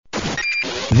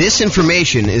This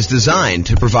information is designed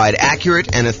to provide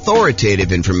accurate and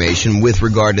authoritative information with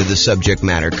regard to the subject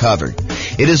matter covered.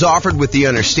 It is offered with the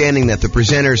understanding that the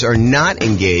presenters are not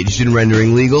engaged in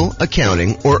rendering legal,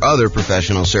 accounting, or other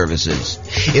professional services.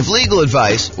 If legal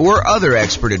advice or other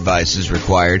expert advice is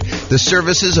required, the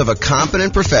services of a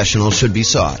competent professional should be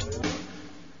sought.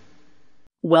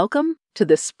 Welcome to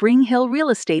the Spring Hill Real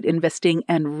Estate Investing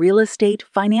and Real Estate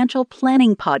Financial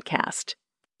Planning Podcast.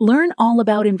 Learn all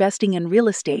about investing in real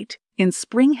estate in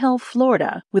Spring Hill,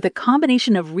 Florida, with a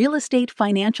combination of real estate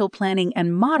financial planning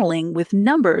and modeling with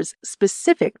numbers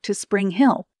specific to Spring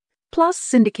Hill, plus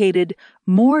syndicated,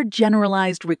 more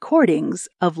generalized recordings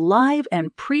of live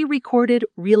and pre-recorded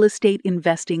real estate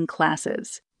investing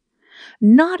classes.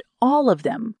 Not all of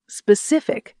them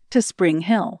specific to Spring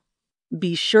Hill.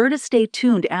 Be sure to stay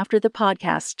tuned after the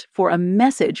podcast for a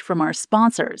message from our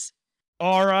sponsors.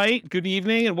 All right. Good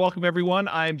evening and welcome, everyone.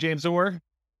 I'm James Orr.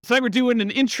 Tonight we're doing an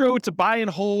intro to buy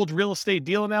and hold real estate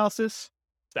deal analysis.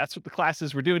 That's what the class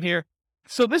is we're doing here.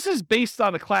 So this is based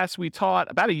on a class we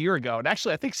taught about a year ago. And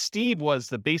actually, I think Steve was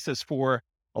the basis for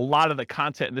a lot of the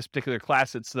content in this particular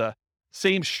class. It's the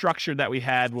same structure that we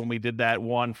had when we did that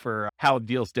one for how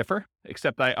deals differ,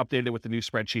 except I updated it with the new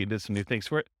spreadsheet and did some new things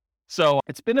for it. So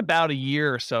it's been about a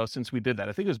year or so since we did that.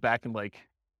 I think it was back in like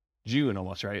June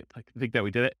almost, right? I think that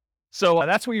we did it. So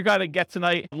that's what you're going to get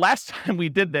tonight. Last time we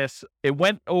did this, it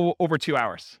went over 2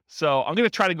 hours. So I'm going to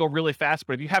try to go really fast,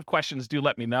 but if you have questions, do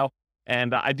let me know.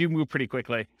 And I do move pretty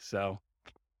quickly. So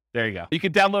there you go. You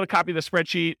can download a copy of the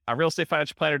spreadsheet on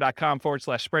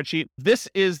realestatefinancialplanner.com/spreadsheet. This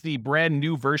is the brand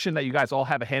new version that you guys all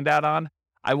have a handout on.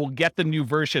 I will get the new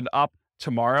version up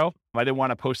tomorrow. I didn't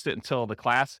want to post it until the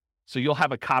class. So you'll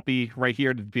have a copy right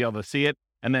here to be able to see it.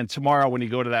 And then tomorrow when you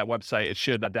go to that website, it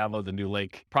should download the new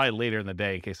link, probably later in the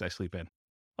day in case I sleep in.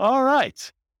 All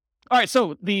right.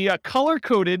 So the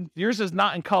color-coded, yours is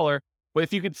not in color, but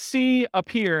if you could see up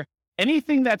here,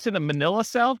 anything that's in a manila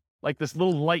cell, like this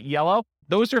little light yellow,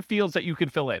 those are fields that you can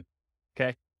fill in,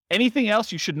 okay? Anything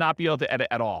else you should not be able to edit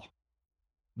at all.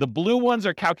 The blue ones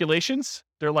are calculations.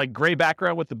 They're like gray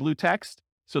background with the blue text.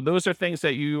 So those are things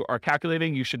that you are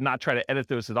calculating. You should not try to edit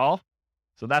those at all.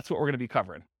 So that's what we're going to be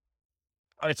covering.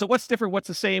 All right, so what's different? What's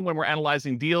the same when we're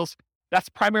analyzing deals? That's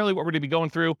primarily what we're going to be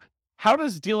going through. How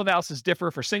does deal analysis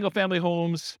differ for single-family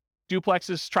homes,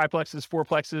 duplexes, triplexes,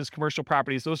 fourplexes, commercial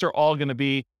properties? Those are all going to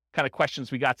be kind of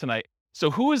questions we got tonight. So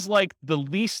who is like the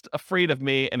least afraid of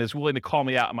me and is willing to call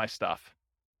me out on my stuff?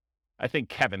 I think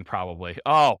Kevin probably.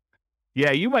 Oh,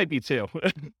 yeah, you might be too.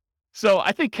 So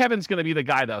I think Kevin's going to be the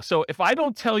guy though. So if I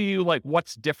don't tell you like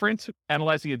what's different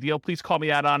analyzing a deal, please call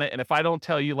me out on it. And if I don't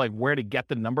tell you like where to get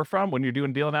the number from when you're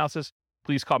doing deal analysis,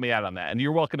 please call me out on that. And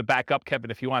you're welcome to back up Kevin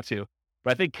if you want to,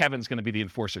 but I think Kevin's going to be the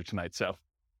enforcer tonight. So,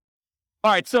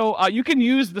 all right. So you can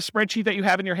use the spreadsheet that you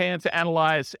have in your hand to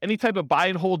analyze any type of buy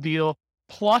and hold deal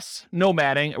plus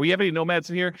nomading. We have any nomads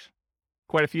in here?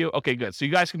 Quite a few. Okay, good. So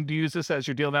you guys can use this as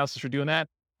your deal analysis for doing that.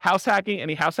 House hacking,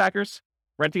 any house hackers?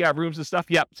 Renting out rooms and stuff.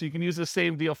 Yep. So you can use the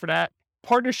same deal for that.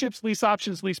 Partnerships, lease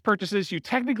options, lease purchases. You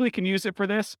technically can use it for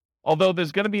this, although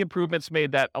there's going to be improvements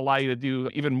made that allow you to do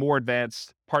even more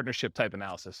advanced partnership type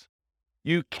analysis.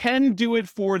 You can do it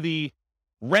for the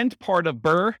rent part of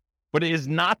BRRRR, but it is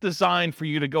not designed for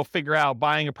you to go figure out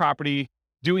buying a property,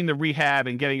 doing the rehab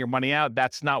and getting your money out.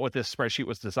 That's not what this spreadsheet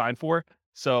was designed for.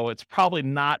 So it's probably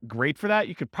not great for that.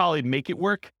 You could probably make it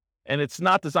work, and it's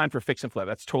not designed for fix and flip.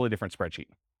 That's a totally different spreadsheet.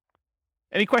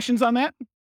 Any questions on that?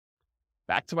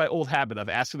 Back to my old habit of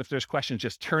asking if there's questions,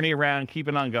 just turning around,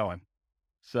 keeping on going.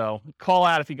 So call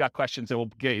out if you got questions and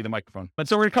we'll get you the microphone. And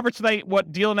so we're going to cover tonight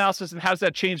what deal analysis and how does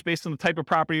that change based on the type of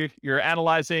property you're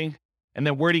analyzing, and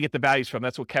then where do you get the values from?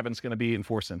 That's what Kevin's going to be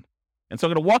enforcing. And so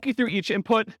I'm going to walk you through each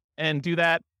input and do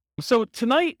that. So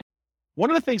tonight, one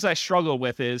of the things I struggle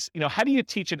with is, how do you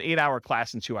teach an 8-hour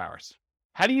class in 2 hours?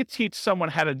 How do you teach someone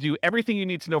how to do everything you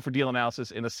need to know for deal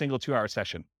analysis in a single 2-hour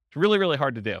session? It's really, really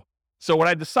hard to do. So what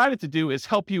I decided to do is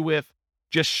help you with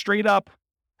just straight up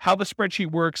how the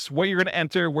spreadsheet works, what you're going to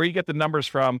enter, where you get the numbers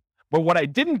from. But what I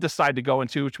didn't decide to go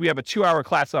into, which we have a 2-hour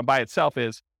class on by itself,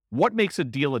 is what makes a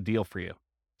deal for you.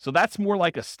 So that's more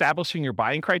like establishing your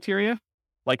buying criteria.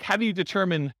 Like, how do you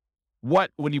determine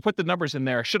when you put the numbers in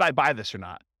there, should I buy this or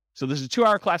not? So there's a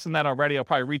 2-hour class on that already. I'll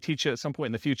probably reteach it at some point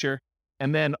in the future.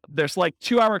 And then there's like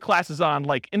 2-hour classes on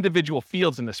like individual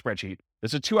fields in the spreadsheet.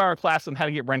 There's a 2-hour class on how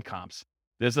to get rent comps.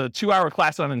 There's a 2-hour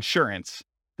class on insurance.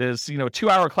 There's, a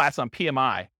 2-hour class on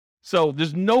PMI. So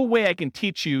there's no way I can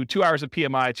teach you 2 hours of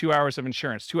PMI, 2 hours of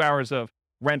insurance, 2 hours of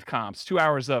rent comps, 2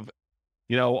 hours of,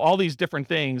 all these different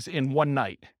things in one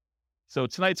night. So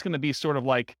tonight's going to be sort of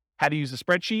like how to use a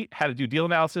spreadsheet, how to do deal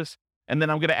analysis, And then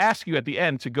I'm going to ask you at the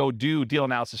end to go do deal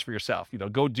analysis for yourself.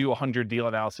 Go do 100 deal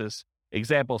analysis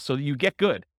examples so that you get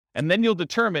good. And then you'll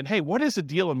determine, hey, what is a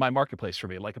deal in my marketplace for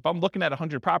me? Like if I'm looking at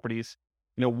 100 properties,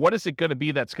 what is it going to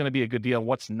be that's going to be a good deal and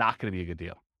what's not going to be a good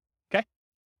deal?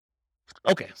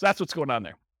 Okay, so that's what's going on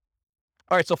there.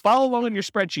 All right, so follow along on your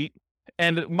spreadsheet.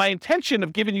 And my intention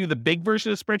of giving you the big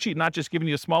version of the spreadsheet, not just giving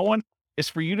you a small one, is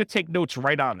for you to take notes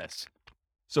right on this.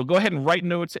 So go ahead and write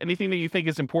notes. Anything that you think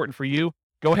is important for you,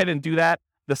 go ahead and do that.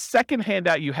 The second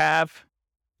handout you have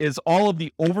is all of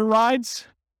the overrides.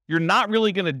 You're not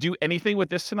really going to do anything with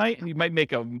this tonight. You might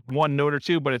make one note or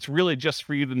two, but it's really just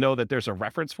for you to know that there's a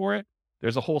reference for it.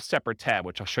 There's a whole separate tab,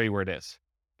 which I'll show you where it is.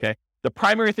 Okay. The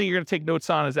primary thing you're going to take notes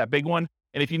on is that big one.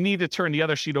 And if you need to turn the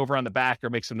other sheet over on the back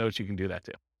or make some notes, you can do that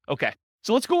too. Okay.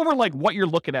 So let's go over like what you're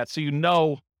looking at so you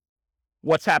know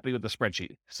what's happening with the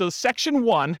spreadsheet. So section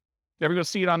 1, everyone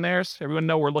see it on theirs? Everyone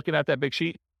know we're looking at that big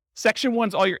sheet? Section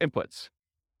 1's all your inputs.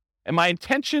 And my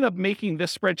intention of making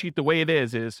this spreadsheet the way it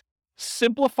is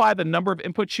simplify the number of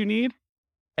inputs you need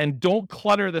and don't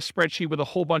clutter the spreadsheet with a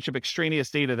whole bunch of extraneous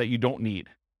data that you don't need,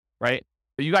 right?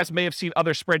 You guys may have seen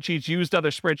other spreadsheets, used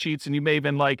other spreadsheets, and you may have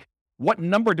been like, what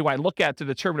number do I look at to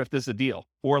determine if this is a deal?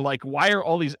 Or like, why are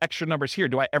all these extra numbers here?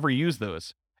 Do I ever use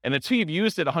those? And until you've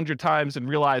used it 100 times and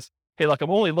realized, hey, look,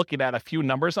 I'm only looking at a few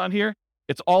numbers on here,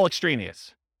 it's all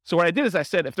extraneous. So what I did is I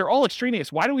said, if they're all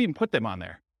extraneous, why do we even put them on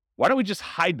there? Why don't we just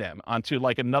hide them onto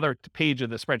like another page of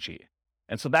the spreadsheet?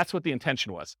 And so that's what the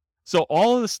intention was. So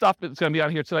all of the stuff that's going to be on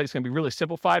here tonight is going to be really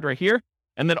simplified right here.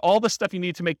 And then all the stuff you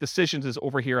need to make decisions is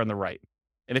over here on the right.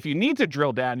 And if you need to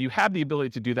drill down, you have the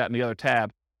ability to do that in the other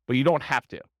tab, but you don't have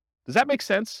to. Does that make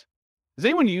sense? Does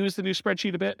anyone use the new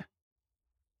spreadsheet a bit?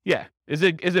 Yeah. Is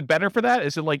it better for that?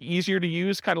 Is it like easier to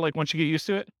use, kind of like once you get used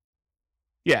to it?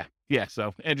 Yeah.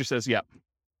 So Andrew says, yep.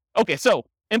 Okay, so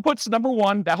inputs, number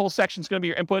 1, that whole section is going to be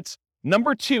your inputs.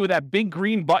 Number 2, that big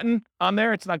green button on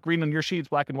there, it's not green on your sheet, it's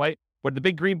black and white, but the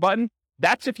big green button,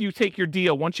 that's if you take your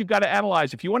deal. Once you've got to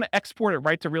analyze, if you want to export it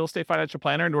right to Real Estate Financial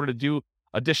Planner in order to do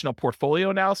additional portfolio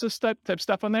analysis type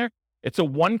stuff on there, it's a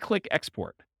one-click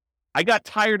export. I got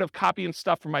tired of copying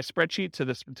stuff from my spreadsheet to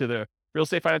the Real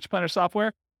Estate Financial Planner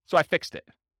software, so I fixed it.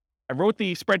 I wrote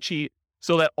the spreadsheet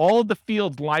so that all of the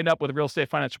fields line up with Real Estate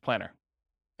Financial Planner.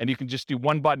 And you can just do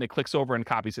one button, it clicks over and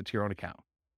copies it to your own account.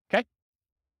 Okay?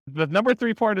 The number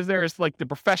 3 part is like the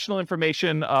professional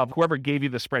information of whoever gave you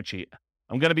the spreadsheet.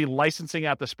 I'm going to be licensing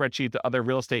out the spreadsheet to other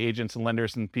real estate agents and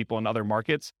lenders and people in other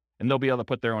markets, and they'll be able to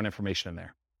put their own information in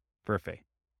there for a fee.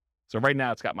 So right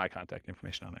now it's got my contact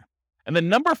information on there. And then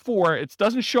number 4, it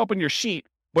doesn't show up in your sheet,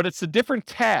 but it's the different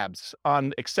tabs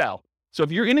on Excel. So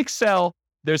if you're in Excel,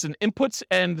 there's an inputs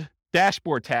and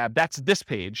dashboard tab. That's this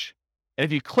page. And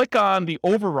if you click on the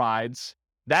overrides,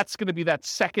 that's going to be that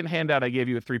second handout I gave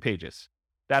you with 3 pages.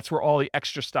 That's where all the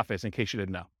extra stuff is, in case you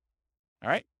didn't know. All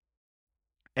right.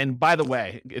 And by the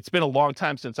way, it's been a long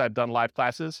time since I've done live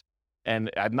classes,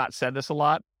 and I've not said this a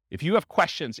lot. If you have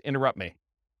questions, interrupt me,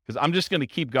 because I'm just going to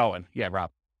keep going. Yeah,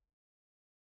 Rob.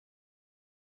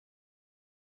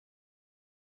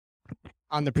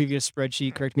 On the previous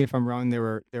spreadsheet, correct me if I'm wrong,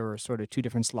 there were sort of 2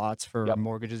 different slots for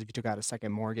mortgages if you took out a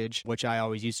second mortgage, which I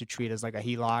always used to treat as like a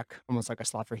HELOC, almost like a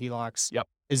slot for HELOCs. Yep.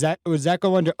 Does that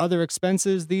go under other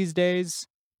expenses these days?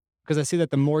 Because I see that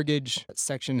the mortgage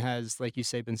section has, like you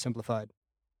say, been simplified.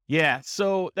 Yeah,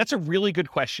 so that's a really good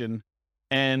question.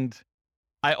 And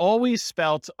I always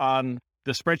felt on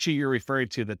the spreadsheet you're referring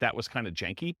to that was kind of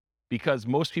janky because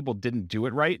most people didn't do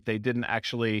it right. They didn't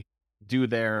actually do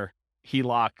their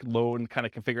HELOC loan kind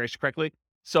of configuration correctly.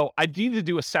 So I need to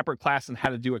do a separate class on how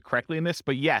to do it correctly in this.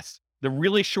 But yes, the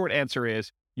really short answer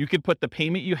is you can put the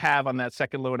payment you have on that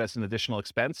second loan as an additional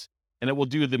expense, and it will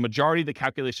do the majority of the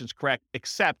calculations correct,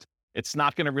 except it's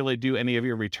not going to really do any of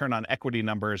your return on equity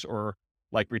numbers or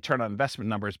like return on investment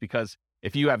numbers, because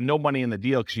if you have no money in the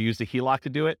deal because you used a HELOC to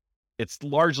do it, it's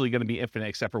largely going to be infinite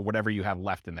except for whatever you have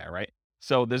left in there, right?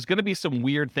 So there's going to be some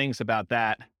weird things about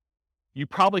that. You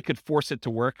probably could force it to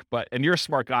work, and you're a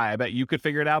smart guy. I bet you could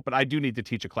figure it out, but I do need to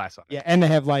teach a class on it. Yeah, and they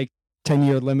have like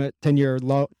 10-year limit, 10-year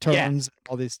low terms,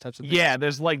 all these types of things. Yeah,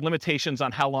 there's like limitations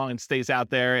on how long it stays out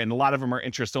there, and a lot of them are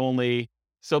interest only.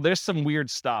 So there's some weird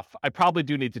stuff. I probably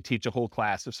do need to teach a whole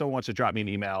class. If someone wants to drop me an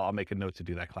email, I'll make a note to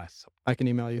do that class. I can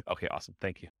email you. Okay, awesome.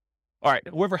 Thank you. All right,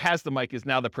 whoever has the mic is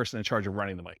now the person in charge of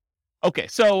running the mic. Okay,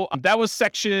 so that was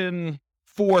section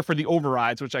 4 for the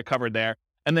overrides, which I covered there.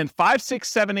 And then 5, 6,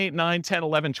 7, 8, 9, 10,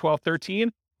 11, 12,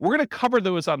 13, we're going to cover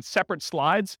those on separate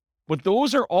slides, but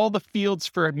those are all the fields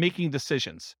for making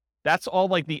decisions. That's all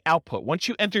like the output. Once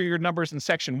you enter your numbers in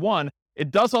section 1,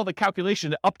 it does all the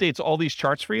calculation. It updates all these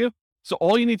charts for you. So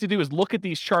all you need to do is look at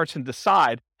these charts and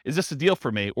decide, is this a deal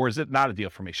for me or is it not a deal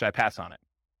for me? Should I pass on it?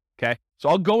 Okay. So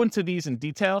I'll go into these in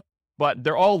detail, but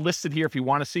they're all listed here if you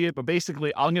want to see it. But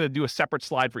basically, I'm going to do a separate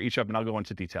slide for each of them and I'll go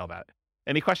into detail about it.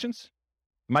 Any questions?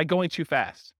 Am I going too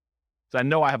fast? So I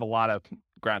know I have a lot of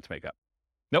ground to make up.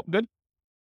 Nope. Good.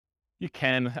 You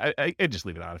can. I'd just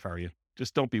leave it on if I were you.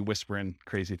 Just don't be whispering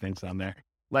crazy things on there,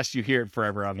 lest you hear it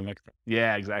forever on the microphone.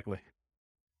 Yeah, exactly.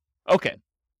 Okay.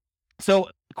 So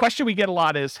the question we get a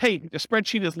lot is, hey, the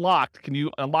spreadsheet is locked. Can you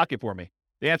unlock it for me?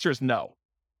 The answer is no.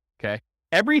 Okay.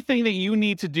 Everything that you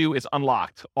need to do is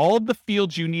unlocked. All of the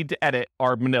fields you need to edit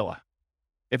are Manila.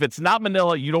 If it's not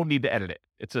Manila, you don't need to edit it.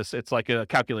 It's like a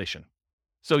calculation.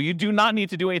 So you do not need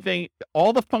to do anything.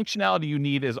 All the functionality you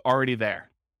need is already there.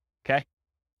 Okay.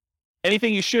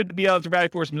 Anything you should be able to value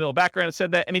for is Manila background. It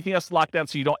said that. Anything else locked down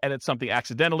so you don't edit something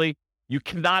accidentally. You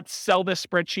cannot sell this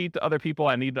spreadsheet to other people.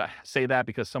 I need to say that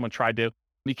because someone tried to.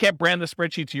 You can't brand the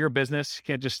spreadsheet to your business. You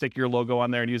can't just stick your logo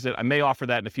on there and use it. I may offer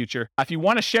that in the future. If you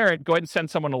want to share it, go ahead and send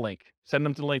someone a link. Send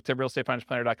them to the link to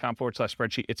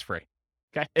realestatefinancialplanner.com/spreadsheet. It's free.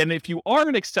 Okay. And if you are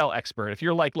an Excel expert, if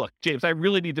you're like, look, James, I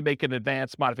really need to make an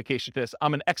advanced modification to this.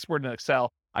 I'm an expert in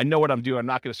Excel. I know what I'm doing. I'm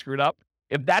not going to screw it up.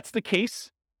 If that's the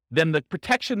case, then the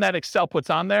protection that Excel puts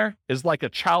on there is like a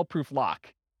childproof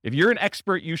lock. If you're an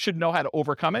expert, you should know how to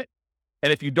overcome it.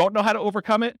 And if you don't know how to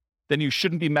overcome it, then you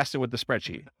shouldn't be messing with the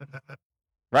spreadsheet.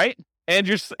 Right?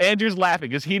 Andrew's laughing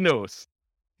because he knows.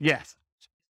 Yes.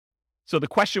 So the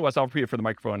question was, I'll repeat it for the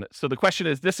microphone. So the question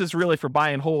is, this is really for buy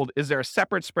and hold. Is there a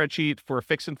separate spreadsheet for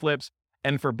fix and flips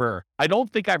and for BRRRR? I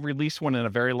don't think I've released one in a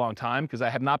very long time because I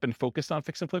have not been focused on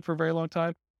fix and flip for a very long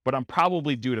time, but I'm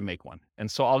probably due to make one. And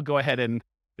so I'll go ahead and,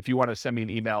 if you want to send me an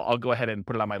email, I'll go ahead and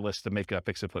put it on my list to make a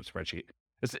fix and flip spreadsheet.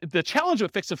 The challenge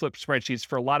with fix and flip spreadsheets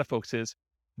for a lot of folks is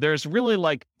there's really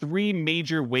like 3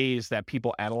 major ways that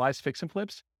people analyze fix and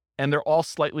flips, and they're all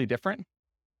slightly different.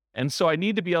 And so I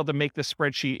need to be able to make the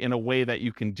spreadsheet in a way that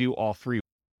you can do all 3.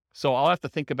 So I'll have to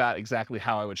think about exactly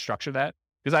how I would structure that.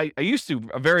 Because I used to,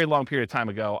 a very long period of time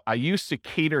ago, I used to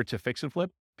cater to fix and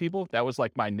flip people. That was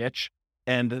like my niche.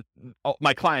 And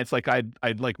my clients, like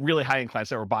I'd like really high-end clients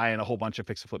that were buying a whole bunch of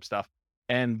fix and flip stuff.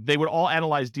 And they would all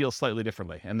analyze deals slightly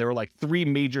differently. And there were like 3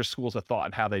 major schools of thought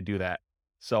on how they do that.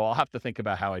 So I'll have to think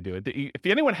about how I do it. If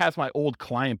anyone has my old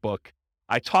client book,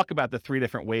 I talk about the 3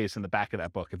 different ways in the back of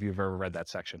that book, if you've ever read that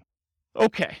section.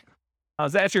 Okay.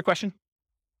 Does that answer your question?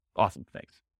 Awesome.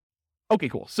 Thanks. Okay,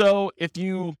 cool. So if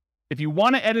you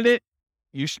want to edit it,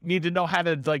 you need to know how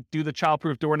to like do the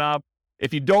childproof doorknob.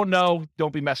 If you don't know,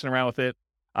 don't be messing around with it.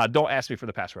 Don't ask me for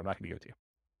the password. I'm not going to give it to you.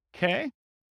 Okay.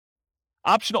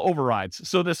 Optional overrides.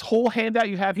 So this whole handout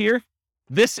you have here,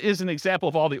 this is an example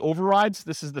of all the overrides.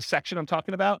 This is the section I'm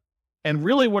talking about. And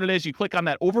really what it is, you click on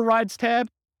that overrides tab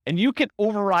and you can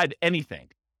override anything.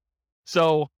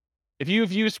 So if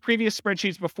you've used previous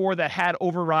spreadsheets before that had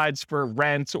overrides for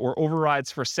rent or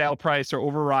overrides for sale price or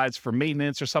overrides for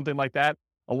maintenance or something like that,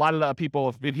 a lot of the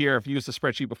people have been here, have used a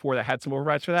spreadsheet before that had some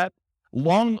overrides for that.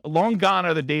 Long gone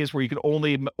are the days where you could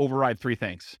only override 3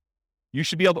 things. You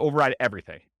should be able to override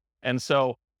everything. And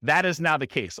so that is now the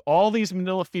case. All these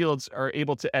Manila fields are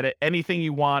able to edit anything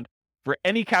you want for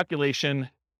any calculation.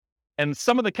 And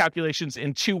some of the calculations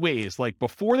in 2 ways, like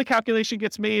before the calculation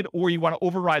gets made, or you want to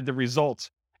override the results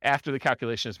after the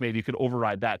calculation is made, you could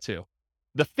override that too.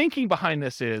 The thinking behind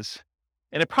this is,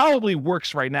 and it probably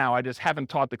works right now, I just haven't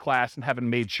taught the class and haven't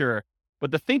made sure,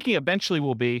 but the thinking eventually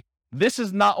will be, this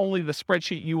is not only the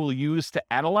spreadsheet you will use to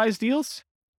analyze deals,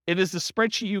 it is the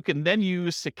spreadsheet you can then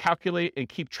use to calculate and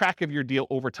keep track of your deal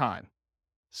over time.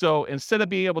 So instead of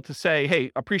being able to say,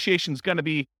 hey, appreciation is going to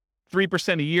be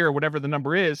 3% a year, or whatever the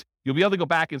number is, you'll be able to go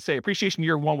back and say, appreciation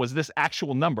year 1 was this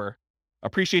actual number.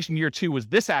 Appreciation year 2 was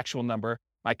this actual number.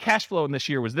 My cash flow in this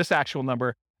year was this actual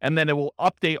number. And then it will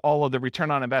update all of the return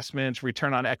on investments,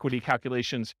 return on equity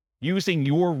calculations using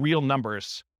your real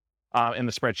numbers in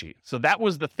the spreadsheet. So that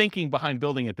was the thinking behind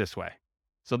building it this way.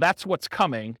 So that's what's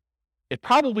coming. It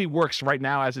probably works right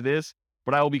now as it is,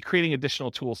 but I will be creating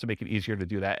additional tools to make it easier to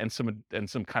do that and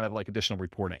some kind of like additional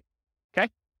reporting. Okay.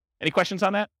 Any questions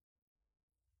on that?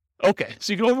 Okay.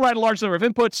 So you can override a large number of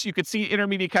inputs. You could see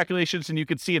intermediate calculations and you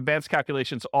could see advanced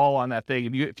calculations all on that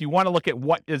thing. If you want to look at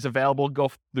what is available,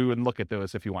 go through and look at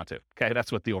those if you want to. Okay.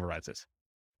 That's what the overrides is.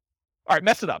 All right,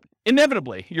 mess it up.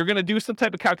 Inevitably, you're going to do some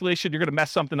type of calculation. You're going to mess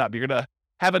something up. You're going to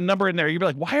have a number in there. You'll be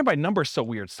like, why are my numbers so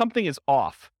weird? Something is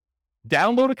off.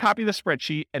 Download a copy of the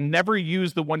spreadsheet and never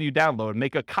use the one you download.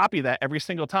 Make a copy of that every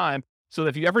single time so that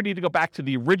if you ever need to go back to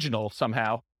the original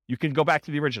somehow, you can go back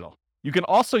to the original. You can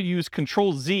also use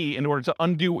Control-Z in order to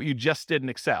undo what you just did in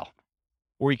Excel.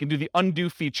 Or you can do the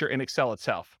undo feature in Excel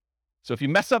itself. So if you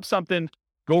mess up something,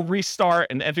 Go restart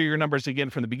and enter your numbers again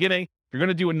from the beginning. If you're going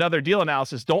to do another deal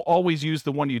analysis, don't always use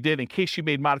the one you did in case you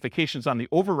made modifications on the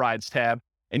overrides tab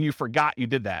and you forgot you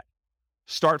did that.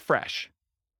 Start fresh.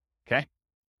 Okay?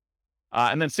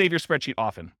 And then save your spreadsheet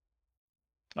often.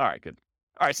 All right, good.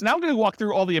 All right, so now I'm going to walk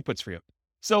through all the inputs for you.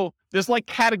 So there's like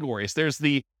categories. There's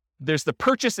the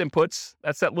purchase inputs.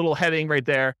 That's that little heading right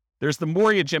there. There's the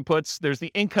mortgage inputs. There's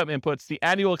the income inputs, the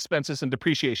annual expenses, and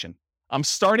depreciation. I'm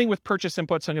starting with purchase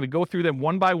inputs. I'm going to go through them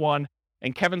one by one,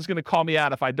 and Kevin's going to call me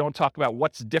out if I don't talk about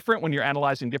what's different when you're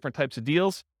analyzing different types of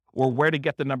deals or where to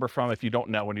get the number from if you don't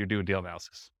know when you're doing deal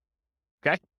analysis.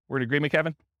 Okay? We're in agreement,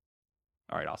 Kevin?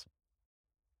 All right, awesome.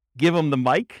 Give him the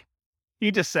mic.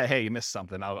 You just say, hey, you missed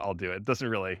something. I'll do it.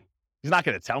 He's not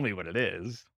going to tell me what it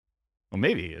is. Well,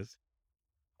 maybe he is.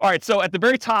 All right, so at the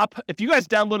very top, if you guys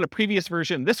downloaded a previous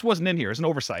version, this wasn't in here. It's an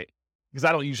oversight because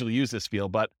I don't usually use this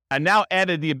field, but I now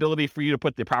added the ability for you to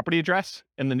put the property address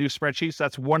in the new spreadsheet. So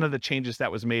that's one of the changes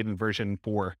that was made in version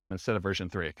 4 instead of version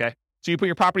 3, okay? So you put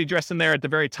your property address in there at the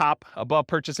very top above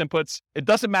purchase inputs. It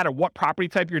doesn't matter what property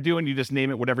type you're doing. You just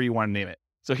name it whatever you want to name it.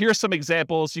 So here's some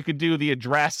examples. You could do the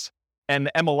address and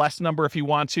the MLS number if you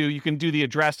want to. You can do the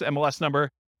address, MLS number,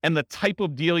 and the type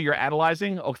of deal you're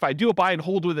analyzing. Oh, if I do a buy and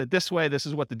hold with it this way, this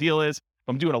is what the deal is. If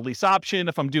I'm doing a lease option,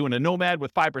 if I'm doing a Nomad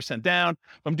with 5% down,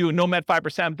 if I'm doing Nomad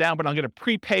 5% down, but I'm going to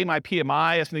prepay my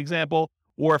PMI as an example,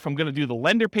 or if I'm going to do the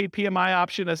lender paid PMI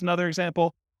option as another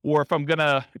example, or if I'm going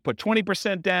to put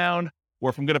 20% down,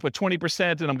 or if I'm going to put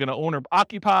 20% and I'm going to own or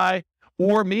occupy,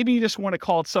 or maybe you just want to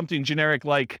call it something generic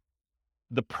like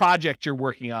the project you're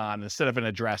working on instead of an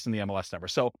address and the MLS number.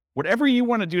 So whatever you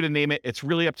want to do to name it, it's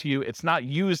really up to you. It's not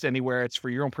used anywhere. It's for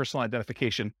your own personal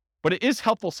identification, but it is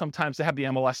helpful sometimes to have the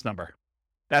MLS number.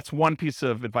 That's one piece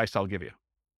of advice I'll give you.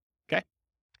 Okay.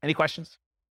 Any questions?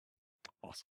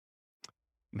 Awesome.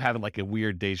 I'm having like a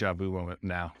weird deja vu moment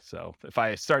now. So if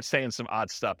I start saying some odd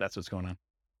stuff, that's what's going on.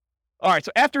 All right.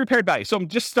 So after repaired value. So I'm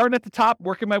just starting at the top,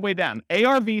 working my way down.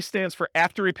 ARV stands for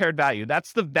after repaired value.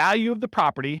 That's the value of the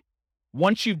property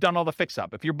once you've done all the fix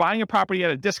up. If you're buying a property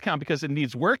at a discount because it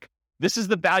needs work, this is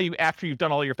the value after you've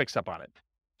done all your fix up on it.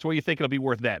 It's what you think it'll be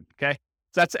worth then. Okay.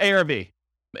 So that's ARV.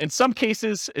 In some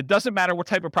cases, it doesn't matter what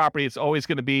type of property, it's always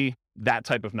going to be that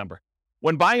type of number.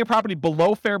 When buying a property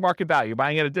below fair market value,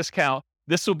 buying at a discount,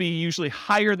 this will be usually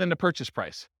higher than the purchase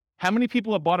price. How many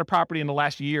people have bought a property in the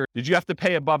last year? Did you have to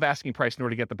pay above asking price in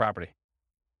order to get the property?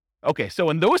 Okay, so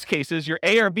in those cases, your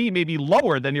ARV may be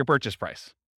lower than your purchase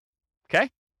price. Okay?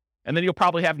 And then you'll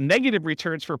probably have negative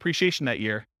returns for appreciation that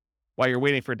year while you're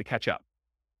waiting for it to catch up.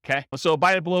 Okay? So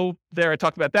buy it below there, I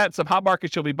talked about that. Some hot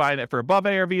markets, you'll be buying it for above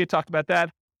ARV, I talked about that.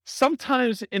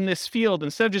 Sometimes in this field,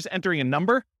 instead of just entering a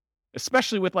number,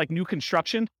 especially with like new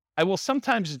construction, I will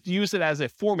sometimes use it as a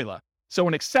formula. So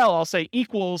in Excel, I'll say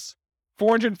equals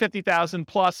 450,000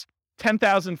 plus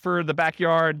 10,000 for the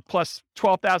backyard, plus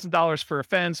 $12,000 for a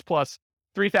fence, plus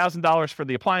 $3,000 for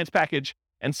the appliance package.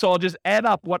 And so I'll just add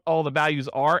up what all the values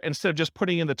are instead of just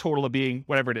putting in the total of being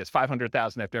whatever it is,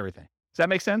 500,000 after everything. Does that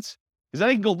make sense? Because then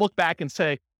I can go look back and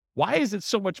say, why is it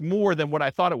so much more than what I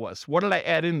thought it was? What did I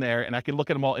add in there? And I can look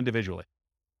at them all individually.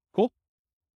 Cool?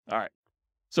 All right.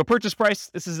 So purchase price,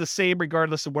 this is the same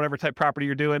regardless of whatever type property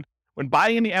you're doing. When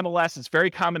buying in the MLS, it's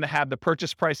very common to have the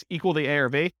purchase price equal the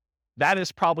ARV. That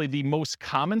is probably the most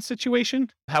common situation.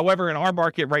 However, in our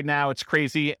market right now, it's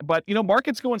crazy. But,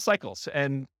 markets go in cycles.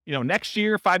 And, next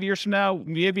year, 5 years from now,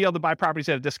 we may be able to buy properties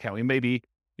at a discount. We may be,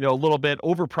 a little bit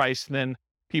overpriced, and then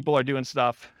people are doing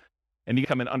stuff and you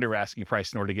come in under asking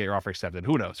price in order to get your offer accepted.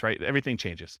 Who knows, right? Everything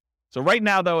changes. So right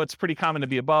now, though, it's pretty common to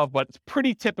be above, but it's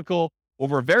pretty typical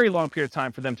over a very long period of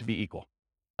time for them to be equal.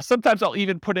 Sometimes I'll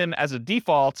even put in as a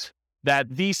default that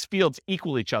these fields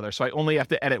equal each other. So I only have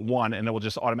to edit one and it will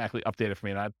just automatically update it for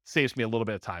me. And that saves me a little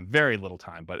bit of time, very little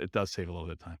time, but it does save a little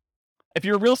bit of time. If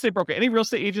you're a real estate broker, any real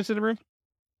estate agents in the room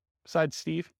besides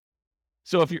Steve?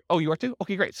 So if you are too?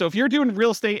 Okay, great. So if you're doing real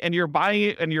estate and you're buying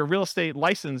it and your real estate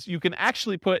license, you can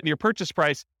actually put in your purchase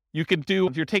price, you can do,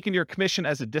 if you're taking your commission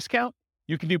as a discount,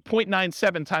 you can do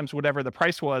 0.97 times whatever the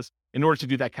price was in order to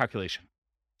do that calculation.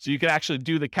 So you can actually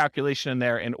do the calculation in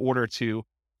there in order to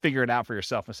figure it out for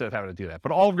yourself instead of having to do that.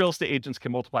 But all real estate agents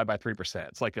can multiply by 3%.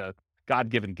 It's like a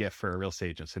God-given gift for real estate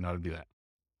agents to know how to do that.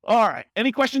 All right.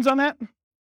 Any questions on that?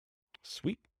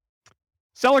 Sweet.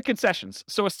 Seller concessions.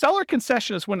 So a seller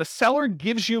concession is when a seller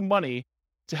gives you money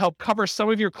to help cover some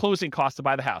of your closing costs to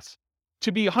buy the house.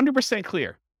 To be 100%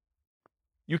 clear,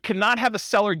 you cannot have a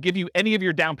seller give you any of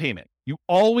your down payment. You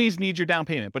always need your down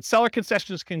payment, but seller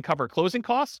concessions can cover closing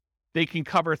costs. They can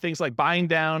cover things like buying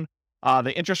down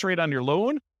the interest rate on your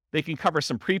loan. They can cover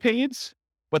some prepaids.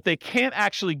 but they can't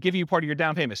actually give you part of your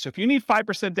down payment. So if you need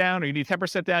 5% down or you need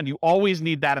 10% down, you always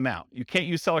need that amount. You can't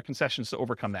use seller concessions to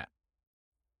overcome that.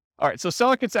 All right, so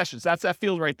seller concessions, that's that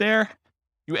field right there.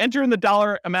 You enter in the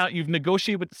dollar amount you've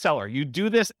negotiated with the seller. You do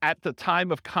this at the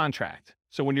time of contract.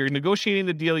 So when you're negotiating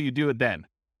the deal, you do it then.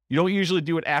 You don't usually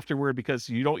do it afterward because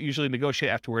you don't usually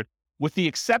negotiate afterward, with the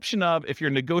exception of if you're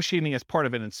negotiating as part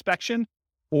of an inspection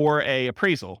or a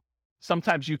appraisal.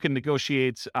 Sometimes you can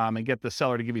negotiate and get the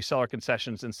seller to give you seller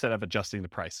concessions instead of adjusting the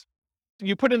price.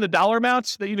 You put in the dollar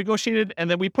amounts that you negotiated, and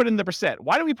then we put in the percent.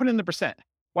 Why do we put in the percent?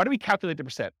 Why do we calculate the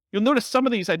percent? You'll notice some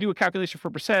of these, I do a calculation for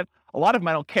percent. A lot of them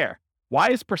I don't care.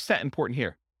 Why is percent important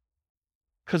here?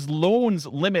 Because loans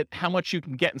limit how much you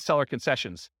can get in seller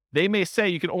concessions. They may say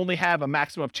you can only have a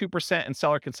maximum of 2% in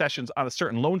seller concessions on a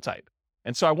certain loan type.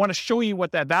 And so I want to show you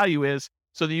what that value is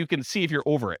so that you can see if you're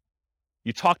over it.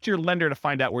 You talk to your lender to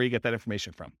find out where you get that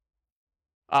information from.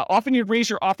 Often you'd raise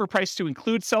your offer price to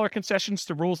include seller concessions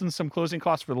to rules and some closing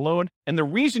costs for the loan. And the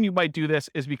reason you might do this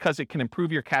is because it can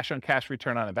improve your cash-on-cash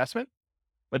return on investment.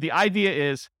 But the idea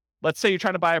is, let's say you're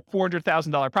trying to buy a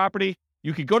 $400,000 property.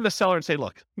 You could go to the seller and say,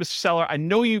 look, Mr. Seller, I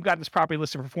know you've got this property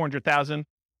listed for $400,000.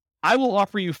 I will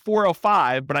offer you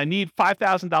 $405,000, but I need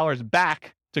 $5,000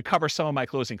 back to cover some of my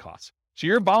closing costs. So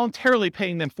you're voluntarily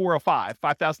paying them $405,000,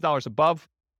 $5,000 above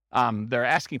their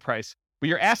asking price, but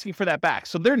you're asking for that back.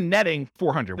 So they're netting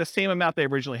 $400,000, the same amount they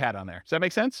originally had on there. Does that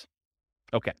make sense?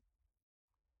 Okay.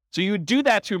 So you would do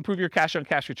that to improve your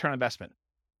cash-on-cash return on investment.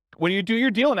 When you do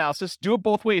your deal analysis, do it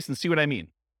both ways and see what I mean.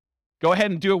 Go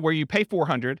ahead and do it where you pay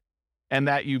 $400,000 and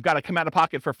that you've got to come out of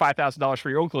pocket for $5,000 for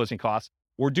your own closing costs,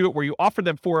 or do it where you offer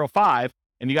them $405,000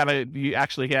 and you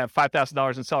actually have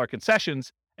 $5,000 in seller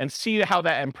concessions, and see how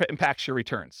that impacts your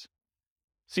returns.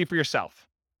 See for yourself.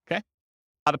 Okay.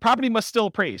 The property must still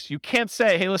appraise. You can't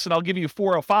say, hey, listen, I'll give you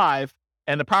 $405,000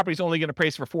 and the property's only going to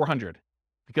appraise for $400,000,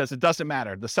 because it doesn't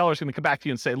matter. The seller's going to come back to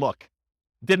you and say, look,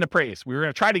 didn't appraise. We were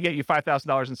going to try to get you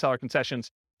 $5,000 in seller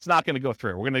concessions. It's not going to go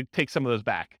through. We're going to take some of those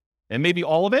back. And maybe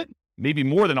all of it, maybe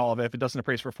more than all of it if it doesn't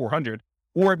appraise for $400,000,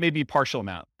 or it may be partial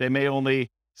amount. They may only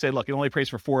say, look, it only appraised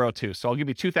for $402,000. So I'll give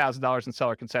you $2,000 in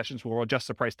seller concessions. We'll adjust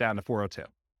the price down to $402,000.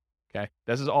 Okay.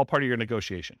 This is all part of your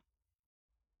negotiation.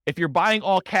 If you're buying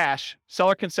all cash,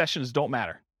 seller concessions don't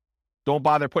matter. Don't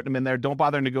bother putting them in there. Don't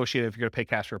bother negotiating if you're going to pay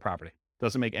cash for a property.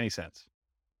 Doesn't make any sense.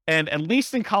 And at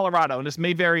least in Colorado, and this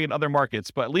may vary in other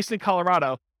markets, but at least in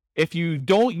Colorado, if you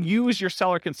don't use your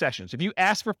seller concessions, if you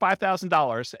ask for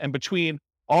 $5,000 and between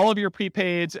all of your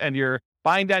prepaids and you're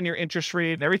buying down your interest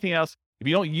rate and everything else, if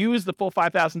you don't use the full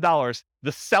 $5,000,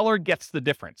 the seller gets the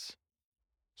difference.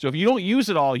 So if you don't use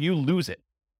it all, you lose it.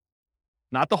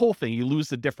 Not the whole thing, you lose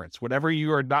the difference, whatever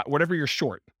you're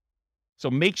short. So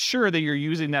make sure that you're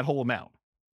using that whole amount.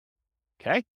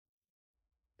 Okay?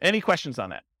 Any questions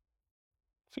on that?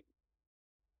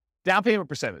 Down payment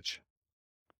percentage.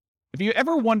 If you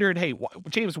ever wondered, hey,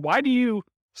 James, why do you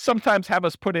sometimes have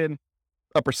us put in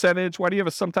a percentage? Why do you have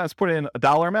us sometimes put in a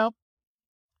dollar amount?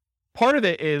 Part of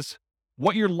it is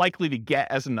what you're likely to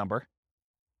get as a number.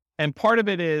 And part of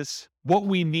it is what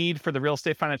we need for the real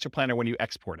estate financial planner when you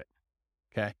export it.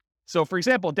 Okay. So for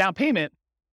example, down payment,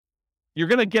 you're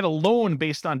going to get a loan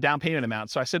based on down payment amount.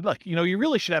 So I said, look, you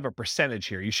really should have a percentage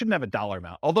here. You shouldn't have a dollar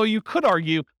amount. Although you could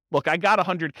argue, look, I got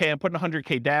 $100K, I'm putting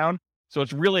 $100K down. So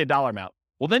it's really a dollar amount.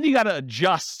 Well, then you got to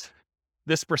adjust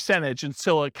this percentage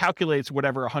until it calculates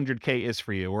whatever $100K is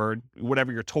for you, or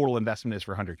whatever your total investment is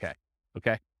for $100K.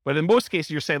 Okay. But in most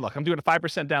cases, you're saying, look, I'm doing a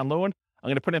 5% down loan. I'm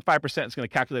going to put in 5%. It's going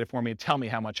to calculate it for me and tell me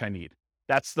how much I need.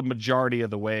 That's the majority of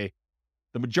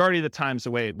the times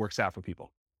the way it works out for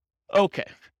people. Okay.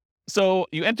 So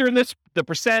you enter in the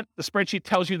percent, the spreadsheet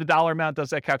tells you the dollar amount,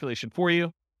 does that calculation for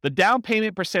you. The down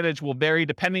payment percentage will vary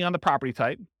depending on the property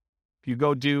type. If you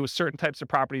go do certain types of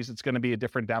properties, it's going to be a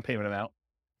different down payment amount.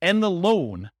 And the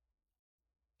loan.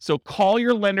 So call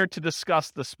your lender to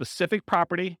discuss the specific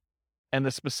property and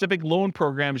the specific loan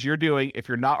programs you're doing if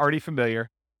you're not already familiar.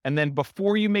 And then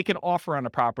before you make an offer on a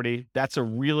property, that's a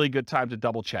really good time to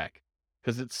double check,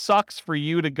 because it sucks for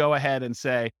you to go ahead and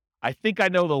say, I think I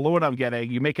know the loan I'm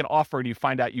getting. You make an offer and you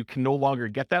find out you can no longer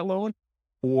get that loan,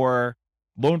 or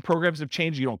loan programs have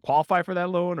changed. You don't qualify for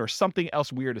that loan, or something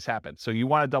else weird has happened. So you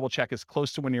want to double check as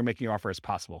close to when you're making your offer as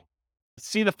possible.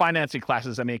 See the financing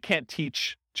classes. I mean, I can't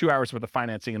teach 2 hours worth of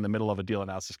financing in the middle of a deal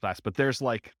analysis class, but there's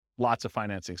like lots of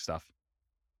financing stuff.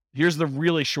 Here's the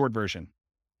really short version.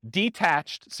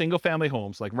 Detached single family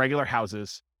homes, like regular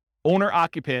houses, owner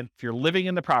occupant, if you're living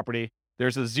in the property,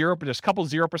 there's a couple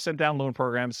 0% down loan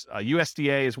programs.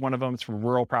 USDA is one of them. It's for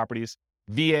rural properties.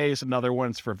 VA is another one.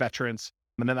 It's for veterans.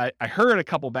 And then I heard a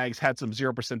couple banks had some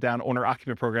 0% down owner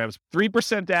occupant programs.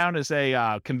 3% down is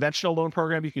a conventional loan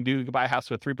program you can do. You can buy a house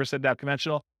with 3% down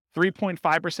conventional.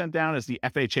 3.5% down is the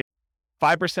FHA.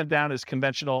 5% down is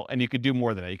conventional, and you could do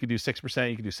more than that. You could do 6%,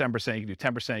 you could do 7%, you could do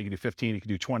 10%, you could do 15%, you could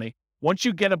do 20%. Once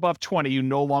you get above 20%, you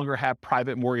no longer have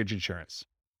private mortgage insurance.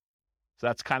 So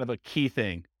that's kind of a key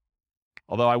thing.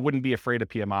 Although I wouldn't be afraid of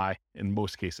PMI in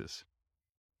most cases.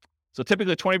 So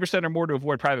typically 20% or more to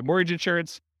avoid private mortgage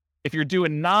insurance. If you're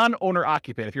doing non-owner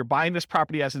occupant, if you're buying this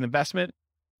property as an investment,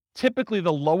 typically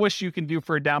the lowest you can do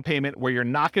for a down payment where you're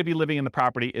not going to be living in the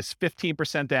property is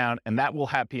 15% down, and that will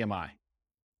have PMI.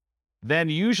 Then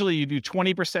usually you do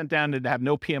 20% down to have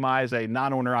no PMI as a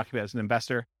non-owner occupant as an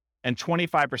investor, and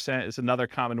 25% is another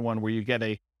common one where you get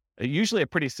usually a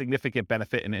pretty significant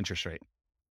benefit in interest rate.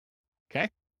 Okay?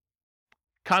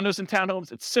 Condos and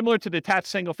townhomes, it's similar to detached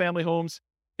single-family homes.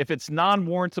 If it's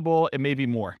non-warrantable, it may be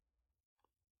more.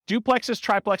 Duplexes,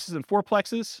 triplexes, and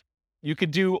fourplexes, you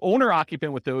could do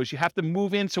owner-occupant with those. You have to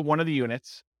move into one of the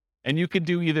units, and you could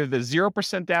do either the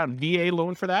 0% down VA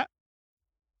loan for that.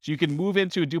 So you can move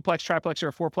into a duplex, triplex, or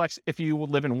a fourplex if you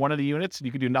live in one of the units, and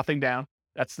you can do nothing down.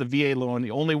 That's the VA loan,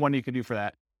 the only one you can do for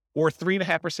that. Or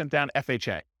 3.5% down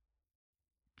FHA.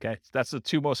 Okay, so that's the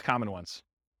two most common ones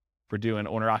for doing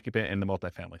owner-occupant in the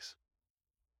multifamilies.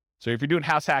 So if you're doing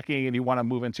house hacking and you want to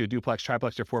move into a duplex,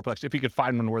 triplex, or fourplex, if you could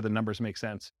find one where the numbers make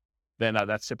sense, then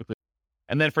that's typically.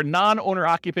 And then for non-owner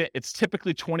occupant, it's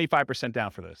typically 25%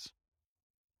 down for this.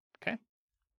 Okay.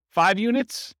 5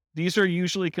 units, these are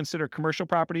usually considered commercial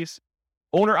properties.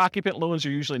 Owner occupant loans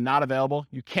are usually not available.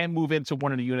 You can move into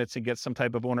one of the units and get some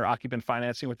type of owner occupant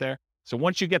financing with there. So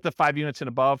once you get the 5 units and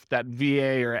above, that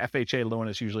VA or FHA loan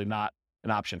is usually not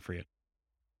an option for you.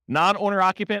 Non-owner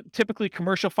occupant, typically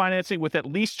commercial financing with at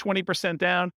least 20%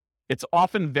 down. It's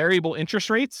often variable interest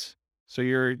rates. So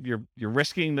you're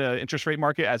risking the interest rate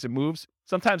market as it moves.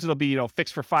 Sometimes it'll be,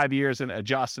 fixed for 5 years and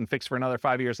adjust, and fixed for another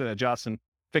 5 years and adjust, and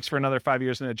fixed for another 5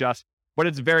 years and adjust. But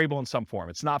it's variable in some form.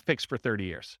 It's not fixed for 30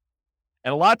 years.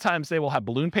 And a lot of times they will have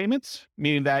balloon payments,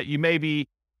 meaning that you may be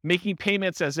making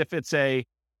payments as if it's a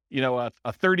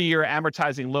 30-year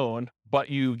amortizing loan, but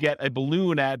you get a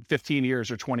balloon at 15 years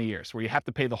or 20 years where you have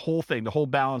to pay the whole thing, the whole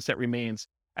balance that remains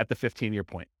at the 15-year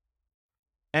point.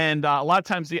 And a lot of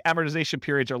times the amortization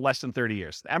periods are less than 30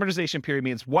 years. The amortization period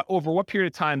means over what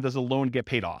period of time does a loan get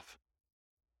paid off?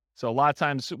 So a lot of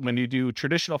times when you do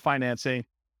traditional financing,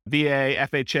 VA,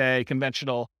 FHA,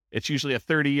 conventional, it's usually a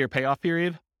 30-year payoff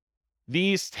period.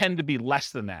 These tend to be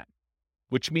less than that,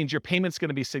 which means your payment's going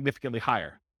to be significantly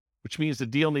higher, which means the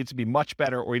deal needs to be much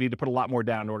better, or you need to put a lot more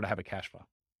down in order to have a cash flow.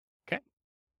 Okay.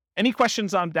 Any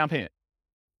questions on down payment?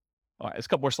 All right, there's a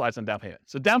couple more slides on down payment.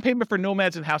 So down payment for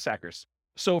nomads and house hackers.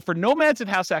 So for nomads and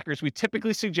house hackers, we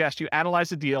typically suggest you analyze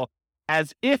the deal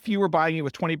as if you were buying it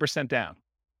with 20% down.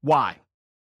 Why?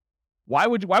 Why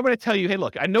would I tell you, hey,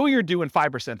 look, I know you're doing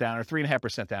 5% down or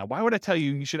 3.5% down. Why would I tell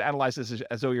you should analyze this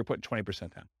as though you're putting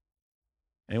 20% down?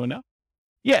 Anyone know?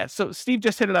 Yeah, so Steve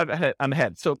just hit it on the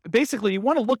head. So basically, you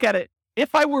want to look at it,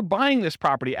 if I were buying this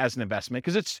property as an investment,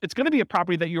 because it's going to be a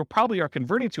property that you probably are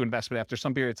converting to investment after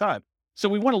some period of time. So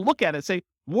we want to look at it and say,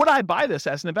 would I buy this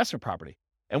as an investment property?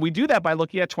 And we do that by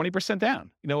looking at 20% down.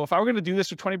 If I were going to do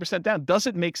this with 20% down, does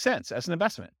it make sense as an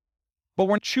investment? But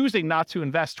we're choosing not to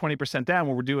invest 20% down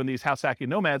when we're doing these house hacking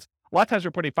nomads. A lot of times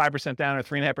we're putting 5% down or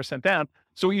 3.5% down.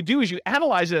 So what you do is you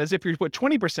analyze it as if you put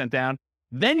 20% down.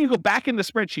 Then you go back in the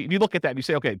spreadsheet and you look at that and you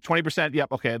say, okay, 20%, yep,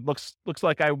 okay, it looks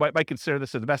like I might consider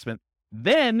this an investment.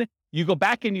 Then you go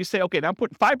back and you say, okay, now I'm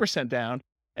putting 5% down.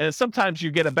 And then sometimes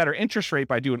you get a better interest rate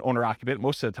by doing owner occupant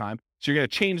most of the time. So you're going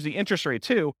to change the interest rate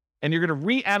too, and you're going to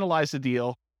reanalyze the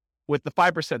deal with the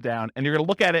 5% down, and you're going to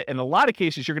look at it. In a lot of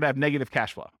cases, you're going to have negative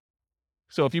cash flow.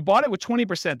 So if you bought it with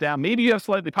 20% down, maybe you have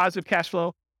slightly positive cash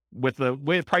flow. With the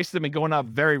way the prices have been going up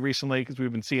very recently, because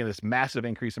we've been seeing this massive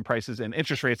increase in prices, and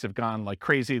interest rates have gone like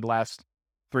crazy the last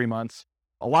 3 months.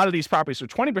 A lot of these properties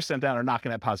with 20% down are not going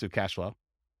to have positive cash flow.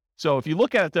 So if you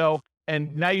look at it though,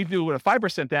 and now you do it with a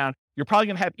 5% down, you're probably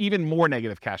going to have even more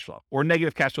negative cash flow, or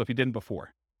negative cash flow if you didn't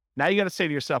before. Now you got to say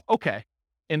to yourself, okay,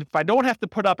 and if I don't have to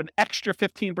put up an extra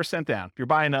 15% down, if you're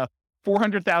buying a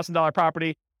 $400,000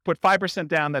 property, put 5%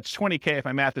 down, that's $20K if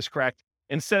my math is correct,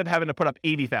 instead of having to put up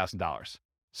 $80,000.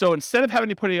 So instead of having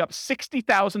to put up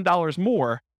 $60,000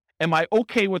 more, am I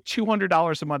okay with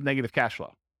 $200 a month negative cash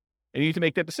flow? And you need to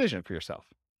make that decision for yourself.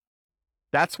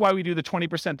 That's why we do the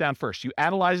 20% down first. You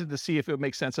analyze it to see if it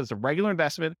makes sense as a regular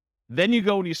investment. Then you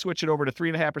go and you switch it over to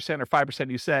 3.5% or 5%.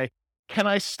 You say, can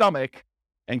I stomach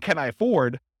and can I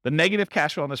afford the negative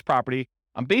cash flow on this property?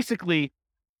 I'm basically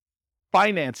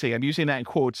financing, I'm using that in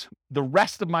quotes, the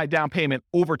rest of my down payment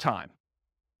over time.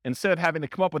 instead of having to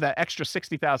come up with that extra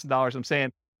 $60,000, I'm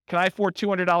saying, can I afford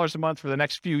 $200 a month for the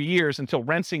next few years until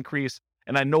rents increase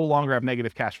and I no longer have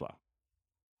negative cash flow?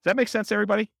 Does that make sense to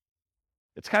everybody?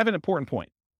 It's kind of an important point.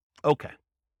 Okay.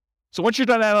 So once you're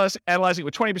done analyzing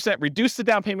with 20%, reduce the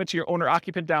down payment to your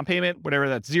owner-occupant down payment, whatever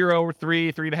that's 0,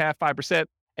 3, 3.5%, 5%,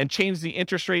 and change the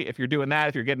interest rate if you're doing that,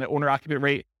 if you're getting an owner-occupant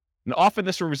rate. And often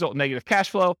this will result in negative cash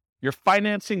flow. You're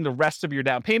financing the rest of your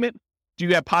down payment. Do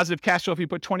you have positive cash flow if you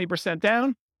put 20%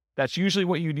 down? That's usually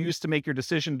what you'd use to make your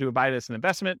decision to buy it as an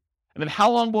investment. And then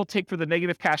how long will it take for the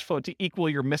negative cash flow to equal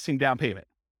your missing down payment?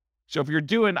 So if you're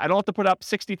doing, I don't have to put up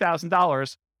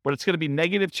 $60,000, but it's going to be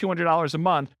negative $200 a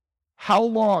month.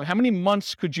 How many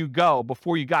months could you go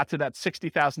before you got to that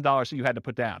 $60,000 that you had to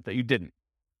put down that you didn't?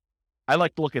 I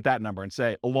like to look at that number and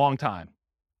say a long time.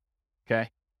 Okay.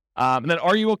 And then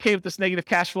are you okay with this negative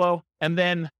cash flow? And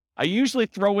then I usually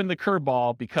throw in the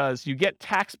curveball because you get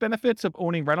tax benefits of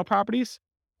owning rental properties.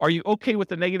 Are you okay with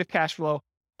the negative cash flow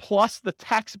plus the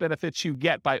tax benefits you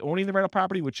get by owning the rental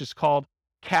property, which is called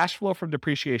cash flow from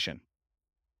depreciation?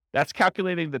 That's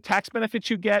calculating the tax benefits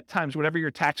you get times whatever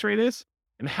your tax rate is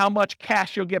and how much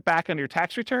cash you'll get back on your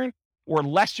tax return or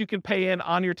less you can pay in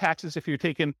on your taxes if you're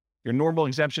taking your normal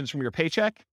exemptions from your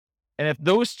paycheck. And if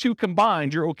those two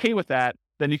combined, you're okay with that,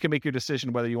 then you can make your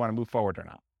decision whether you want to move forward or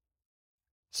not.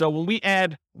 So when we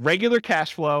add regular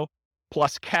cash flow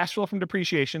plus cash flow from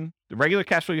depreciation, the regular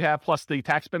cash flow you have plus the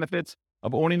tax benefits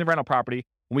of owning the rental property,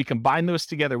 when we combine those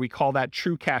together, we call that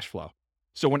true cash flow.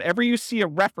 So whenever you see a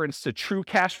reference to true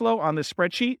cash flow on this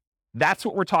spreadsheet, that's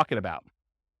what we're talking about.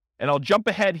 And I'll jump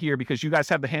ahead here because you guys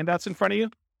have the handouts in front of you.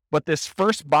 But this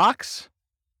first box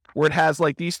where it has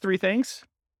like these three things,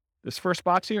 this first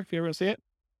box here, if you ever see it,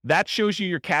 that shows you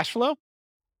your cash flow.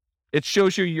 It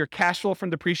shows you your cash flow from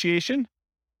depreciation.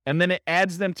 And then it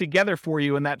adds them together for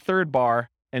you in that third bar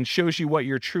and shows you what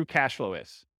your true cash flow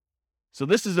is. So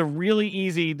this is a really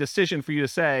easy decision for you to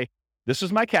say, this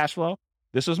is my cash flow.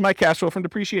 This is my cash flow from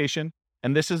depreciation.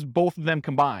 And this is both of them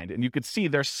combined. And you could see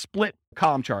they're split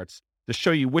column charts to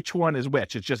show you which one is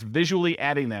which. It's just visually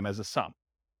adding them as a sum.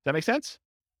 Does that make sense?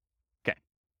 Okay.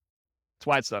 That's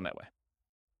why it's done that way.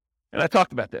 And I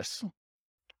talked about this.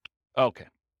 Okay.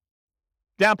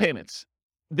 Down payments.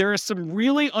 There are some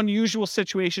really unusual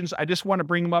situations. I just want to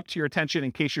bring them up to your attention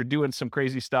in case you're doing some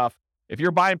crazy stuff. If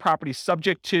you're buying property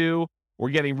subject to or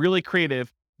getting really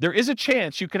creative, there is a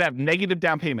chance you could have negative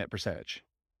down payment percentage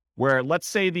where let's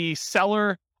say the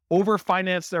seller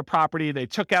overfinanced their property. They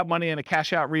took out money in a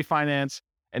cash out refinance.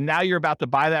 And now you're about to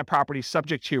buy that property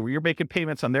subject to where you're making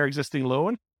payments on their existing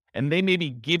loan. And they may be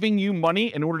giving you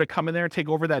money in order to come in there and take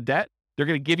over that debt. They're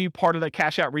going to give you part of the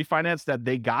cash out refinance that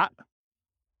they got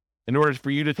in order for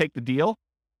you to take the deal.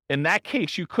 In that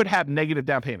case, you could have negative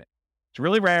down payment. It's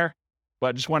really rare, but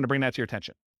I just wanted to bring that to your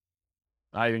attention.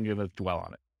 I didn't going to dwell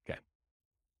on it. Okay.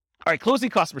 All right. Closing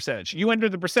cost percentage. You enter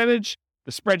the percentage.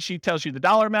 The spreadsheet tells you the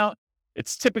dollar amount.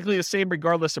 It's typically the same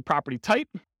regardless of property type,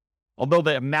 although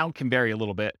the amount can vary a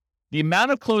little bit. The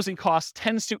amount of closing costs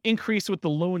tends to increase with the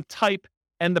loan type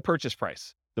and the purchase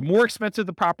price. The more expensive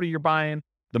the property you're buying,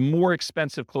 the more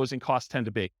expensive closing costs tend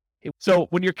to be. So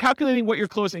when you're calculating what your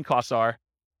closing costs are,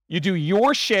 you do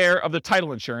your share of the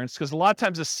title insurance, because a lot of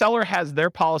times the seller has their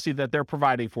policy that they're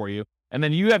providing for you, and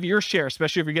then you have your share,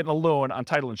 especially if you're getting a loan on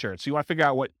title insurance. So you want to figure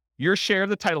out what your share of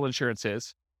the title insurance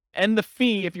is, and the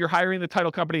fee if you're hiring the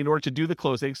title company in order to do the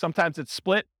closing. Sometimes it's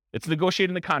split. It's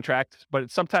negotiated in the contract,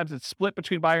 but sometimes it's split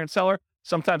between buyer and seller.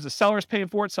 Sometimes the seller's paying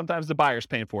for it. Sometimes the buyer's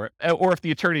paying for it, or if the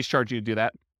attorneys charge you to do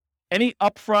that. Any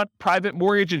upfront private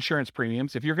mortgage insurance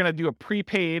premiums, if you're going to do a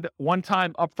prepaid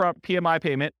one-time upfront PMI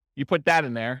payment, you put that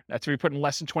in there. That's where you're putting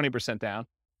less than 20% down.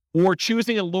 Or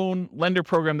choosing a loan lender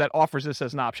program that offers this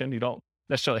as an option. You don't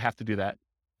necessarily have to do that.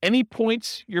 Any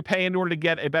points you're paying in order to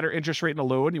get a better interest rate in a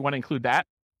loan, you want to include that.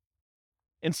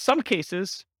 In some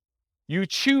cases, you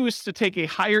choose to take a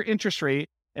higher interest rate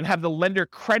and have the lender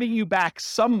credit you back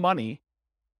some money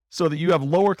so that you have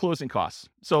lower closing costs.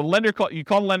 So you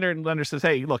call the lender and the lender says,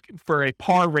 hey, look, for a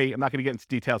par rate, I'm not going to get into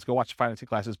details, go watch the financing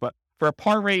classes, but for a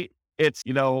par rate, it's,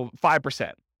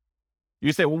 5%.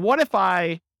 You say, well, what if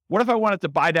I wanted to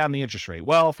buy down the interest rate?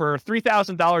 Well, for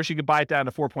 $3,000, you could buy it down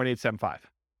to 4.875.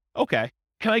 Okay.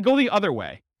 Can I go the other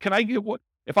way? Can I get what?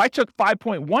 If I took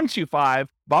 5.125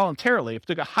 voluntarily, if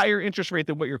I took a higher interest rate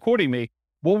than what you're quoting me,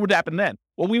 what would happen then?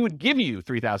 Well, we would give you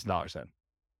 $3,000 then.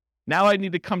 Now I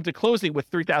need to come to closing with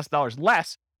 $3,000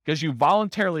 less because you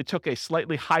voluntarily took a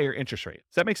slightly higher interest rate.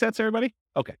 Does that make sense, everybody?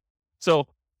 Okay. So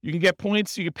you can get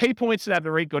points, you can pay points to have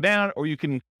the rate go down, or you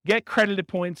can get credited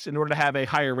points in order to have a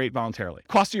higher rate voluntarily.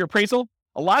 Cost of your appraisal.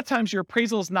 A lot of times your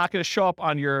appraisal is not going to show up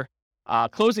on your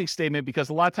closing statement, because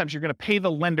a lot of times you're going to pay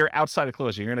the lender outside of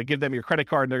closing. You're going to give them your credit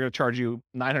card and they're going to charge you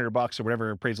 $900 or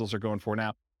whatever appraisals are going for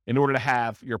now in order to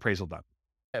have your appraisal done.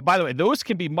 By the way, those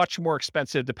can be much more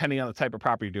expensive depending on the type of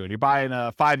property you're doing. You're buying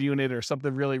a 5-unit or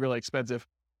something really, really expensive,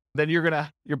 then you're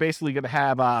basically going to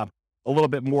have a little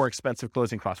bit more expensive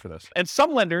closing costs for those. And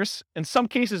some lenders, in some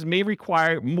cases, may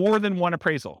require more than one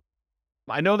appraisal.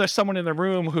 I know there's someone in the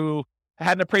room who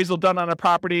had an appraisal done on a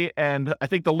property, and I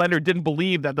think the lender didn't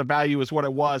believe that the value was what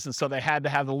it was, and so they had to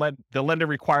have the lender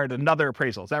required another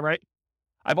appraisal. Is that right?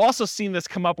 I've also seen this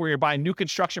come up where you're buying new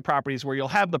construction properties where you'll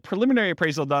have the preliminary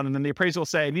appraisal done, and then the appraisal will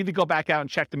say, I need to go back out and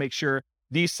check to make sure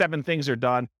these 7 things are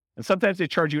done. And sometimes they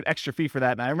charge you an extra fee for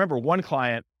that. And I remember one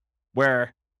client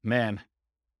where, man,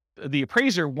 the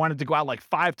appraiser wanted to go out like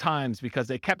 5 times because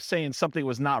they kept saying something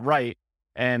was not right.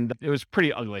 And it was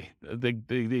pretty ugly.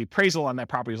 The appraisal on that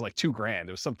property was like $2,000.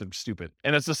 It was something stupid.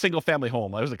 And it's a single family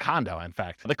home. It was a condo, in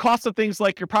fact. The cost of things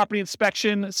like your property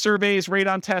inspection, surveys,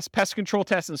 radon tests, pest control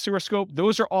tests, and sewer scope,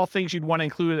 those are all things you'd want to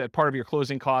include as part of your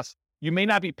closing costs. You may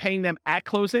not be paying them at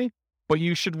closing, but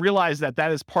you should realize that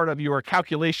that is part of your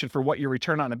calculation for what your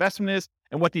return on investment is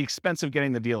and what the expense of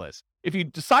getting the deal is. If you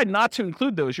decide not to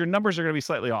include those, your numbers are going to be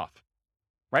slightly off,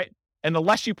 right? And the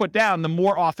less you put down, the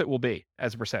more off it will be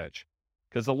as a percentage.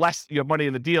 Because the less you have money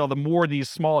in the deal, the more these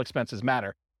small expenses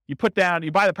matter. You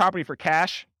buy the property for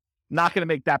cash, not going to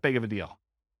make that big of a deal.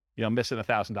 Missing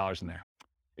 $1,000 in there.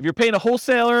 If you're paying a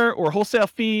wholesaler or wholesale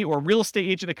fee or real estate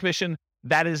agent a commission,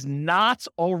 that is not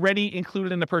already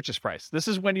included in the purchase price. This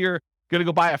is when you're going to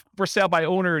go buy a for sale by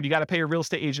owner and you got to pay your real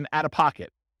estate agent out of pocket.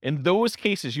 In those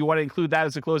cases, you want to include that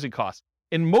as a closing cost.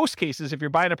 In most cases, if you're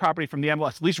buying a property from the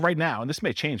MLS, at least right now, and this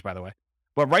may change, by the way,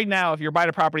 but right now, if you're buying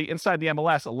a property inside the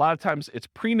MLS, a lot of times it's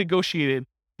pre-negotiated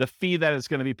the fee that is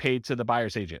going to be paid to the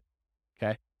buyer's agent,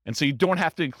 okay? And so you don't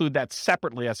have to include that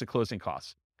separately as a closing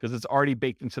cost because it's already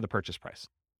baked into the purchase price.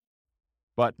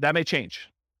 But that may change.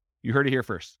 You heard it here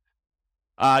first.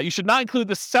 You should not include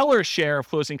the seller's share of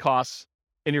closing costs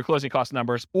in your closing cost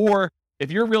numbers, or if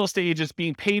your real estate agent is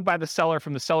being paid by the seller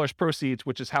from the seller's proceeds,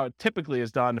 which is how it typically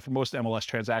is done for most MLS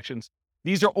transactions,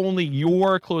 these are only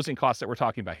your closing costs that we're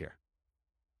talking about here.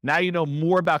 Now you know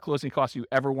more about closing costs you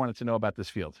ever wanted to know about this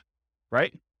field,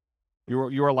 right? You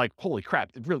were like, holy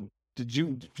crap, did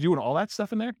you doing all that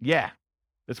stuff in there? Yeah.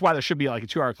 That's why there should be like a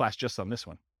 2-hour class just on this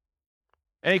one.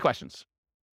 Any questions? Is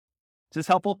this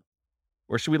helpful?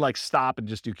 Or should we like stop and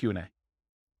just do Q&A?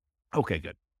 Okay,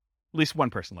 good. At least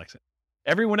one person likes it.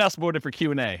 Everyone else voted for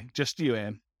Q&A, just you,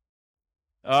 Ann.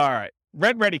 All right,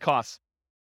 rent-ready costs.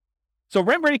 So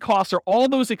rent-ready costs are all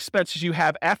those expenses you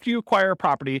have after you acquire a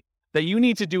property that you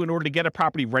need to do in order to get a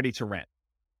property ready to rent.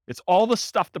 It's all the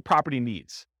stuff the property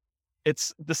needs.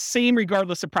 It's the same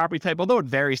regardless of property type, although it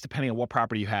varies depending on what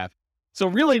property you have. So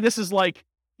really, this is like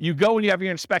you go and you have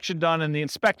your inspection done and the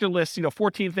inspector lists,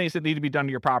 14 things that need to be done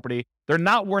to your property. They're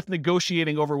not worth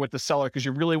negotiating over with the seller because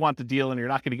you really want the deal and you're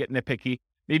not going to get nitpicky.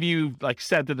 Maybe you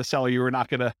said to the seller you were not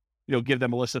going to, give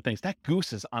them a list of things. That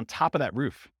goose is on top of that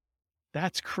roof.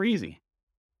 That's crazy.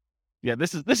 Yeah,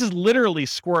 this is literally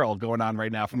squirrel going on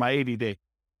right now for my ADD.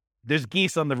 There's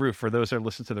geese on the roof for those that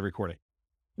listen to the recording.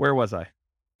 Where was I?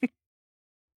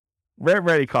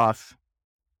 Rent-ready costs.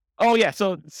 Oh yeah,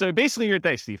 so basically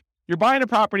thanks, Steve. You're buying a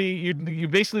property, you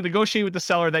basically negotiate with the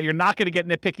seller that you're not going to get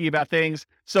nitpicky about things.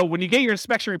 So when you get your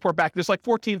inspection report back, there's like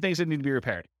 14 things that need to be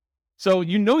repaired. So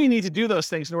you need to do those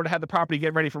things in order to have the property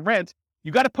get ready for rent.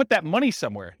 You got to put that money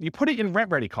somewhere. You put it in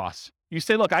rent-ready costs. You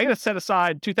say, look, I got to set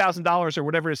aside $2,000 or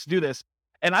whatever it is to do this.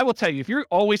 And I will tell you, if you're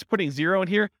always putting zero in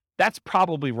here, that's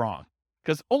probably wrong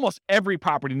because almost every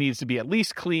property needs to be at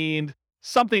least cleaned.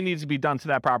 Something needs to be done to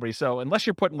that property. So unless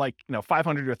you're putting $500 to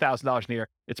 $1,000 in here,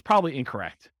 it's probably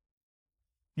incorrect.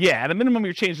 Yeah, at a minimum,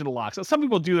 you're changing the locks. So some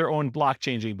people do their own block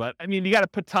changing, but you got to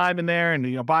put time in there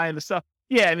and, buying the stuff.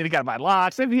 Yeah, you got to buy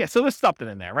locks. Yeah, so there's something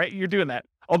in there, right? You're doing that.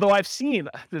 Although I've seen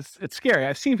this, it's scary.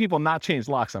 I've seen people not change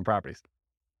locks on properties.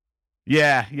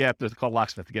 Yeah, you have to call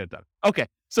locksmith to get it done. Okay,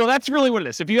 so that's really what it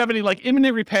is. If you have any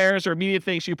imminent repairs or immediate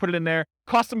things, you put it in there.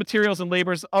 Cost of materials and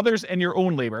labors, others, and your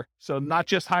own labor. So not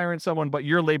just hiring someone, but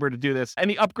your labor to do this.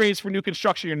 Any upgrades for new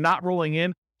construction you're not rolling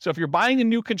in. So if you're buying a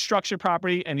new construction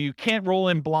property and you can't roll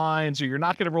in blinds or you're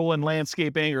not going to roll in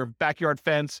landscaping or backyard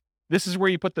fence, this is where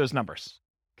you put those numbers.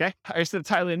 Okay, I said it's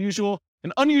highly unusual.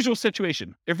 An unusual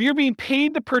situation. If you're being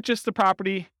paid to purchase the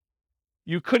property,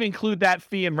 you could include that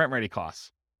fee in rent-ready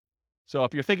costs. So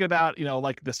if you're thinking about,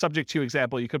 the subject to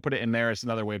example, you could put it in there as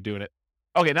another way of doing it.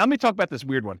 Okay, now let me talk about this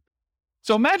weird one.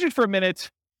 So imagine for a minute,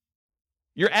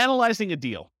 you're analyzing a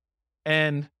deal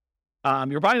and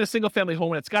you're buying a single family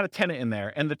home and it's got a tenant in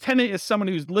there. And the tenant is someone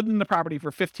who's lived in the property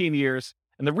for 15 years.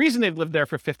 And the reason they've lived there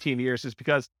for 15 years is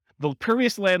because the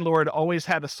previous landlord always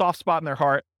had a soft spot in their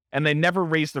heart and they never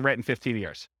raised the rent in 15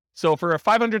 years. So for a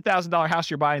 $500,000 house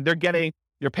you're buying,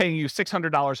 you're paying you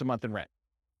 $600 a month in rent.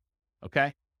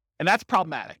 Okay. And that's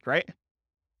problematic, right?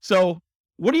 So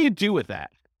what do you do with that?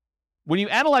 When you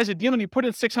analyze a deal and you put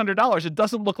in $600, it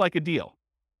doesn't look like a deal.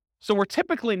 So we're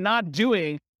typically not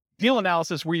doing deal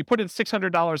analysis where you put in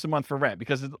 $600 a month for rent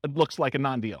because it looks like a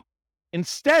non-deal.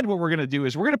 Instead, what we're going to do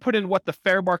is we're going to put in what the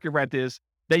fair market rent is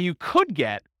that you could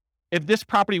get if this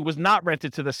property was not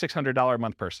rented to the $600 a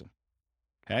month person.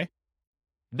 Okay.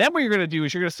 Then what you're going to do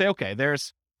is you're going to say, okay,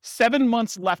 there's 7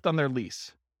 months left on their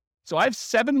lease. So I have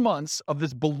 7 months of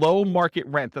this below market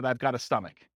rent that I've got to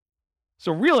stomach.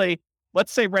 So really,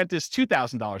 let's say rent is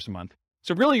 $2,000 a month.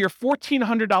 So really you're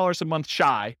 $1,400 a month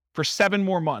shy for 7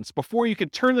 more months before you can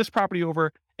turn this property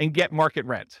over and get market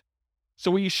rent. So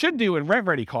what you should do in rent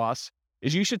ready costs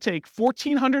is you should take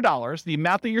 $1,400, the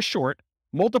amount that you're short,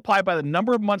 multiply by the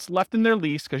number of months left in their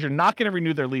lease, because you're not going to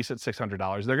renew their lease at $600.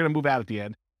 They're going to move out at the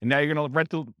end. And now you're going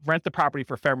to rent the property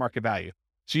for fair market value.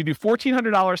 So you do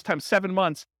 $1,400 times 7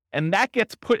 months, and that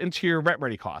gets put into your rent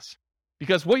ready costs.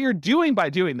 Because what you're doing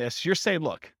by doing this, you're saying,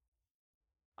 look,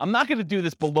 I'm not going to do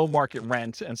this below market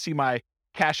rent and see my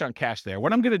cash on cash there.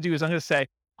 What I'm going to do is I'm going to say,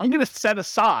 I'm going to set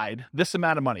aside this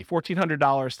amount of money,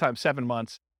 $1,400 times 7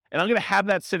 months, and I'm going to have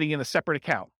that sitting in a separate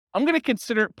account. I'm going to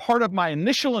consider it part of my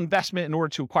initial investment in order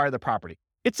to acquire the property.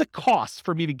 It's a cost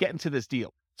for me to get into this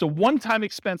deal. It's a one-time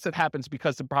expense that happens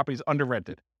because the property is under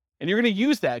rented. And you're going to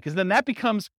use that because then that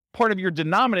becomes part of your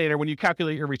denominator when you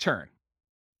calculate your return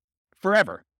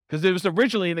forever, because it was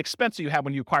originally an expense that you had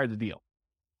when you acquired the deal.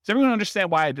 Does everyone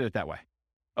understand why I did it that way?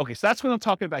 Okay, so that's what I'm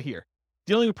talking about here.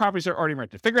 Dealing with properties that are already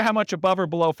rented. Figure out how much above or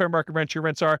below fair market rent your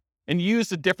rents are and use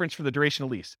the difference for the duration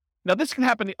of lease. Now, this can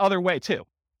happen the other way too.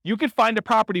 You could find a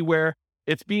property where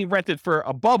it's being rented for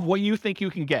above what you think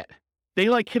you can get. They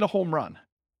like hit a home run.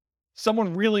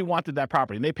 Someone really wanted that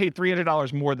property and they paid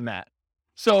 $300 more than that.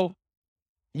 So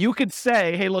you could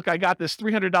say, hey, look, I got this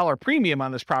 $300 premium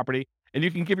on this property, and you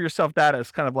can give yourself that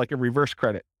as kind of like a reverse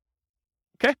credit.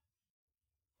 Okay.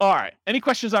 All right. Any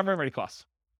questions on rent ready costs?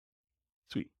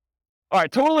 Sweet. All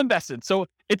right. Total invested. So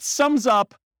it sums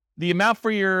up the amount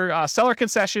for your seller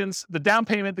concessions, the down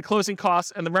payment, the closing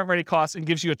costs, and the rent ready costs, and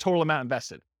gives you a total amount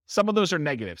invested. Some of those are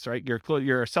negatives, right?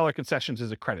 Your seller concessions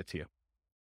is a credit to you.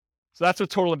 So that's what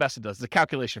total invested does. It's a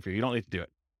calculation for you. You don't need to do it.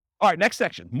 All right. Next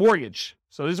section, mortgage.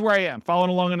 So this is where I am. Following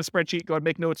along on the spreadsheet. Go ahead and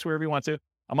make notes wherever you want to.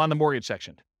 I'm on the mortgage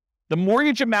section. The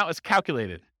mortgage amount is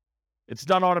calculated. It's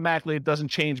done automatically. It doesn't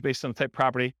change based on the type of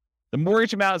property. The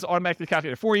mortgage amount is automatically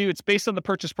calculated for you. It's based on the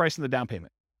purchase price and the down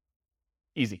payment.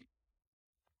 Easy.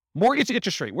 Mortgage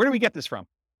interest rate. Where do we get this from?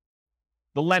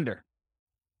 The lender.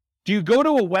 Do you go to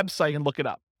a website and look it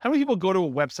up? How many people go to a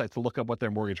website to look up what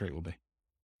their mortgage rate will be?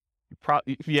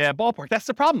 Yeah, ballpark. That's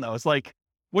the problem though. It's like,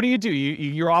 what do?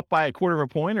 You're off by 1/4 of a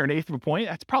point or 1/8 of a point.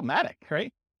 That's problematic,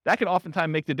 right? That can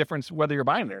oftentimes make the difference whether you're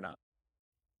buying it or not.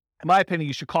 In my opinion,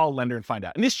 you should call a lender and find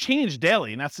out. And this changes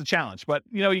daily, and that's the challenge. But,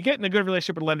 you get in a good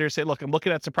relationship with a lender, say, look, I'm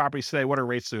looking at some properties today. What are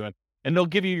rates doing? And they'll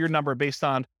give you your number based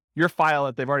on your file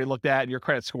that they've already looked at, and your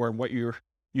credit score, and what you've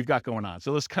got going on.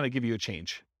 So let's kind of give you a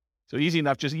change. So easy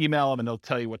enough, just email them, and they'll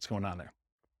tell you what's going on there.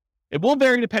 It will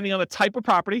vary depending on the type of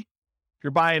property. If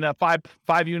you're buying a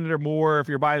five unit or more, if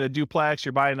you're buying a duplex,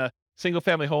 you're buying a single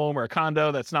family home or a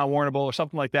condo that's not warrantable or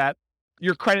something like that.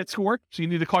 Your credit score, so you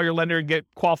need to call your lender and get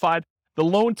qualified. The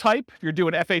loan type, if you're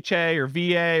doing FHA or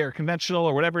VA or conventional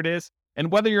or whatever it is,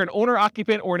 and whether you're an owner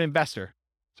occupant or an investor.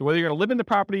 So whether you're going to live in the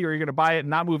property or you're going to buy it and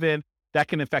not move in, that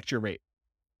can affect your rate.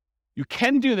 You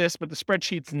can do this, but the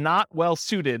spreadsheet's not well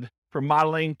suited for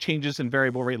modeling changes in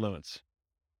variable rate loans.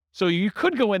 So you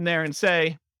could go in there and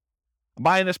say, I'm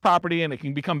buying this property and it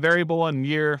can become variable in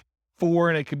year 4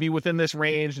 and it could be within this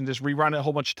range, and just rerun it a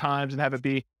whole bunch of times and have it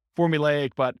be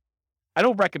formulaic, but I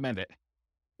don't recommend it.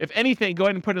 If anything, go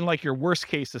ahead and put in like your worst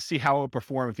case to see how it would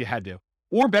perform if you had to.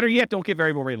 Or better yet, don't get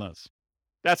variable rate loans.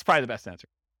 That's probably the best answer.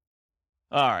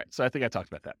 All right, so I think I talked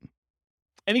about that.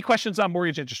 Any questions on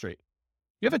mortgage interest rate?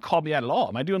 You haven't called me out at all.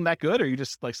 Am I doing that good, or are you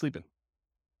just like sleeping?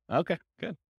 Okay,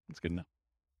 good. That's good enough.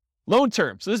 Loan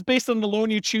term. So this is based on the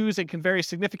loan you choose and can vary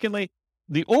significantly.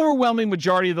 The overwhelming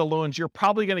majority of the loans you're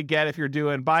probably going to get if you're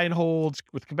doing buy and holds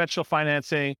with conventional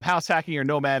financing, house hacking, or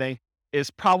nomading is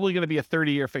probably going to be a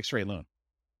 30-year fixed rate loan.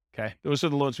 Okay, those are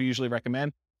the loans we usually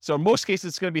recommend. So in most cases,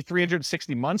 it's going to be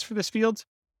 360 months for this field.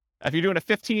 If you're doing a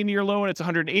 15-year loan, it's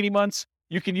 180 months.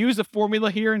 You can use the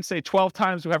formula here and say 12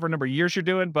 times whatever number of years you're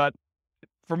doing, but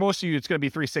for most of you, it's going to be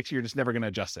 360. You're just never going to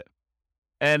adjust it.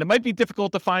 And it might be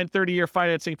difficult to find 30-year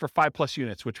financing for 5+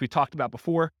 units, which we talked about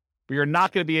before, but you're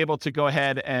not going to be able to go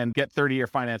ahead and get 30-year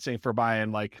financing for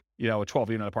buying like, a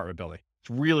 12-unit apartment building. It's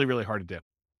really, really hard to do.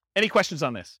 Any questions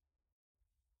on this?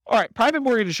 All right, private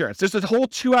mortgage insurance. There's a whole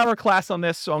 2-hour class on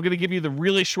this, so I'm going to give you the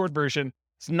really short version.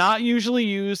 It's not usually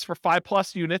used for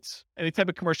 5+ units, any type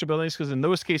of commercial buildings, because in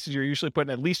those cases, you're usually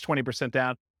putting at least 20%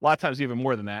 down. A lot of times even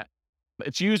more than that.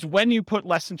 It's used when you put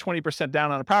less than 20%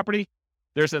 down on a property.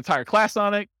 There's an entire class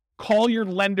on it. Call your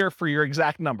lender for your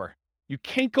exact number. You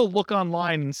can't go look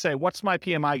online and say, what's my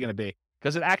PMI going to be?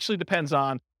 Because it actually depends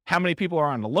on how many people are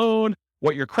on the loan,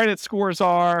 what your credit scores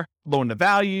are, loan to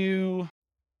value,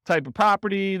 type of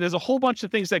property. There's a whole bunch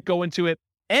of things that go into it,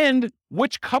 and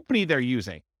which company they're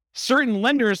using. Certain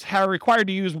lenders are required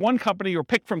to use one company or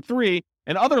pick from 3,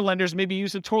 and other lenders may be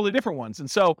using totally different ones. And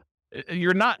so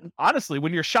you're not, honestly,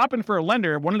 when you're shopping for a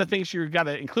lender, one of the things you've got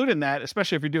to include in that,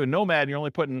 especially if you're doing Nomad and you're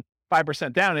only putting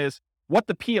 5% down, is what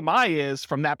the PMI is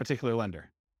from that particular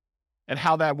lender and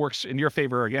how that works in your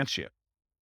favor or against you.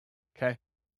 Okay.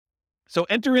 So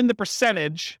enter in the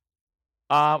percentage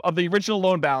of the original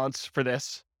loan balance for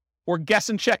this, or guess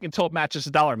and check until it matches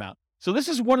the dollar amount. So this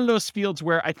is one of those fields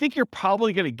where I think you're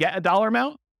probably going to get a dollar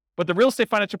amount, but the real estate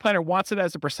financial planner wants it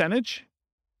as a percentage,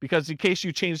 because in case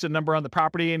you change the number on the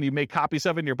property and you make copies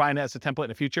of it and you're buying it as a template in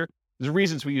the future, there's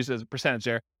reasons we use it as a percentage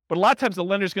there. But a lot of times the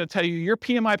lender's going to tell you your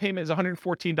PMI payment is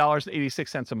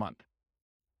 $114.86 a month.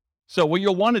 So what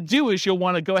you'll want to do is you'll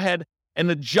want to go ahead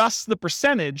and adjust the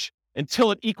percentage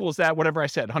until it equals that, whatever I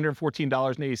said,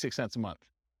 $114.86 a month.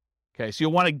 Okay, so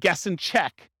you'll want to guess and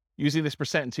check using this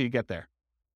percent until you get there.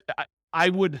 I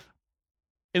would,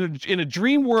 in a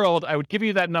dream world, I would give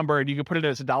you that number and you can put it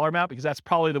as a dollar amount, because that's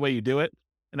probably the way you do it.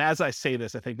 And as I say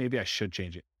this, I think maybe I should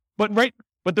change it.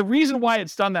 But the reason why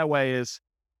it's done that way is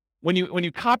when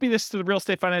you copy this to the real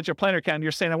estate financial planner account,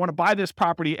 you're saying, I want to buy this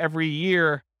property every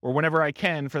year or whenever I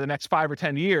can for the next 5 or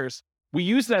 10 years. We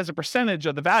use it as a percentage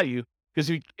of the value, because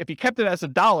if you kept it as a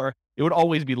dollar, it would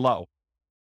always be low.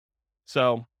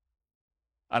 So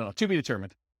I don't know, to be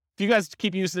determined. If you guys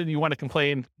keep using it and you want to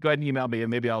complain, go ahead and email me and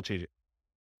maybe I'll change it.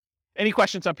 Any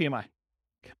questions on PMI?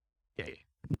 Yeah. You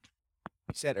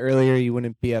said earlier you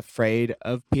wouldn't be afraid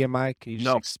of PMI. Can you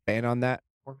just expand on that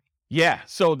for me? Yeah,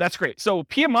 so that's great. So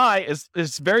PMI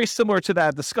is very similar to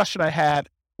that discussion I had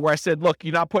where I said, look,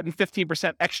 you're not putting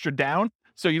 15% extra down,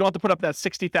 so you don't have to put up that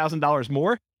 $60,000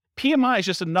 more. PMI is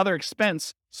just another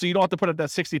expense, so you don't have to put up that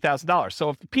 $60,000. So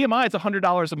if the PMI is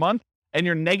 $100 a month and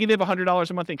you're negative $100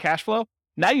 a month in cash flow,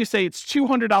 now you say it's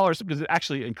 $200 because it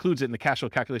actually includes it in the cash flow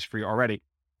calculation for you already.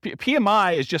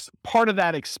 PMI is just part of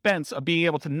that expense of being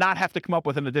able to not have to come up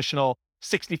with an additional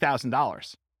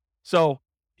 $60,000. So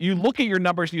you look at your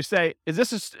numbers and you say, is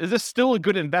this still a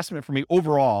good investment for me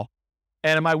overall?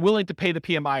 And am I willing to pay the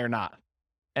PMI or not?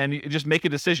 And you just make a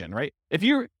decision, right? If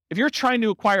you're trying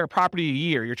to acquire a property a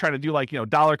year, you're trying to do like,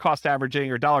 dollar cost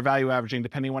averaging or dollar value averaging,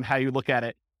 depending on how you look at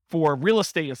it, for real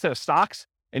estate instead of stocks,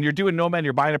 and you're doing Nomad,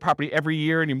 you're buying a property every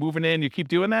year and you're moving in, you keep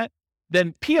doing that,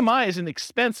 then PMI is an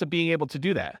expense of being able to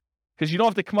do that, because you don't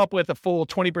have to come up with a full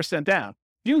 20% down.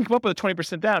 If you can come up with a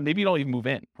 20% down, maybe you don't even move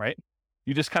in, right?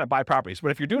 You just kind of buy properties.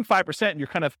 But if you're doing 5% and you're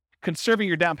kind of conserving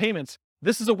your down payments,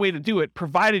 this is a way to do it,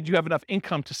 provided you have enough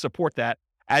income to support that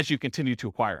as you continue to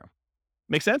acquire them.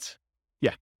 Make sense?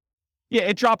 Yeah. Yeah,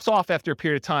 it drops off after a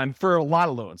period of time for a lot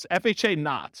of loans. FHA,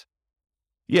 not.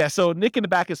 Yeah, so Nick in the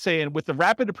back is saying, with the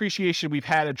rapid appreciation we've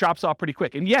had, it drops off pretty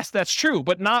quick. And yes, that's true,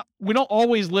 but we don't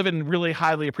always live in really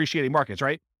highly appreciating markets,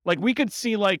 right? Like we could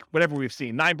see whatever we've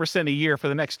seen, 9% a year for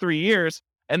the next 3 years,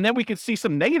 and then we could see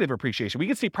some negative appreciation. We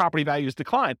could see property values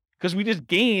decline because we just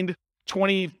gained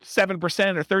 27%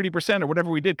 or 30% or whatever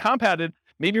we did compounded.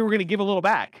 Maybe we're going to give a little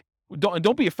back.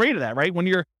 Don't be afraid of that, right? When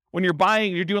you're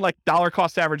buying, you're doing like dollar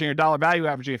cost averaging or dollar value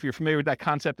averaging. If you're familiar with that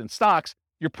concept in stocks,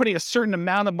 you're putting a certain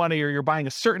amount of money or you're buying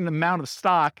a certain amount of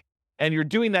stock, and you're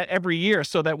doing that every year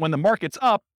so that when the market's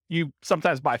up, you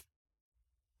sometimes buy.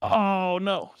 Oh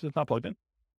no, is it not plugged in?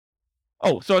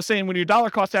 Oh, so I was saying when you're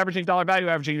dollar cost averaging, dollar value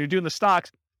averaging, you're doing the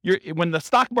stocks, when the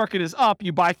stock market is up,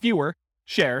 you buy fewer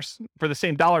shares for the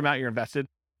same dollar amount you're invested.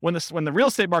 When the real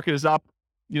estate market is up,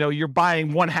 you're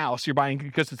buying one house, you're buying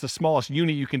because it's the smallest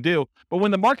unit you can do. But when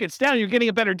the market's down, you're getting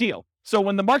a better deal. So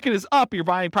when the market is up, you're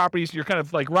buying properties, you're kind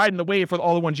of like riding the wave for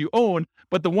all the ones you own,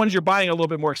 but the ones you're buying are a little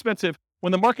bit more expensive.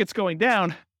 When the market's going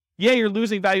down, yeah, you're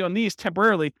losing value on these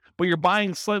temporarily, but you're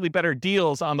buying slightly better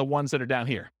deals on the ones that are down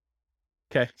here.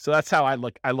 Okay, so that's how I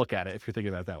look at it, if you're thinking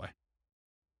about it that way.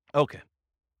 Okay.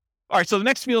 All right, so the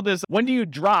next field is, when do you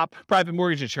drop private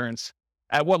mortgage insurance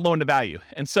at what loan to value?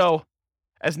 And so,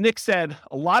 as Nick said,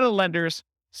 a lot of lenders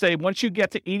say once you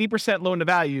get to 80% loan to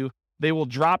value, they will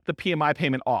drop the PMI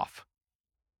payment off.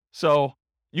 So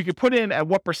you can put in at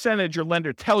what percentage your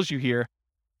lender tells you here.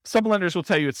 Some lenders will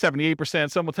tell you it's 78%.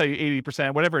 Some will tell you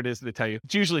 80%, whatever it is they tell you.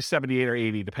 It's usually 78 or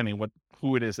 80, depending on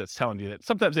who it is that's telling you that.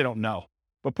 Sometimes they don't know,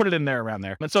 but put it in there around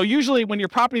there. And so usually when your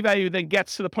property value then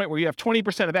gets to the point where you have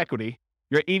 20% of equity,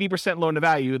 you're at 80% loan to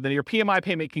value, then your PMI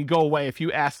payment can go away if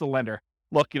you ask the lender,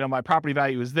 look, my property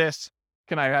value is this.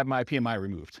 Can I have my PMI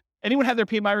removed? Anyone have their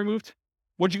PMI removed?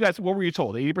 What were you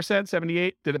told? 80%,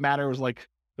 78? Did it matter? It was like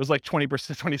 20%,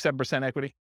 27%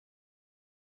 equity.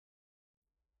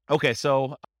 Okay,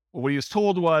 so what he was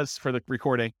told was, for the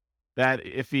recording, that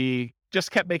if he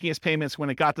just kept making his payments, when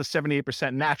it got to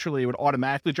 78%, naturally it would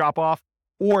automatically drop off.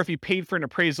 Or if he paid for an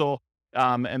appraisal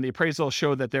and the appraisal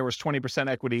showed that there was 20%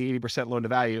 equity, 80% loan to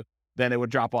value, then it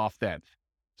would drop off then.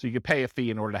 So you could pay a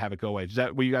fee in order to have it go away. Is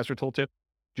that what you guys were told too?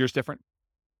 Yours different?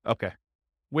 Okay.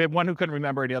 We had one who couldn't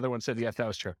remember, and the other one said, yes, that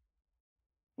was true.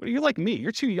 Well, you're like me.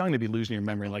 You're too young to be losing your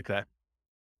memory like that.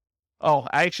 Oh,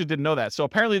 I actually didn't know that. So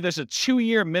apparently there's a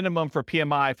 2-year minimum for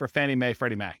PMI for Fannie Mae,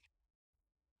 Freddie Mac.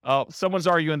 Oh, someone's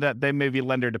arguing that they may be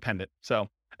lender dependent. So,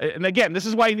 and again, this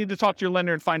is why you need to talk to your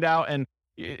lender and find out, and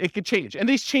it could change. And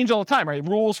these change all the time, right?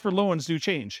 Rules for loans do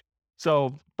change.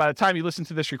 So by the time you listen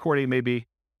to this recording, it may be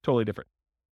totally different.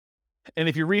 And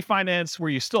if you refinance where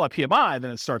you still have PMI,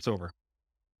 then it starts over.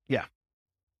 Yeah.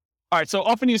 All right, so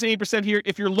often use 8% here.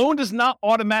 If your loan does not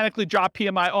automatically drop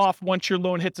PMI off once your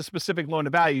loan hits a specific loan to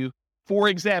value, for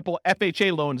example,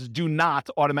 FHA loans do not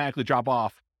automatically drop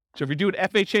off. So if you're doing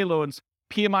FHA loans,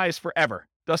 PMI is forever.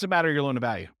 Doesn't matter your loan to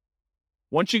value.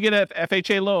 Once you get an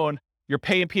FHA loan, you're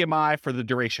paying PMI for the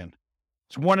duration.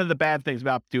 It's one of the bad things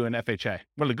about doing FHA.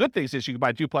 One of the good things is you can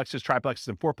buy duplexes, triplexes,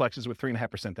 and fourplexes with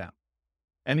 3.5% down.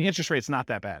 And the interest rate's not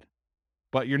that bad.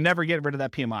 But you're never getting rid of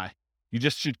that PMI. You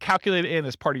just should calculate it in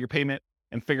as part of your payment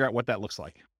and figure out what that looks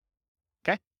like.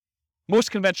 Okay?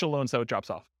 Most conventional loans, though, it drops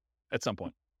off at some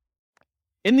point.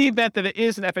 In the event that it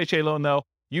is an FHA loan, though,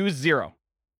 use 0.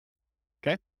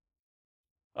 Okay?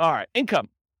 All right. Income.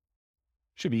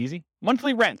 Should be easy.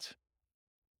 Monthly rent.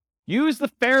 Use the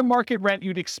fair market rent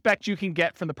you'd expect you can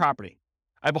get from the property.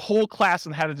 I have a whole class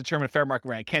on how to determine fair market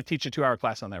rent. I can't teach a 2-hour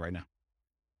class on that right now.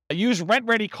 I use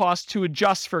rent-ready costs to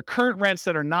adjust for current rents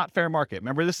that are not fair market.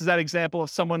 Remember, this is that example of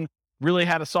someone really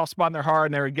had a soft spot in their heart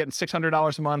and they were getting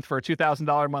 $600 a month for a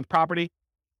 $2,000 a month property.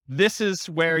 This is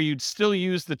where you'd still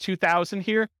use the $2,000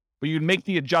 here, but you'd make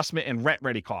the adjustment in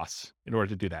rent-ready costs in order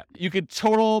to do that. You could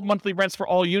total monthly rents for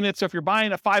all units. So if you're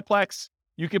buying a 5-plex,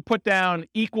 you could put down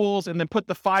equals and then put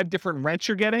the 5 different rents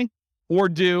you're getting, or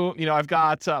do, I've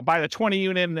got buy the 20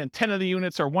 unit and then 10 of the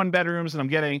units are 1 bedrooms and I'm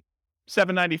getting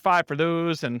 $795 for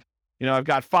those. And, I've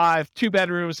got 5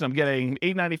 2-bedrooms and I'm getting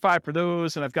 $895 for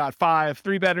those. And I've got 5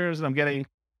 3-bedrooms and I'm getting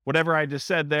whatever I just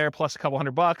said there, plus a couple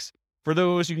 $100 for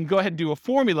those. You can go ahead and do a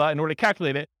formula in order to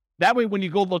calculate it. That way, when you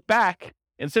go look back,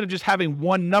 instead of just having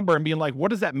one number and being like,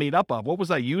 what is that made up of? What was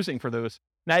I using for those?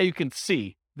 Now you can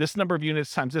see this number of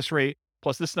units times this rate,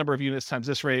 plus this number of units times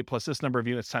this rate, plus this number of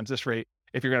units times this rate,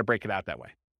 if you're going to break it out that way.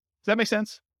 Does that make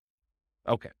sense?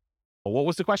 Okay. Well, what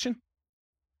was the question?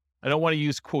 I don't want to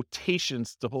use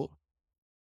quotations to hold.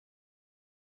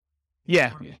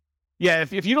 Yeah.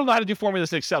 If you don't know how to do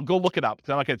formulas in Excel, go look it up, because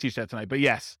I'm not going to teach that tonight. But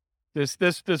yes,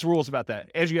 there's rules about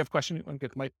that. Andrew, you have a question? You want to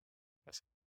get the mic? Yes.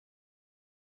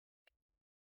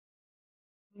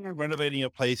 You're renovating a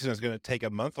place and it's going to take a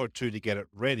month or 2 to get it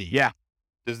ready. Yeah.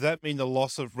 Does that mean the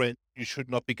loss of rent, you should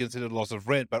not be considered loss of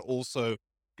rent, but also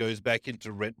goes back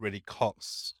into rent-ready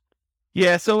costs?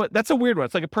 Yeah, so that's a weird one.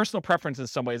 It's like a personal preference in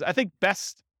some ways. I think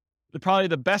probably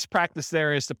the best practice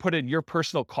there is to put in your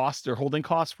personal cost or holding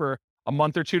costs for a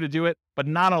month or 2 to do it, but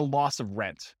not a loss of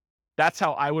rent. That's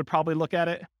how I would probably look at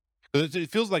it. It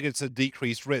feels like it's a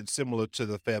decreased rent, similar to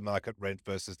the fair market rent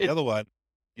versus the other one.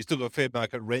 You still got fair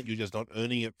market rent, you're just not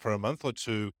earning it for a month or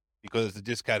 2 because it's a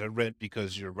discounted rent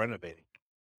because you're renovating.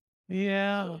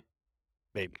 Yeah.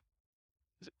 Maybe.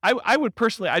 I would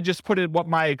personally, I just put in what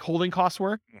my holding costs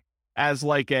were as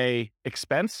like a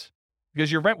expense,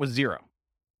 because your rent was 0.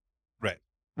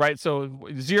 Right. So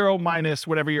 0 minus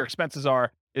whatever your expenses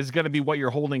are is going to be what your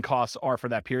holding costs are for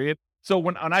that period. So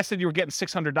when I said you were getting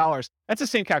 $600, that's the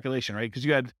same calculation, right? Because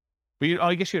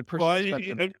I guess you had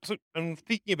personal so I'm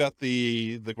thinking about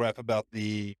the graph about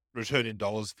the return in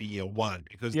dollars for year 1,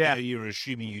 because there you're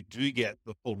assuming you do get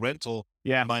the full rental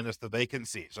minus the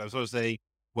vacancy. So I was sort of saying,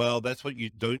 well, that's what you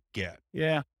don't get.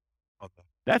 Yeah.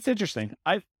 That's interesting.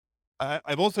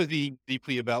 I'm also thinking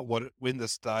deeply about when the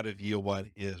start of year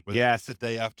 1 is. Whether it's the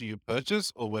day after you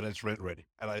purchase or when it's rent ready.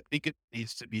 And I think it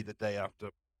needs to be the day after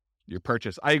your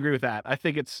purchase. I agree with that. I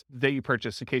think it's the day you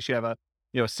purchase, in case you have a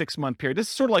 6-month period. This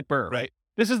is sort of like Burr, right?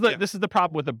 This is the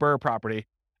problem with the Burr property.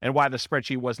 and why the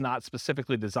spreadsheet was not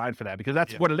specifically designed for that, because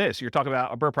that's what it is. You're talking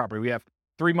about a BRRRR property. We have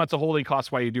 3 months of holding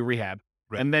costs while you do rehab,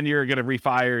 and then you're going to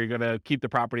refi or you're going to keep the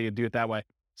property and do it that way.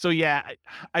 So yeah,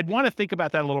 I'd want to think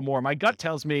about that a little more. My gut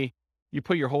tells me you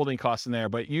put your holding costs in there,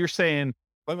 but you're saying...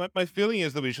 My feeling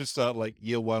is that we should start like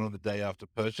year one on the day after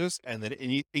purchase, and then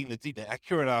anything that's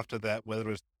inaccurate after that, whether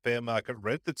it's fair market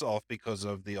rent that's off because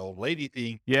of the old lady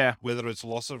thing, whether it's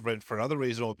loss of rent for another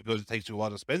reason or because it takes you a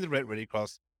while to spend the rent ready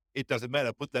costs, it doesn't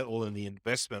matter. Put that all in the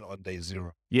investment on day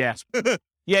zero. Yeah.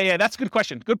 Yeah. That's a good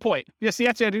question. Good point. Yes,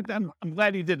 yeah, I'm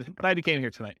glad you did it. Glad you came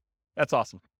here tonight. That's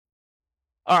awesome.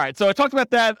 All right. So I talked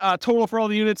about that total for all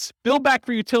the units, build back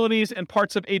for utilities and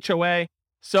parts of HOA.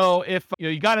 So if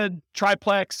you got a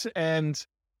triplex and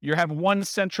you have one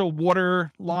central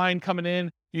water line coming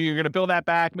in, you're going to build that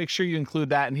back. Make sure you include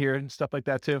that in here and stuff like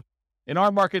that too. In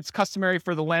our market, it's customary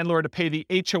for the landlord to pay the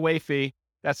HOA fee.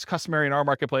 That's customary in our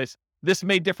marketplace. This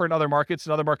may differ in other markets.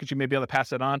 In other markets, you may be able to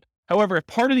pass it on. However, if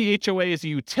part of the HOA is a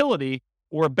utility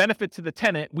or a benefit to the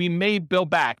tenant, we may bill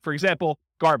back. For example,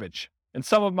 garbage. In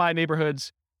some of my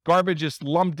neighborhoods, garbage is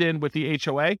lumped in with the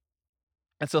HOA.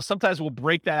 And so sometimes we'll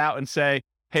break that out and say,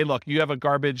 hey, look, you have a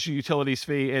garbage utilities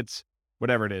fee. It's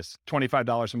whatever it is,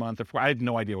 $25 a month. I have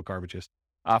no idea what garbage is.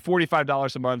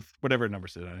 $45 a month, whatever the number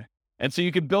is. And so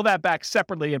you can bill that back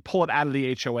separately and pull it out of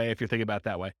the HOA if you're thinking about it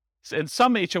that way. So in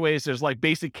some HOAs, there's like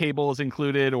basic cables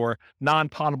included or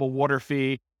non-potable water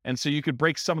fee. And so you could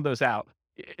break some of those out.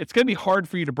 It's going to be hard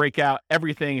for you to break out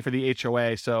everything for the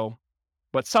HOA. So,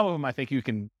 but some of them, I think you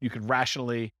could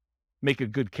rationally make a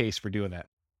good case for doing that.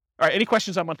 All right. Any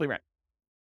questions on monthly rent?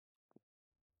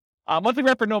 Monthly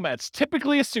rent for nomads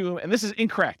typically assume, and this is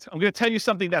incorrect. I'm going to tell you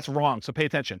something that's wrong. So pay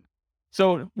attention.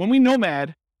 So when we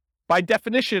nomad, by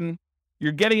definition,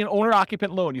 you're getting an owner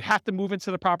occupant loan. You have to move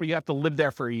into the property. You have to live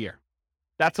there for a year.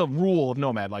 That's a rule of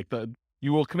nomad.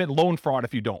 You will commit loan fraud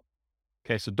if you don't.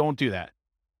 Okay. So don't do that.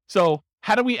 So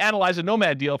how do we analyze a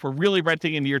nomad deal if we're really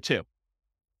renting in year 2?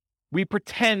 We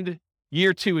pretend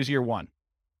year 2 is year 1.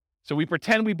 So we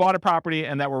pretend we bought a property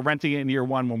and that we're renting it in year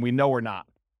 1 when we know we're not.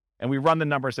 And we run the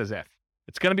numbers as if.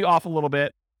 It's going to be off a little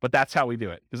bit, but that's how we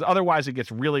do it. Because otherwise it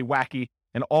gets really wacky.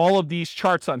 And all of these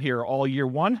charts on here are all year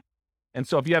 1. And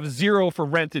so if you have 0 for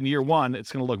rent in year 1,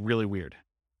 it's going to look really weird.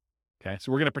 Okay.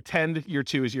 So we're going to pretend year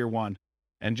 2 is year 1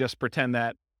 and just pretend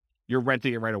that you're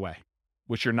renting it right away,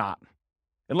 which you're not.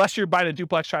 Unless you're buying a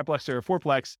duplex, triplex, or a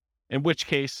fourplex, in which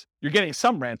case you're getting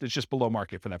some rent. It's just below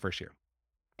market for that first year.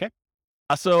 Okay.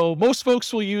 So most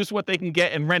folks will use what they can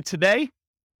get in rent today.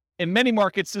 In many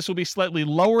markets, this will be slightly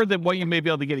lower than what you may be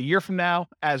able to get a year from now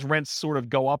as rents sort of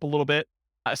go up a little bit,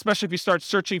 especially if you start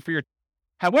searching for your...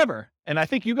 However, and I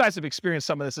think you guys have experienced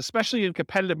some of this, especially in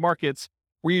competitive markets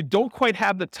where you don't quite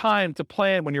have the time to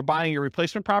plan when you're buying your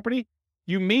replacement property,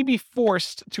 you may be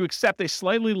forced to accept a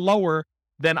slightly lower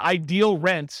than ideal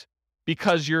rent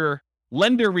because your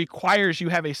lender requires you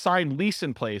have a signed lease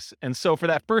in place. And so for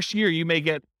that first year, you may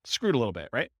get screwed a little bit,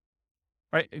 right?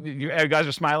 Right? You guys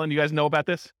are smiling. You guys know about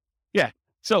this? Yeah.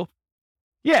 So,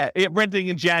 renting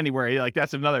in January,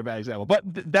 that's another bad example. But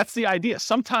that's the idea.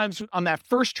 Sometimes on that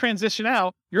first transition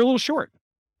out, you're a little short.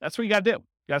 That's what you got to do.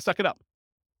 You got to suck it up.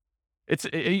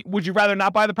 Would you rather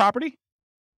not buy the property?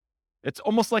 It's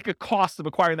almost like a cost of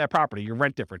acquiring that property, your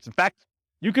rent difference. In fact,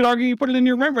 you could argue you put it in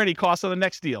your rent ready cost on the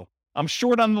next deal. I'm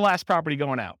short on the last property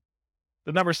going out.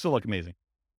 The numbers still look amazing.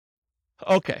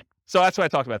 Okay. So that's what I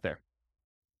talked about there.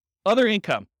 Other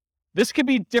income. This could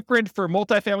be different for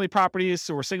multifamily properties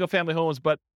or single family homes,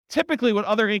 but typically what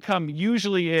other income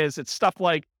usually is, it's stuff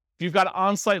like if you've got an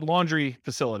on-site laundry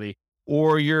facility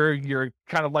or you're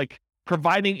kind of like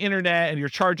providing internet and you're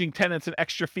charging tenants an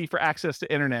extra fee for access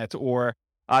to internet, or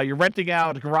you're renting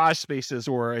out garage spaces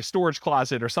or a storage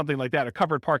closet or something like that, or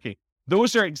covered parking.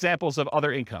 Those are examples of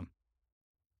other income.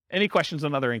 Any questions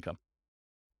on other income?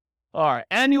 All right,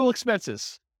 annual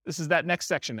expenses. This is that next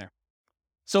section there.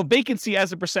 So vacancy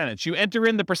as a percentage. You enter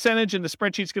in the percentage and the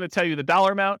spreadsheet's going to tell you the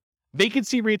dollar amount.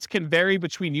 Vacancy rates can vary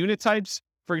between unit types.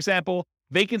 For example,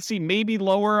 vacancy may be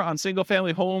lower on single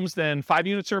family homes than 5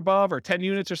 units or above or 10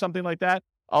 units or something like that.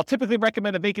 I'll typically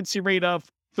recommend a vacancy rate of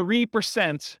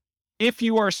 3% if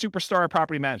you are a superstar at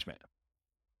property management.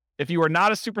 If you are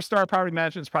not a superstar at property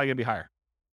management, it's probably going to be higher.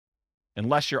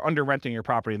 Unless you're under renting your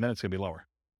property, and then it's going to be lower.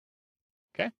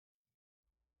 Okay?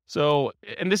 So,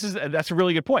 and that's a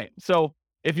really good point. So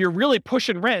if you're really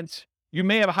pushing rent, you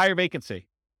may have a higher vacancy.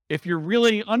 If you're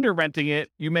really under renting it,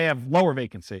 you may have lower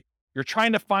vacancy. You're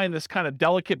trying to find this kind of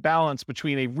delicate balance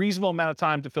between a reasonable amount of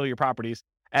time to fill your properties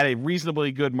at a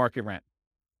reasonably good market rent.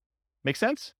 Make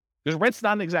sense? Because rent's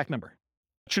not an exact number.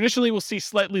 Traditionally, we'll see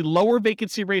slightly lower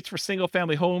vacancy rates for single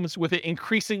family homes with it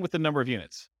increasing with the number of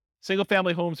units. Single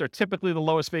family homes are typically the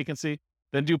lowest vacancy,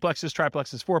 then duplexes,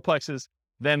 triplexes, fourplexes,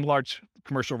 then large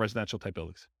commercial residential type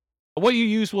buildings. What you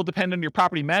use will depend on your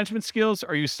property management skills.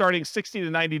 Are you starting 60 to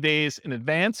 90 days in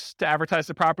advance to advertise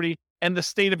the property, and the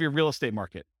state of your real estate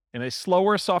market? In a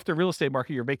slower, softer real estate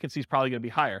market, your vacancy is probably going to be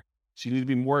higher. So you need to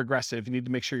be more aggressive. You need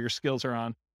to make sure your skills are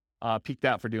on peaked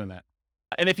out for doing that.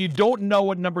 And if you don't know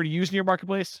what number to use in your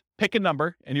marketplace, pick a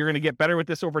number, and you're going to get better with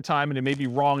this over time, and it may be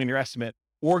wrong in your estimate,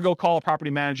 or go call a property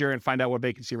manager and find out what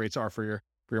vacancy rates are for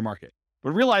your market.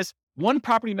 But realize one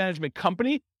property management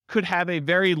company could have a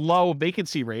very low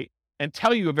vacancy rate and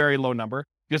tell you a very low number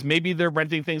because maybe they're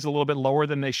renting things a little bit lower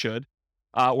than they should,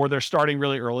 or they're starting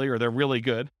really early, or they're really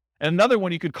good. And another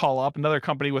one you could call up, another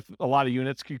company with a lot of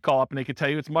units could call up and they could tell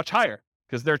you it's much higher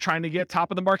because they're trying to get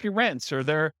top of the market rents, or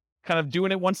they're kind of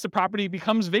doing it once the property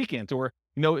becomes vacant, or,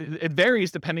 it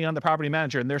varies depending on the property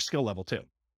manager and their skill level too,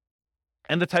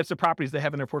 and the types of properties they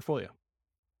have in their portfolio.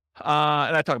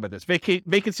 And I talk about this.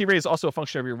 Vacancy rate is also a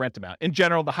function of your rent amount. In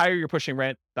general, the higher you're pushing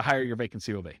rent, the higher your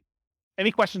vacancy will be.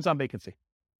 Any questions on vacancy?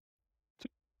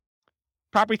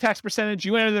 Property tax percentage,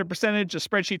 you enter the percentage, a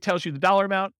spreadsheet tells you the dollar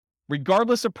amount.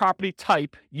 Regardless of property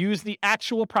type, use the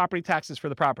actual property taxes for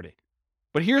the property.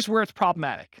 But here's where it's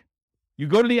problematic. You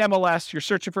go to the MLS, you're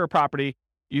searching for a property,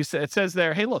 it says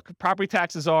there, hey, look, property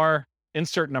taxes are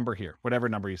insert number here, whatever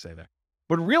number you say there.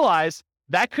 But realize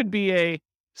that could be a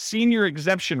senior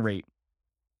exemption rate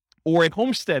or a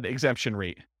homestead exemption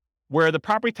rate where the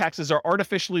property taxes are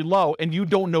artificially low and you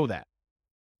don't know that.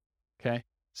 Okay.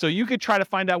 So you could try to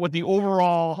find out what the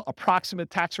overall approximate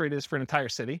tax rate is for an entire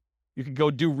city. You could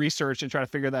go do research and try to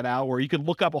figure that out, or you could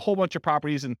look up a whole bunch of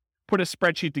properties and put a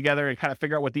spreadsheet together and kind of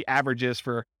figure out what the average is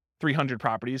for 300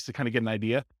 properties to kind of get an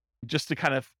idea, just to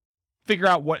kind of figure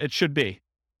out what it should be.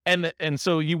 And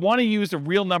so you want to use a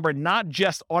real number, not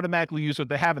just automatically use what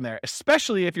they have in there,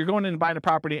 especially if you're going in and buying a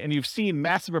property and you've seen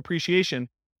massive appreciation.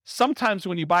 Sometimes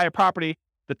when you buy a property,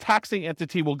 the taxing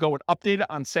entity will go and update it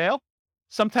on sale.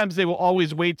 Sometimes they will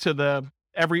always wait to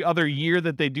every other year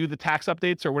that they do the tax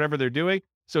updates or whatever they're doing.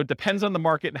 So it depends on the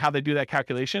market and how they do that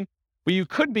calculation. But you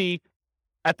could be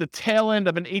at the tail end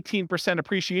of an 18%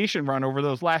 appreciation run over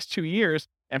those last 2 years,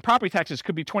 and property taxes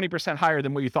could be 20% higher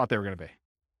than what you thought they were going to be.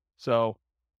 So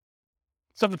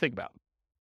something to think about.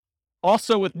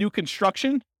 Also, with new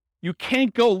construction, you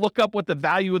can't go look up what the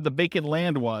value of the vacant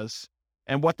land was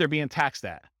and what they're being taxed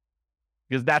at,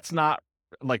 because that's not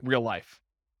like real life.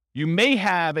 You may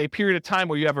have a period of time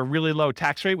where you have a really low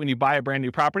tax rate when you buy a brand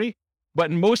new property, but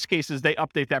in most cases, they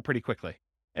update that pretty quickly.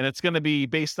 And it's going to be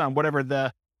based on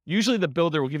whatever usually the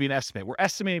builder will give you an estimate. We're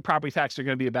estimating property taxes are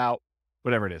going to be about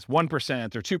whatever it is,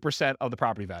 1% or 2% of the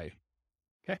property value.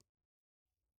 Okay.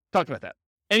 Talked about that.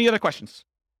 Any other questions?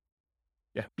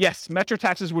 Yeah. Yes. Metro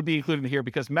taxes would be included here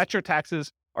because metro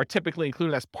taxes are typically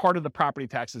included as part of the property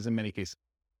taxes in many cases.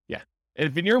 Yeah. And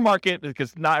if in your market,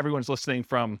 because not everyone's listening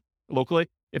from locally,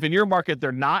 if in your market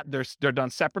they're not, they're done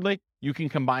separately, you can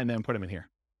combine them and put them in here.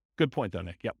 Good point though,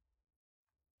 Nick. Yep.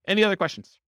 Any other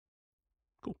questions?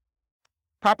 Cool.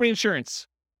 Property insurance.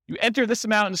 You enter this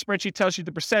amount and the spreadsheet tells you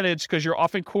the percentage because you're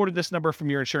often quoted this number from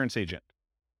your insurance agent.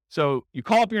 So you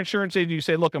call up your insurance agent, you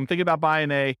say, look, I'm thinking about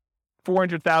buying a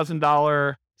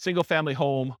 $400,000 single family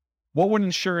home. What would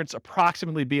insurance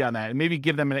approximately be on that? And maybe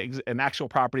give them an actual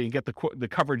property and get the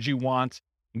coverage you want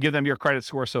and give them your credit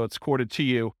score so it's quoted to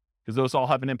you, because those all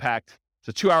have an impact.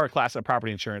 It's a 2-hour class on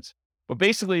property insurance. But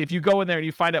basically, if you go in there and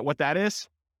you find out what that is,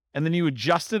 and then you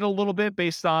adjust it a little bit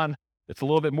based on it's a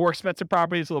little bit more expensive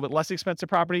property, it's a little bit less expensive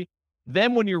property,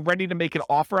 then when you're ready to make an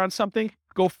offer on something,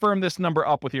 go firm this number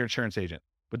up with your insurance agent.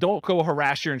 But don't go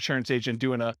harass your insurance agent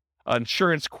doing an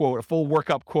insurance quote, a full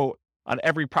workup quote on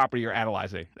every property you're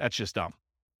analyzing. That's just dumb.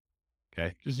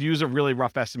 Okay. Just use a really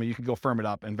rough estimate. You can go firm it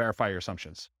up and verify your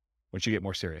assumptions once you get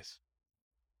more serious.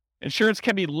 Insurance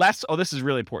can be less. Oh, this is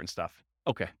really important stuff.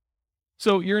 Okay.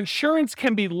 So your insurance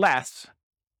can be less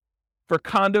for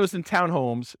condos and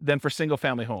townhomes than for single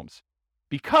family homes,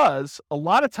 because a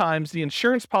lot of times the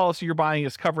insurance policy you're buying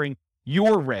is covering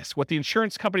your risk, what the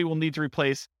insurance company will need to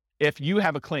replace if you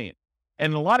have a claim.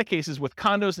 And in a lot of cases with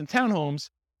condos and townhomes,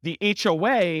 the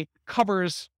HOA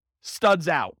covers studs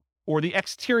out or the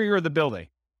exterior of the building.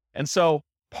 And so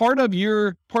part of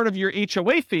your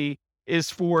HOA fee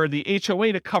is for the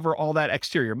HOA to cover all that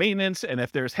exterior maintenance, and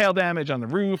if there's hail damage on the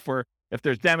roof or if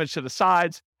there's damage to the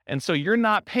sides. And so you're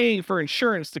not paying for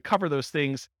insurance to cover those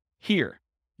things here.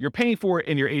 You're paying for it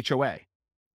in your HOA.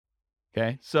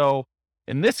 Okay. So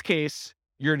in this case,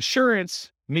 your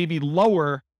insurance may be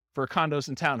lower for condos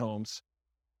and townhomes,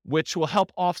 which will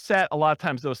help offset a lot of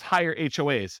times those higher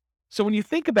HOAs. So when you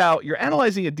think about, you're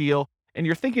analyzing a deal and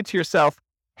you're thinking to yourself,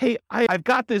 hey, I've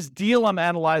got this deal I'm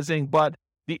analyzing, but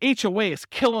the HOA is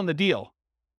killing the deal.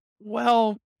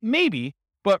 Well, maybe,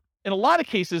 but in a lot of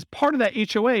cases, part of that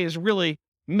HOA is really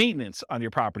maintenance on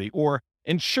your property or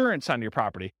insurance on your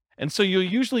property. And so you'll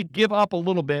usually give up a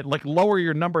little bit, like lower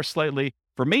your number slightly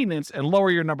for maintenance and lower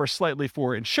your number slightly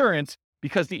for insurance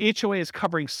because the HOA is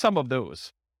covering some of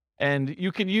those. And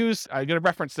you can use, I'm going to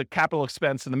reference the capital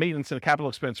expense and the maintenance and the capital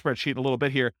expense spreadsheet a little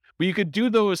bit here, but you could do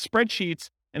those spreadsheets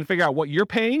and figure out what you're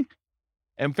paying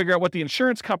and figure out what the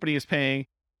insurance company is paying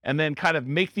and then kind of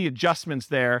make the adjustments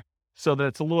there so that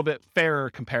it's a little bit fairer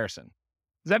comparison.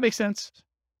 Does that make sense?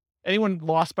 Anyone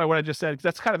lost by what I just said? Because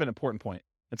that's kind of an important point.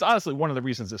 It's honestly one of the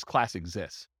reasons this class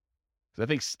exists. Because I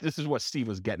think this is what Steve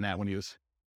was getting at when he was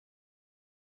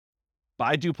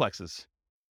buy duplexes.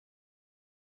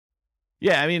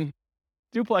 Yeah, I mean,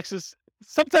 duplexes,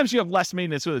 sometimes you have less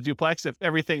maintenance with a duplex if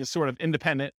everything is sort of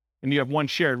independent and you have one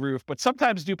shared roof. But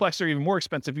sometimes duplexes are even more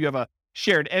expensive. You have a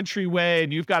shared entryway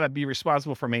and you've got to be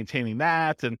responsible for maintaining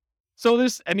that. And so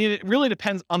it really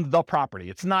depends on the property.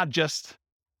 It's not just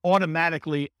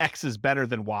automatically X is better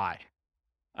than Y.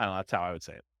 I don't know. That's how I would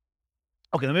say it.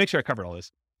 Okay, let me make sure I covered all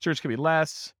this. Insurance can be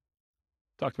less.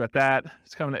 Talked about that.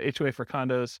 It's coming to HOA for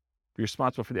condos. Be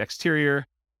responsible for the exterior.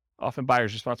 Often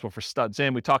buyers responsible for studs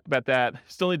in. We talked about that.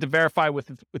 Still need to verify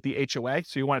with the HOA.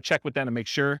 So you want to check with them to make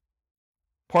sure.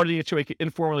 Part of the HOA can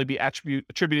informally be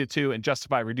attributed to and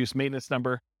justify a reduced maintenance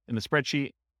number in the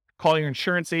spreadsheet. Call your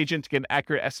insurance agent to get an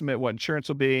accurate estimate of what insurance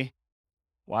will be.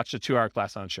 Watch the 2-hour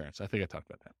class on insurance. I think I talked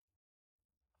about that.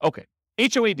 Okay,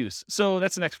 HOA dues. So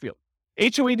that's the next field.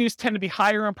 HOA dues tend to be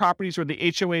higher on properties where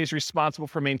the HOA is responsible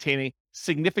for maintaining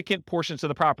significant portions of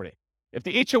the property. If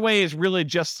the HOA is really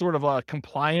just sort of a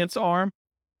compliance arm,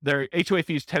 their HOA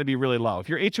fees tend to be really low. If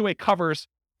your HOA covers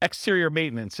exterior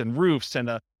maintenance and roofs and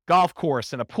a golf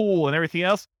course and a pool and everything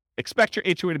else, expect your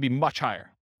HOA to be much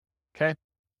higher, okay?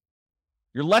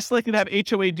 You're less likely to have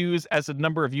HOA dues as the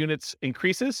number of units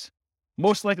increases,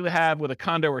 most likely to have with a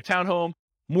condo or townhome,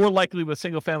 more likely with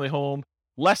single-family home,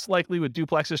 less likely with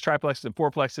duplexes, triplexes, and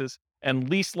fourplexes, and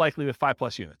least likely with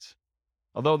 5+ units.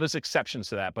 Although there's exceptions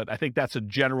to that, but I think that's a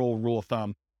general rule of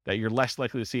thumb that you're less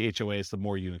likely to see HOAs the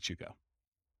more units you go.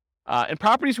 In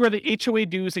properties where the HOA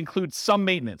dues include some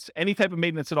maintenance, any type of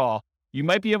maintenance at all, you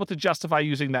might be able to justify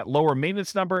using that lower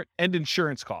maintenance number and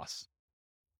insurance costs.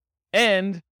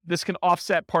 And this can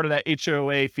offset part of that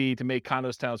HOA fee to make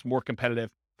condos towns more competitive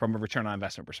from a return on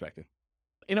investment perspective.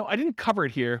 I didn't cover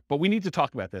it here, but we need to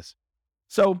talk about this.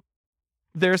 So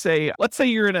let's say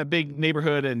you're in a big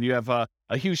neighborhood and you have a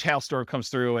huge hailstorm comes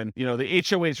through and, the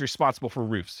HOA is responsible for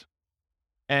roofs.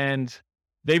 And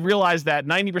they realize that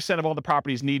 90% of all the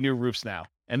properties need new roofs now.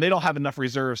 And they don't have enough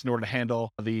reserves in order to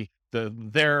handle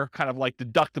their kind of like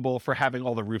deductible for having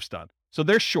all the roofs done. So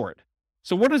they're short.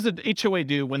 So what does the HOA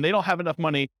do when they don't have enough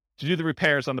money to do the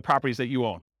repairs on the properties that you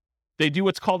own? They do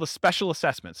what's called a special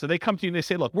assessment. So they come to you and they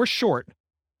say, look, we're short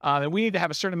and we need to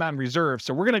have a certain amount of reserve.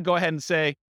 So we're going to go ahead and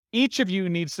say, each of you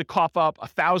needs to cough up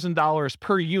 $1,000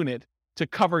 per unit to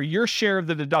cover your share of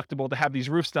the deductible to have these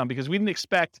roofs done because we didn't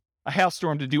expect a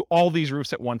hailstorm to do all these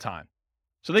roofs at one time.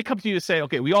 So they come to you to say,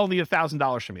 okay, we all need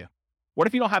 $1,000 from you. What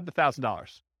if you don't have the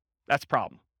 $1,000? That's a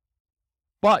problem.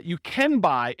 But you can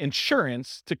buy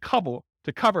insurance to cover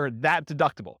that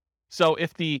deductible. So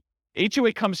if the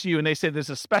HOA comes to you and they say there's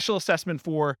a special assessment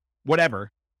for whatever,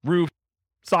 roof,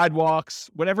 sidewalks,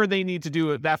 whatever they need to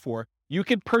do that for, you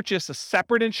can purchase a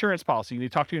separate insurance policy. You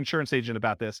need to talk to your insurance agent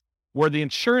about this, where the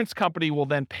insurance company will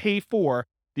then pay for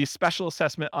the special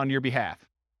assessment on your behalf.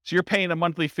 So you're paying a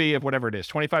monthly fee of whatever it is,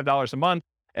 $25 a month.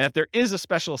 And if there is a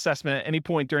special assessment at any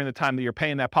point during the time that you're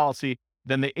paying that policy,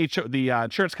 then the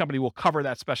insurance company will cover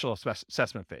that special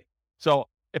assessment fee. So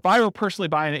if I were personally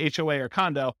buying an HOA or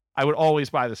condo, I would always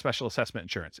buy the special assessment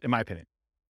insurance, in my opinion.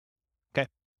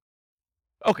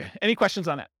 Okay. Any questions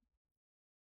on that?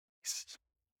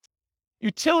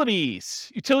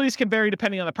 Utilities. Utilities can vary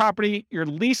depending on the property. You're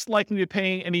least likely to be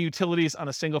paying any utilities on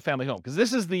a single family home because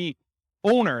this is the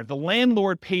owner, the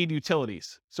landlord paid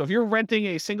utilities. So if you're renting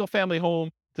a single family home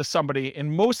to somebody,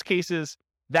 in most cases,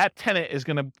 that tenant is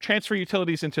going to transfer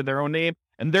utilities into their own name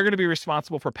and they're going to be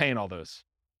responsible for paying all those.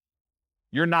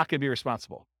 You're not going to be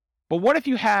responsible. But what if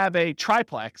you have a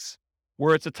triplex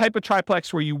where it's a type of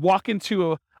triplex where you walk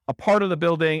into a part of the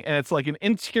building and it's like an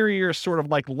interior sort of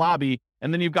like lobby,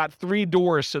 and then you've got 3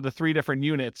 doors to the 3 different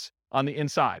units on the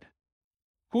inside?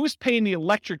 Who's paying the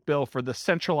electric bill for the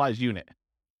centralized unit?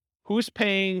 Who's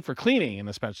paying for cleaning in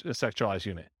the centralized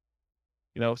unit?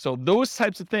 So those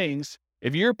types of things,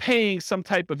 if you're paying some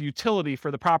type of utility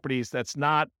for the properties that's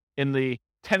not in the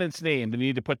tenant's name, then you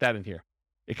need to put that in here.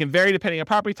 It can vary depending on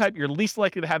property type. You're least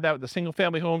likely to have that with the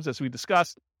single-family homes, as we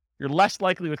discussed. You're less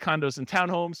likely with condos and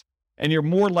townhomes, and you're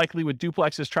more likely with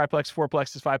duplexes, triplex,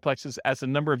 fourplexes, fiveplexes as the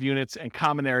number of units and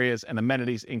common areas and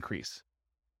amenities increase.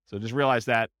 So just realize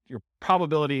that your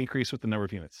probability increase with the number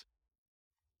of units.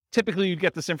 Typically, you'd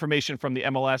get this information from the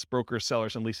MLS, brokers,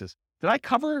 sellers, and leases. Did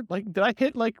I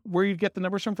hit where you get the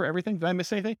numbers from for everything? Did I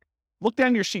miss anything? Look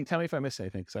down your sheet. Tell me if I missed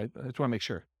anything, because I just want to make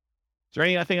sure. Is there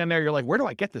anything on there you're like, where do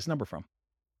I get this number from?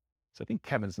 So I think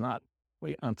Kevin's not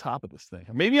way on top of this thing.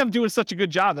 Or maybe I'm doing such a good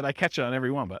job that I catch it on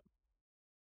every one, but.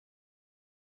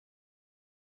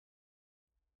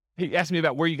 He asked me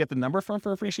about where you get the number from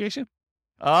for appreciation.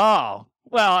 Oh,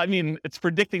 well, I mean, it's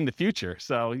predicting the future.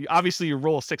 So obviously you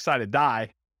roll a 6-sided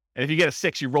die. And if you get a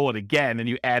 6, you roll it again and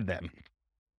you add them.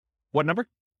 What number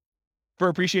for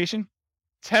appreciation?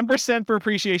 10% for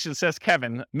appreciation, says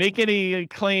Kevin. Make any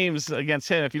claims against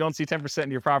him if you don't see 10% in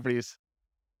your properties.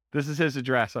 This is his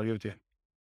address. I'll give it to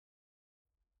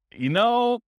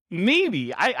you.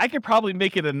 Maybe. I could probably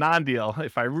make it a non-deal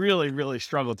if I really, really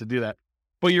struggle to do that.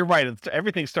 But you're right.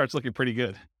 Everything starts looking pretty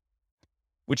good,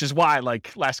 which is why,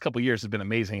 last couple of years has been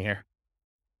amazing here.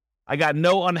 I got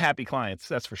no unhappy clients,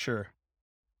 that's for sure.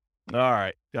 All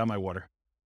right, down my water.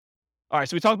 All right,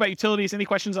 so we talked about utilities. Any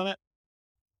questions on that?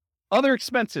 Other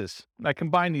expenses. I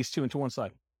combine these two into one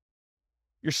slide.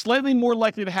 You're slightly more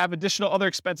likely to have additional other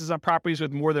expenses on properties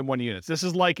with more than one unit. This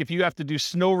is like if you have to do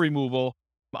snow removal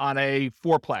on a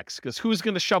fourplex, because who's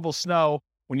going to shovel snow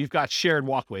when you've got shared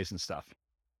walkways and stuff?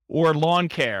 Or lawn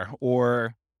care,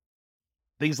 or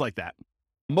things like that.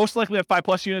 Most likely have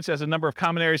 5+ units as the number of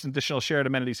common areas and additional shared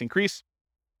amenities increase.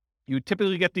 You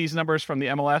typically get these numbers from the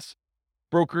MLS,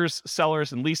 brokers,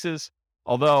 sellers, and leases,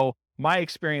 although my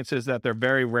experience is that they're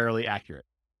very rarely accurate.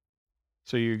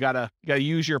 So you gotta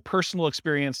use your personal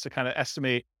experience to kind of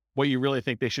estimate what you really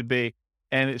think they should be.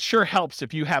 And it sure helps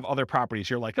if you have other properties.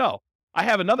 You're like, oh, I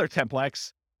have another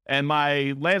 10plex and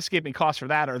my landscaping costs for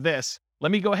that are this.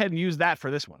 Let me go ahead and use that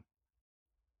for this one.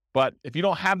 But if you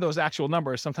don't have those actual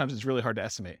numbers, sometimes it's really hard to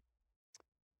estimate.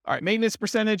 All right, maintenance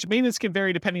percentage. Maintenance can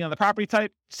vary depending on the property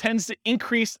type. It tends to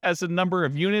increase as the number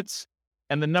of units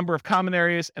and the number of common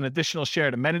areas and additional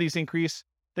shared amenities increase.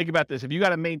 Think about this. If you got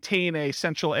to maintain a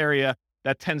central area,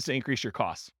 that tends to increase your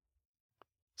costs.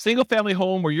 Single family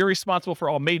home where you're responsible for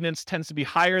all maintenance tends to be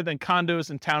higher than condos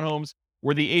and townhomes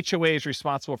where the HOA is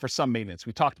responsible for some maintenance.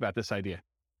 We talked about this idea.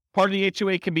 Part of the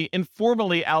HOA can be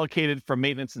informally allocated for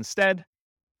maintenance instead.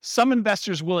 Some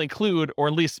investors will include or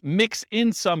at least mix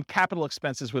in some capital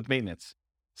expenses with maintenance.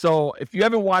 So if you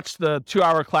haven't watched the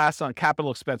 2-hour class on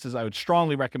capital expenses, I would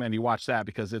strongly recommend you watch that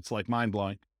because it's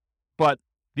mind-blowing. But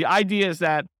the idea is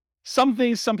that some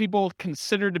things some people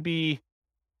consider to be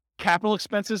capital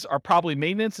expenses are probably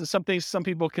maintenance, and some things some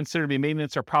people consider to be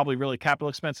maintenance are probably really capital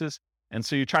expenses. And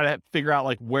so you try to figure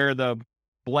out where the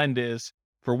blend is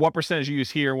for what percentage you use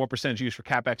here and what percentage you use for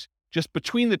CapEx. Just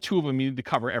between the two of them, you need to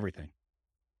cover everything.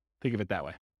 Think of it that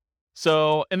way.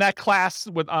 So in that class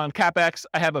on CapEx,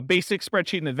 I have a basic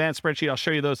spreadsheet and advanced spreadsheet. I'll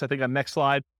show you those, I think, on the next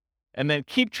slide. And then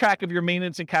keep track of your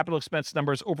maintenance and capital expense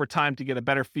numbers over time to get a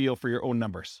better feel for your own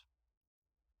numbers.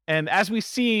 And as we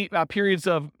see periods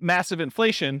of massive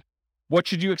inflation, what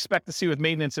should you expect to see with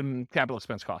maintenance and capital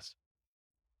expense costs?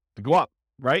 To go up,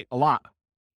 right? A lot.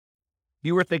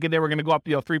 You were thinking they were going to go up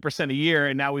 3% a year,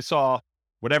 and now we saw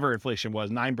whatever inflation was,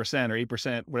 9% or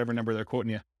 8%, whatever number they're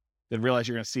quoting you. Then realize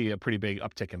you're going to see a pretty big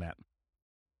uptick in that.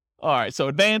 All right, so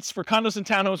advanced for condos and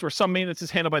townhomes where some maintenance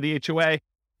is handled by the HOA,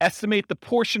 estimate the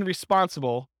portion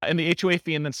responsible in the HOA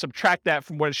fee and then subtract that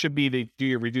from what it should be to do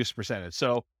your reduced percentage.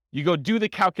 So you go do the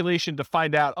calculation to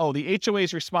find out, the HOA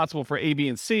is responsible for A, B,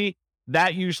 and C.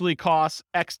 That usually costs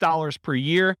X dollars per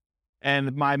year.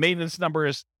 And my maintenance number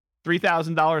is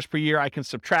 $3,000 per year. I can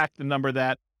subtract the number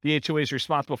that the HOA is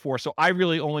responsible for. So I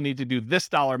really only need to do this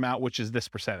dollar amount, which is this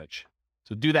percentage.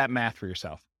 So do that math for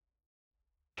yourself.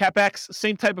 CapEx,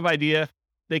 same type of idea.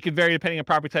 They can vary depending on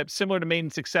property type, similar to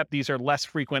maintenance, except these are less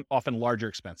frequent, often larger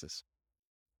expenses.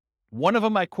 One of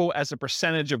them I quote as a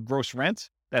percentage of gross rent.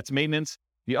 That's maintenance.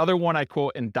 The other one I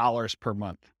quote in dollars per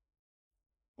month.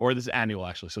 Or this is annual,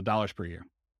 actually, so dollars per year.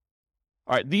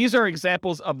 All right, these are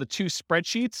examples of the two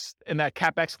spreadsheets in that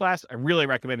CapEx class. I really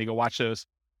recommend you go watch those.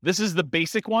 This is the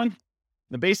basic one.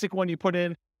 The basic one, you put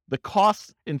in the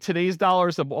cost in today's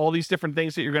dollars of all these different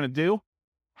things that you're going to do,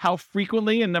 how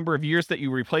frequently and number of years that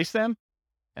you replace them,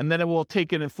 and then it will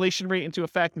take an inflation rate into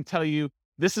effect and tell you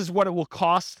this is what it will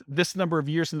cost this number of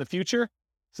years in the future.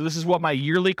 So this is what my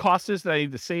yearly cost is that I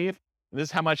need to save. And this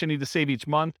is how much I need to save each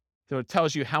month. So it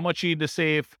tells you how much you need to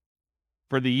save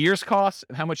for the year's costs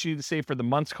and how much you need to save for the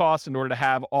month's costs in order to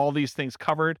have all these things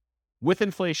covered with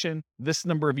inflation, this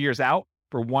number of years out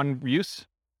for one use.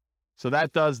 So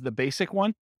that does the basic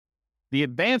one. The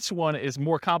advanced one is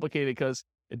more complicated because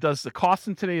it does the cost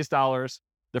in today's dollars,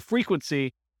 the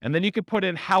frequency, and then you can put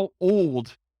in how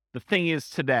old the thing is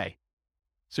today.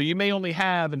 So you may only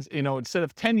have, instead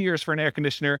of 10 years for an air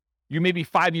conditioner, you may be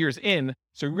 5 years in.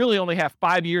 So you really only have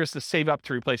 5 years to save up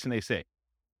to replace an AC.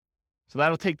 So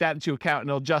that'll take that into account, and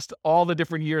it'll adjust all the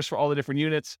different years for all the different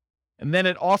units. And then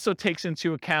it also takes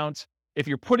into account if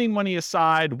you're putting money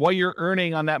aside, what you're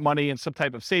earning on that money in some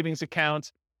type of savings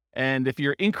account, and if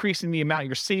you're increasing the amount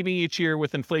you're saving each year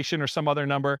with inflation or some other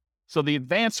number. So the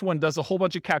advanced one does a whole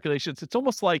bunch of calculations. It's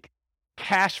almost like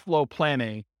cash flow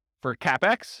planning for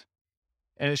CapEx.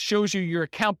 And it shows you your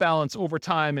account balance over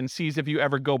time and sees if you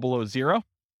ever go below zero,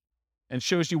 and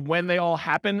shows you when they all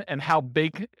happen and how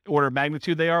big order of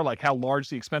magnitude they are, like how large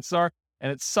the expenses are.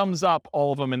 And it sums up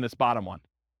all of them in this bottom one.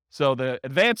 So the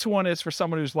advanced one is for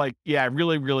someone who's like, yeah, I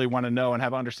really, really want to know and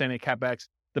have an understanding of CapEx.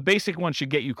 The basic one should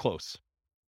get you close.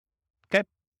 Okay.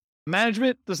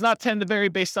 Management does not tend to vary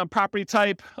based on property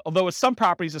type, although with some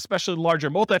properties, especially larger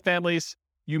multifamilies,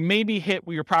 you may be hit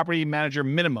with your property manager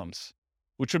minimums,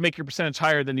 which would make your percentage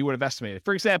higher than you would have estimated.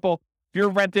 For example, if you're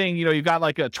renting, you've got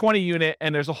like a 20 unit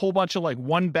and there's a whole bunch of like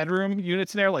 1-bedroom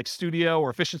units in there, like studio or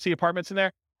efficiency apartments in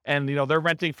there. And, they're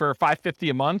renting for $550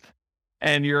 a month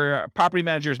and your property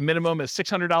manager's minimum is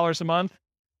 $600 a month.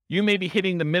 You may be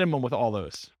hitting the minimum with all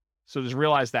those. So just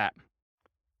realize that.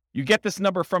 You get this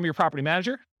number from your property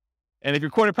manager. And if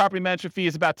your quoted property management fee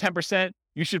is about 10%,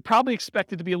 you should probably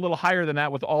expect it to be a little higher than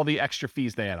that with all the extra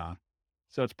fees they add on.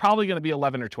 So it's probably going to be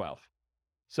 11 or 12.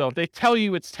 So if they tell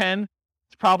you it's 10,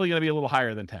 it's probably going to be a little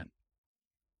higher than 10.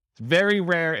 It's very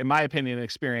rare, in my opinion and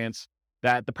experience,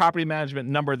 that the property management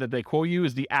number that they quote you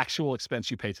is the actual expense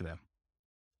you pay to them.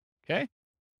 Okay?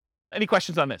 Any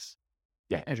questions on this?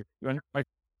 Yeah, Andrew, you want to?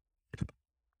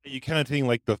 Are you counting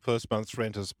like the first month's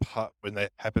rent as part when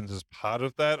that happens as part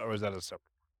of that, or is that a separate?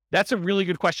 That's a really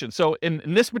good question. So in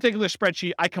this particular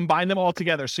spreadsheet, I combine them all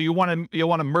together. So you'll want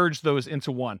to merge those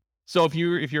into one. So if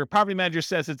your property manager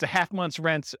says it's a half month's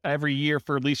rent every year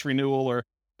for lease renewal or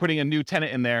putting a new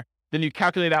tenant in there, then you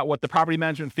calculate out what the property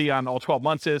management fee on all 12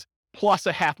 months is, plus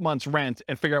a half month's rent,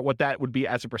 and figure out what that would be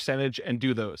as a percentage and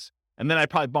do those. And then I'd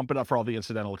probably bump it up for all the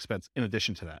incidental expense in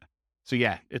addition to that. So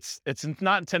yeah, it's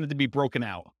not intended to be broken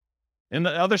out. In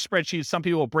the other spreadsheets, some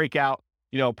people will break out,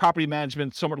 property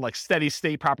management, somewhat like steady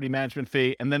state property management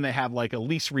fee, and then they have like a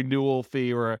lease renewal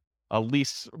fee or a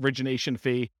lease origination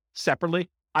fee separately.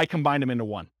 I combine them into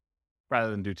one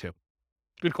rather than do two.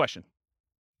 Good question.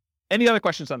 Any other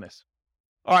questions on this?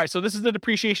 All right, so this is the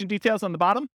depreciation details on the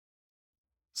bottom.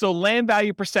 So land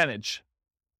value percentage.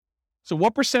 So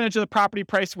what percentage of the property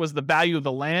price was the value of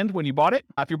the land when you bought it?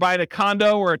 If you're buying a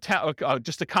condo or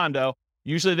just a condo,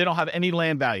 usually they don't have any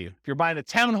land value. If you're buying a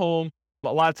townhome,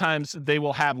 a lot of times they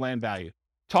will have land value.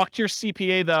 Talk to your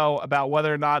CPA though about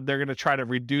whether or not they're going to try to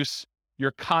reduce your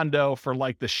condo for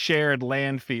like the shared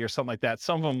land fee or something like that.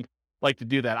 Some of them like to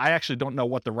do that. I actually don't know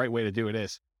what the right way to do it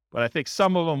is, but I think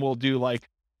some of them will do like,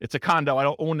 it's a condo, I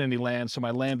don't own any land, so my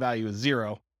land value is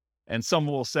 0. And some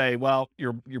will say, well,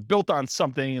 you're built on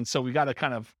something, and so we got to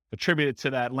kind of attribute it to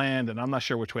that land, and I'm not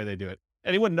sure which way they do it.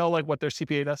 Anyone know like what their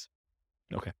CPA does?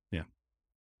 Okay, yeah.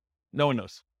 No one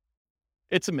knows.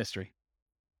 It's a mystery.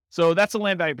 So that's a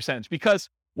land value percentage, because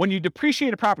when you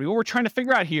depreciate a property, what we're trying to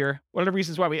figure out here, one of the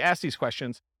reasons why we ask these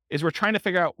questions, is we're trying to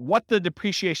figure out what the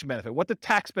depreciation benefit, what the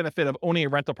tax benefit of owning a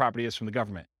rental property is from the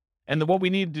government. And what we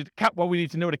need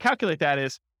to know to calculate that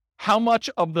is how much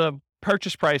of the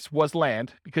purchase price was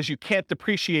land, because you can't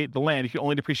depreciate the land, you can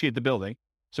only depreciate the building.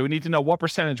 So we need to know what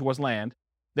percentage was land.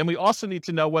 Then we also need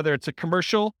to know whether it's a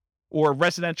commercial or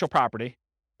residential property.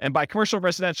 And by commercial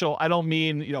residential, I don't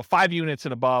mean, 5 units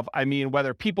and above. I mean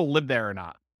whether people live there or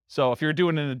not. So if you're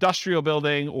doing an industrial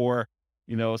building or,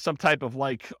 some type of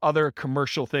like other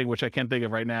commercial thing, which I can't think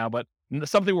of right now, but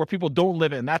something where people don't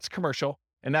live in, that's commercial.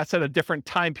 And that's at a different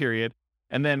time period.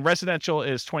 And then residential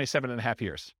is 27.5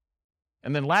 years.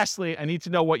 And then lastly, I need to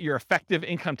know what your effective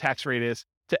income tax rate is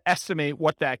to estimate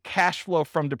what that cash flow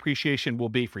from depreciation will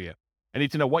be for you. I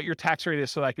need to know what your tax rate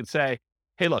is so that I can say,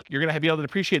 hey, look, you're going to be able to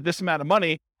depreciate this amount of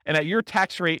money. And at your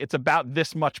tax rate, it's about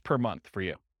this much per month for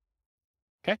you.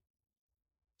 Okay.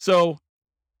 So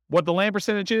what the land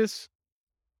percentage is,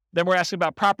 then we're asking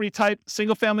about property type,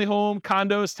 single family home,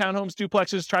 condos, townhomes,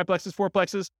 duplexes, triplexes,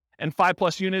 fourplexes, and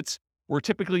 5+ units. We're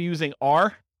typically using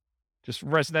R, just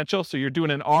residential. So you're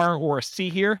doing an R or a C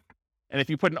here. And if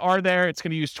you put an R there, it's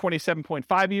going to use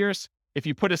 27.5 years. If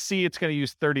you put a C, it's going to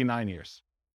use 39 years.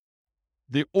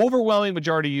 The overwhelming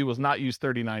majority of you will not use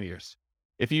 39 years.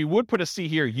 If you would put a C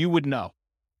here, you would know.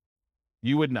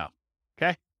 You would know.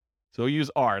 Okay? So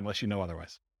use R unless you know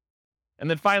otherwise. And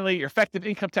then finally, your effective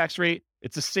income tax rate,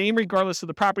 it's the same regardless of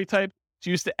the property type. It's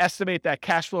used to estimate that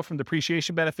cash flow from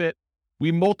depreciation benefit.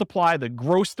 We multiply the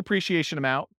gross depreciation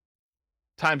amount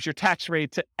times your tax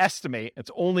rate to estimate,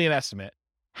 it's only an estimate,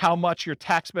 how much your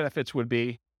tax benefits would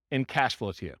be in cash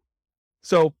flow to you.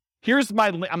 So here's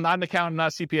I'm not an accountant,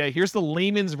 not a CPA. Here's the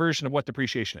layman's version of what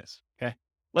depreciation is, okay?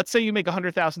 Let's say you make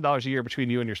 $100,000 a year between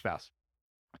you and your spouse,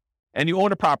 and you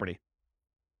own a property.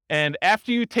 And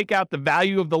after you take out the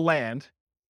value of the land,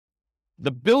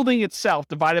 the building itself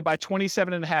divided by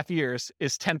 27 and a half years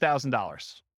is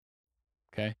 $10,000,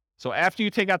 okay? So after you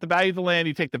take out the value of the land,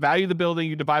 you take the value of the building,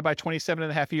 you divide by 27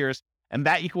 and a half years, and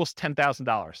that equals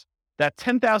 $10,000. That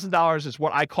 $10,000 is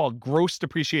what I call gross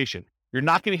depreciation. You're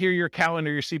not going to hear your accountant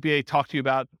or your CPA talk to you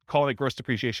about calling it gross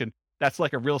depreciation. That's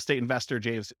like a real estate investor,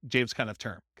 James kind of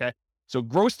term, okay? So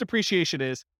gross depreciation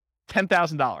is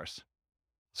 $10,000.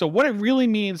 So what it really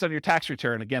means on your tax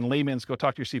return, again, layman's, go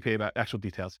talk to your CPA about actual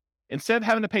details. Instead of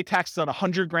having to pay taxes on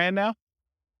 $100,000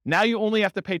 now you only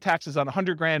have to pay taxes on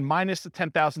 $100,000 minus the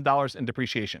 $10,000 in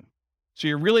depreciation. So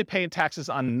you're really paying taxes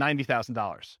on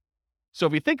 $90,000. So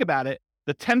if you think about it,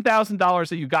 the $10,000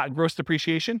 that you got in gross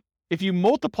depreciation, if you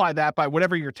multiply that by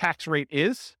whatever your tax rate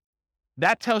is,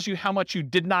 that tells you how much you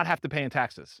did not have to pay in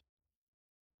taxes.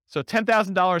 So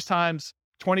 $10,000 times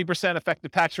 20%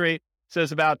 effective tax rate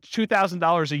says about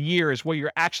 $2,000 a year is what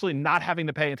you're actually not having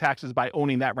to pay in taxes by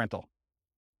owning that rental.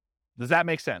 Does that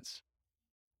make sense?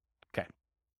 Okay.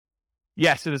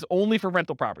 Yes, it is only for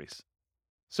rental properties.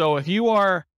 So if you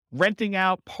are renting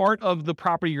out part of the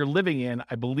property you're living in,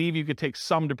 I believe you could take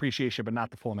some depreciation, but not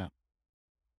the full amount.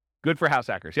 Good for house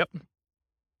hackers. Yep.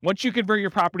 Once you convert your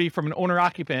property from an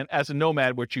owner-occupant as a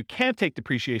nomad, which you can take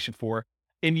depreciation for,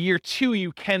 in year 2,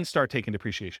 you can start taking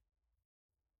depreciation.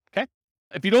 Okay?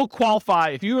 If you don't qualify,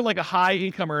 if you're like a high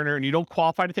income earner and you don't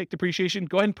qualify to take depreciation,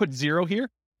 go ahead and put 0 here,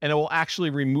 and it will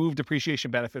actually remove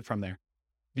depreciation benefit from there.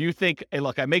 If you think, hey,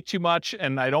 look, I make too much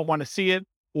and I don't want to see it,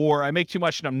 or I make too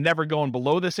much and I'm never going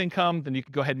below this income, then you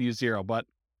can go ahead and use 0. But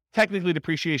technically,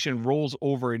 depreciation rolls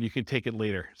over and you can take it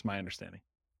later, is my understanding.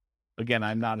 Again,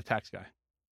 I'm not a tax guy.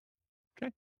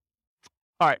 Okay.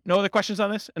 All right. No other questions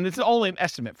on this? And this is only an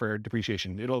estimate for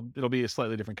depreciation. It'll be a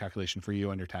slightly different calculation for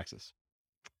you on your taxes.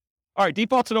 All right.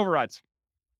 Defaults and overrides.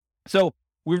 So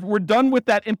we're done with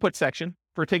that input section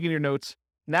for taking your notes.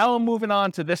 Now I'm moving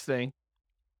on to this thing,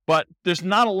 but there's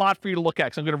not a lot for you to look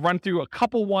at. So I'm going to run through a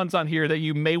couple ones on here that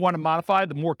you may want to modify,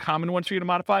 the more common ones for you to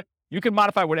modify. You can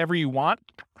modify whatever you want.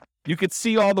 You could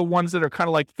see all the ones that are kind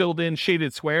of like filled in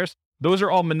shaded squares. Those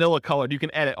are all manila colored. You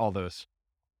can edit all those.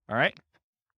 All right.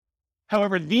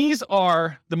 However, these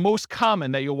are the most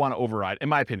common that you'll want to override, in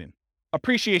my opinion.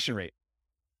 Appreciation rate.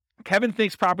 Kevin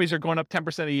thinks properties are going up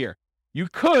 10% a year. You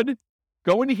could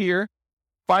go into here,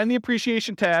 find the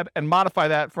appreciation tab, and modify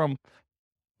that from,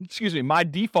 my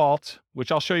default,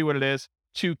 which I'll show you what it is,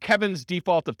 to Kevin's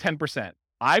default of 10%.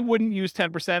 I wouldn't use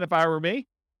 10% if I were me,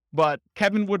 but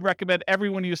Kevin would recommend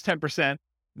everyone use 10%.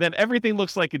 Then everything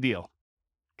looks like a deal.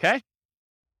 Okay?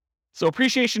 So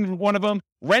appreciation is one of them.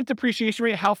 Rent appreciation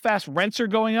rate, how fast rents are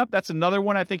going up. That's another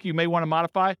one I think you may want to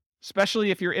modify,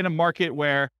 especially if you're in a market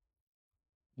where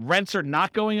rents are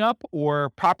not going up or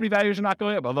property values are not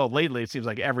going up. Although lately it seems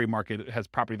like every market has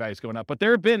property values going up. But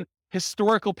there have been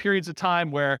historical periods of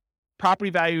time where property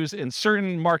values in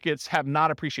certain markets have not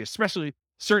appreciated, especially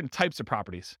certain types of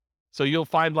properties. So you'll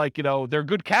find they're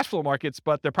good cash flow markets,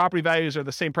 but their property values are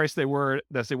the same price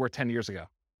as they were 10 years ago.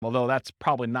 Although that's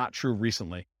probably not true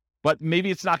recently. But maybe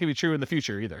it's not going to be true in the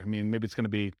future either. I mean, maybe it's going to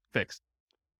be fixed.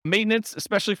 Maintenance,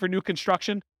 especially for new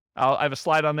construction. I have a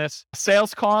slide on this.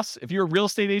 Sales costs. If you're a real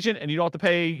estate agent and you don't have to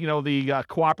pay, the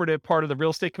cooperative part of the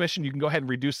real estate commission, you can go ahead and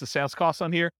reduce the sales costs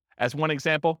on here as one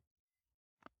example.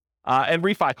 And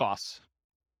refi costs.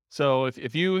 So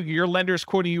if your lender is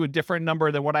quoting you a different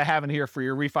number than what I have in here for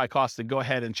your refi costs, then go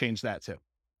ahead and change that too.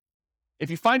 If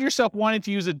you find yourself wanting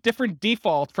to use a different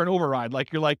default for an override,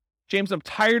 like you're like, James, I'm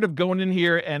tired of going in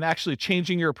here and actually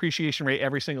changing your appreciation rate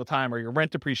every single time, or your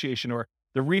rent appreciation, or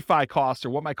the refi cost, or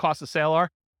what my cost of sale are,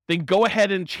 then go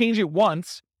ahead and change it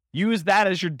once. Use that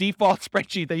as your default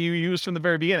spreadsheet that you used from the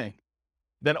very beginning.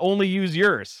 Then only use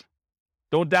yours.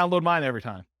 Don't download mine every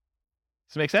time.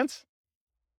 Does it make sense?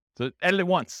 So edit it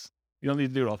once. You don't need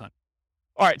to do it all the time.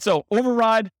 All right, so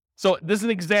override. So this is an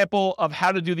example of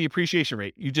how to do the appreciation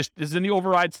rate. This is in the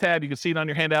overrides tab. You can see it on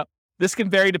your handout. This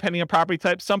can vary depending on property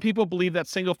type. Some people believe that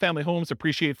single-family homes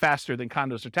appreciate faster than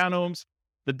condos or townhomes.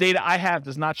 The data I have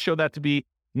does not show that to be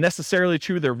necessarily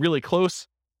true. They're really close,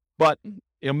 but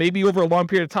maybe over a long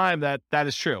period of time that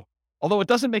is true. Although it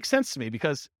doesn't make sense to me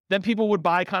because then people would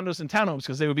buy condos and townhomes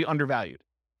because they would be undervalued.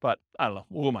 But I don't know.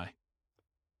 Who am I?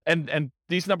 And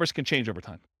these numbers can change over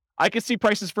time. I can see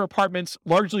prices for apartments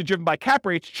largely driven by cap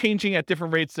rates changing at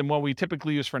different rates than what we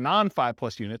typically use for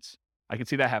non-5+ units. I can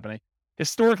see that happening.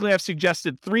 Historically, I've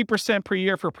suggested 3% per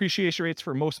year for appreciation rates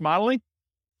for most modeling.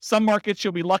 Some markets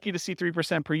you'll be lucky to see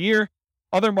 3% per year.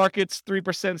 Other markets,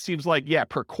 3% seems like,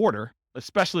 per quarter,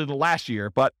 especially the last year.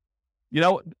 But,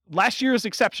 last year is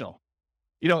exceptional.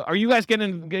 Are you guys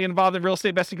getting involved in real estate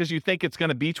investing because you think it's going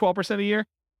to be 12% a year?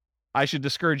 I should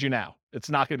discourage you now. It's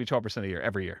not going to be 12% a year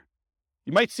every year.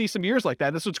 You might see some years like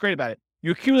that. That's what's great about it.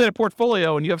 You accumulate a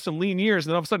portfolio and you have some lean years,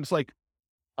 and then all of a sudden it's like,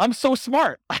 I'm so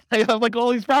smart. I have like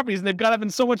all these properties and they've got up in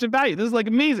so much in value. This is like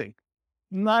amazing.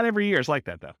 Not every year is like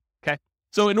that though. Okay.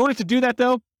 So in order to do that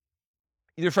though,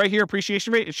 either right here,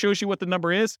 appreciation rate, it shows you what the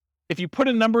number is. If you put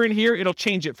a number in here, it'll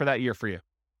change it for that year for you.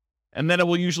 And then it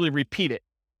will usually repeat it,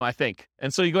 I think.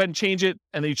 And so you go ahead and change it,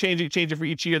 and then you change it for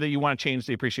each year that you want to change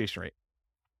the appreciation rate.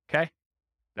 Okay.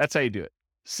 That's how you do it.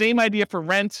 Same idea for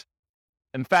rent.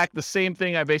 In fact, the same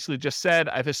thing I basically just said.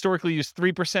 I've historically used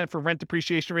 3% for rent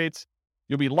depreciation rates.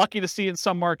 You'll be lucky to see it in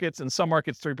some markets. In some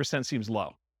markets, 3% seems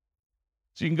low.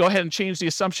 So you can go ahead and change the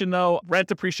assumption though. Rent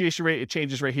depreciation rate, it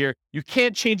changes right here. You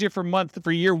can't change it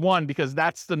for year one because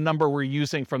that's the number we're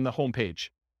using from the homepage.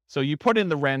 So you put in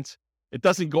the rent, it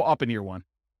doesn't go up in year one,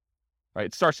 right?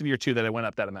 It starts in year two that it went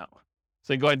up that amount.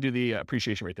 So you go ahead and do the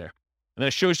appreciation rate there. And then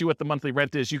it shows you what the monthly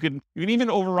rent is. You can even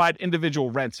override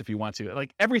individual rents if you want to.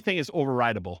 Like everything is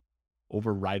overrideable.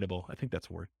 Overrideable. I think that's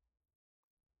a word.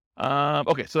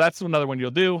 Okay, so that's another one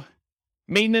you'll do.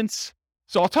 Maintenance.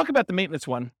 So I'll talk about the maintenance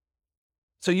one.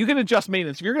 So you can adjust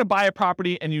maintenance. If you're going to buy a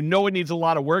property and you know it needs a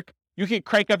lot of work, you can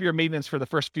crank up your maintenance for the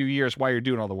first few years while you're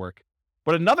doing all the work.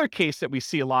 But another case that we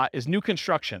see a lot is new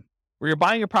construction, where you're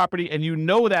buying a property and you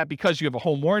know that because you have a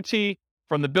home warranty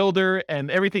from the builder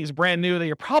and everything's brand new, that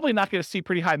you're probably not going to see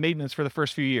pretty high maintenance for the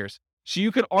first few years. So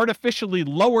you can artificially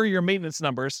lower your maintenance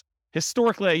numbers.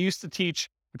 Historically, I used to teach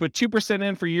you put 2%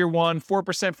 in for year one,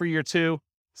 4% for year two,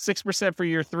 6% for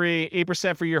year three,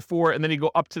 8% for year four, and then you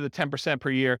go up to the 10% per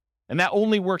year. And that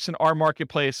only works in our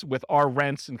marketplace with our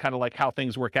rents and kind of like how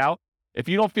things work out. If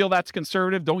you don't feel that's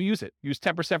conservative, don't use it. Use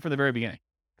 10% from the very beginning.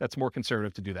 That's more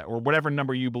conservative to do that, or whatever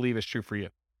number you believe is true for you.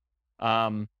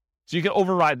 So you can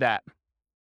override that.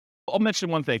 I'll mention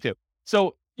one thing too.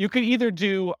 So you could either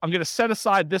do, I'm going to set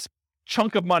aside this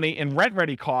chunk of money in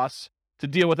rent-ready costs to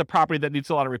deal with a property that needs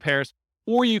a lot of repairs,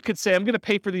 or you could say, I'm going to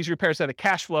pay for these repairs out of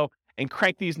cash flow and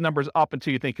crank these numbers up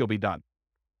until you think you'll be done,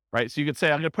 right? So you could say,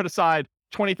 I'm going to put aside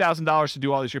 $20,000 to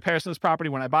do all these repairs on this property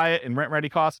when I buy it in rent-ready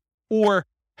costs, or,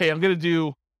 hey, I'm going to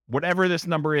do whatever this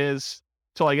number is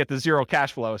till I get to zero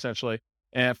cash flow, essentially,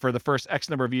 and for the first X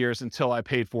number of years until I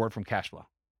paid for it from cash flow.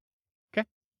 Okay.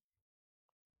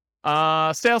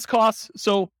 Sales costs.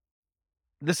 So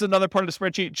this is another part of the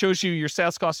spreadsheet. It shows you your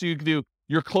sales costs. So you can do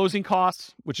your closing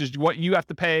costs, which is what you have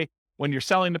to pay when you're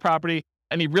selling the property,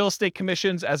 any real estate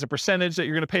commissions as a percentage that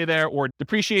you're going to pay there, or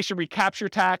depreciation recapture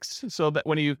tax, so that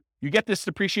when you get this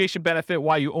depreciation benefit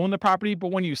while you own the property,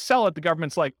 but when you sell it, the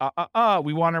government's like,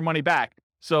 we want our money back.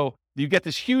 So you get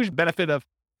this huge benefit of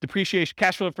depreciation,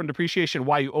 cash flow from depreciation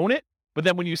while you own it. But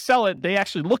then when you sell it, they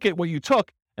actually look at what you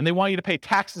took and they want you to pay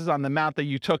taxes on the amount that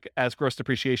you took as gross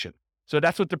depreciation. So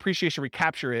that's what depreciation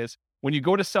recapture is. When you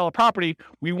go to sell a property,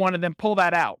 we want to then pull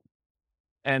that out.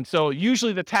 And so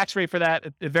usually the tax rate for that,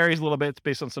 it varies a little bit. It's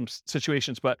based on some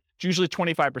situations, but it's usually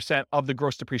 25% of the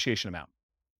gross depreciation amount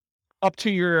up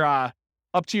to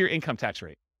your income tax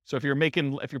rate. So if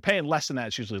you're paying less than that,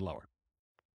 it's usually lower.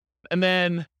 And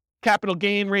then capital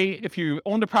gain rate, if you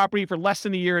own the property for less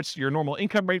than a year, it's your normal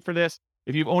income rate for this.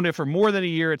 If you've owned it for more than a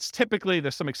year, it's typically,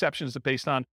 there's some exceptions based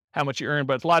on how much you earn,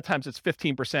 but a lot of times it's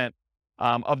 15%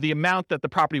 of the amount that the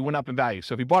property went up in value.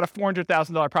 So if you bought a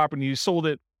 $400,000 property and you sold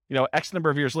it, X number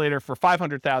of years later for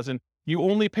 $500,000, you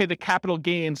only pay the capital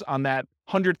gains on that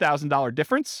 $100,000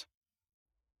 difference.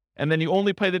 And then you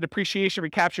only pay the depreciation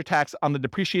recapture tax on the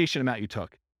depreciation amount you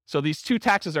took. So these two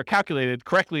taxes are calculated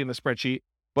correctly in the spreadsheet,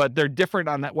 but they're different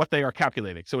on that, what they are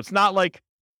calculating. So it's not like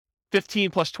 15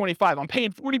 plus 25. I'm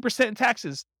paying 40% in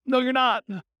taxes. No, you're not.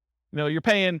 You're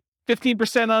paying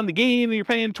 15% on the gain and you're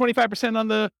paying 25% on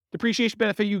the depreciation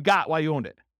benefit you got while you owned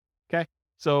it. Okay.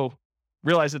 So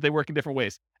realize that they work in different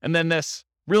ways. And then this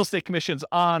real estate commissions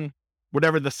on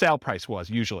whatever the sale price was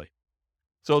usually.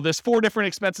 So there's 4 different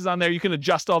expenses on there. You can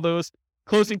adjust all those: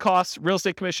 closing costs, real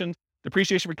estate commission,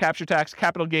 depreciation recapture tax,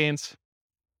 capital gains.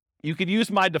 You could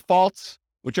use my defaults,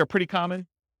 which are pretty common.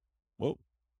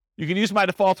 You can use my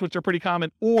defaults, which are pretty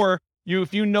common, or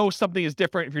if you know something is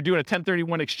different, if you're doing a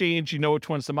 1031 exchange, you know which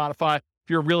ones to modify. If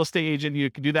you're a real estate agent, you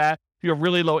can do that. If you have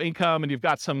really low income and you've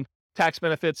got some tax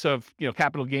benefits of,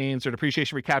 capital gains or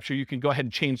depreciation recapture, you can go ahead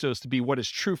and change those to be what is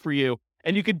true for you.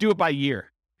 And you could do it by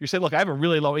year. You say, look, I have a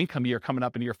really low income year coming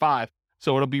up in year 5,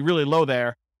 so it'll be really low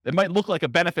there. It might look like a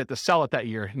benefit to sell it that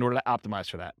year in order to optimize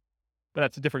for that. But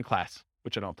that's a different class,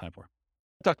 which I don't have time for.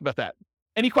 I talked about that.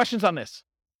 Any questions on this?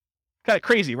 Kind of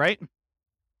crazy, right?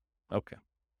 Okay.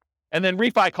 And then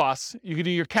refi costs. You can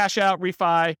do your cash out,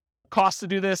 refi costs to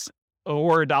do this,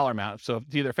 or a dollar amount. So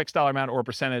it's either a fixed dollar amount or a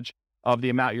percentage of the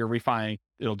amount you're refining.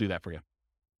 It'll do that for you.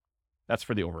 That's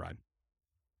for the override.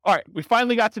 All right. We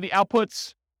finally got to the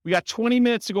outputs. We got 20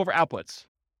 minutes to go over outputs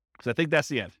because I think that's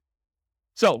the end.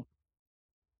 So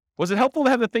was it helpful to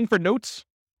have the thing for notes?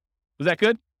 Was that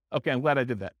good? Okay. I'm glad I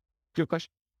did that. Do you have a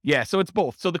question? Yeah. So it's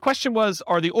both. So the question was,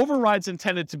 are the overrides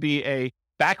intended to be a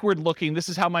backward looking, this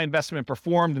is how my investment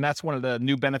performed, and that's one of the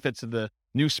new benefits of the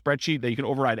new spreadsheet that you can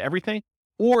override everything?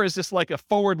 Or is this like a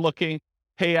forward looking,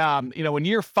 hey, in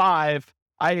year 5,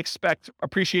 I expect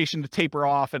appreciation to taper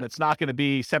off and it's not going to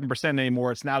be 7%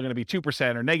 anymore. It's now going to be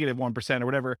 2% or negative 1% or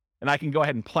whatever. And I can go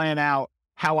ahead and plan out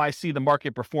how I see the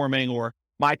market performing or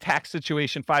my tax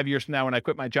situation 5 years from now when I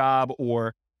quit my job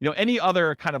or, any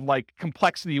other kind of like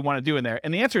complexity you want to do in there.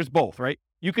 And the answer is both, right?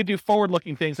 You could do forward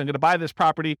looking things. I'm going to buy this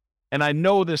property and I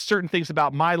know there's certain things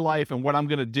about my life and what I'm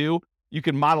going to do. You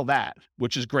can model that,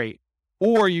 which is great.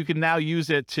 Or you can now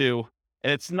use it to,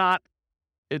 and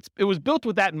it was built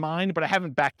with that in mind, but I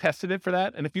haven't back tested it for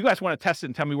that. And if you guys want to test it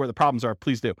and tell me where the problems are,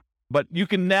 please do. But you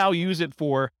can now use it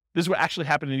for, this is what actually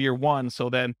happened in year 1. So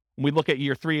then when we look at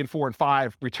year 3 and 4 and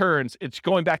 5 returns, it's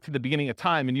going back to the beginning of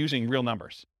time and using real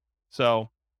numbers. So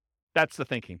that's the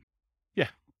thinking. Yeah.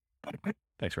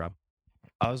 Thanks, Rob.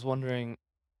 I was wondering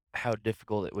how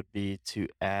difficult it would be to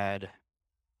add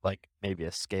like maybe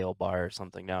a scale bar or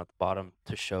something down at the bottom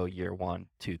to show year 1,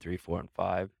 2, 3, 4, and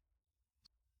 5.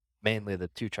 Mainly the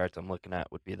 2 charts I'm looking at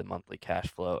would be the monthly cash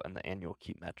flow and the annual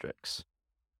key metrics.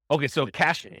 Okay,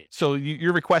 so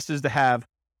your request is to have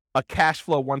a cash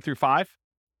flow 1 through 5?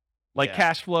 Like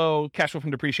cash flow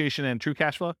from depreciation and true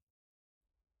cash flow?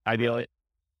 Ideally.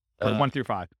 Or 1 through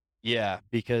 5? Yeah,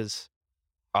 because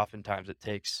oftentimes it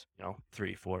takes,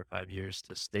 3, 4, 5 years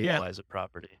to stabilize a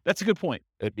property. That's a good point.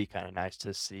 It would be kind of nice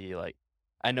to see, like,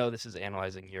 I know this is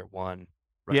analyzing year 1,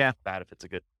 bad if it's a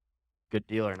good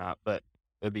deal or not, but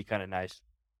it would be kind of nice.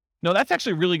 No, that's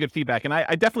actually really good feedback. And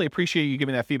I definitely appreciate you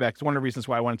giving that feedback. It's one of the reasons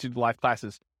why I wanted to do the live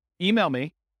classes. Email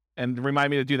me and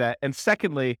remind me to do that. And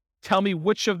secondly, tell me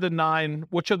which of the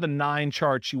 9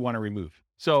 charts you want to remove.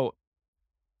 So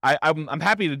I'm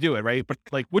happy to do it, right? But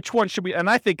like, which one should we? And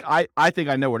I think I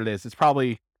know what it is. It's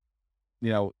probably,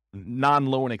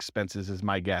 non-loan expenses is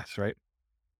my guess, right?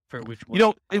 For which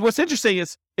one? What's interesting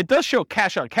is it does show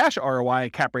cash on cash ROI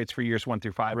and cap rates for years 1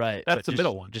 through 5. Right, that's the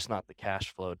middle one, just not the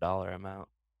cash flow dollar amount.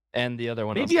 And the other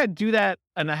one, maybe I'd do that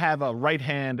and I have a right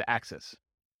hand axis.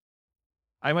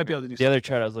 I might be able to do the other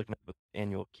chart I was looking at with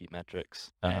annual key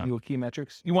metrics. Annual key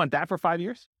metrics. You want that for 5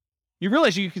 years? You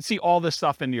realize you can see all this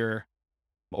stuff in your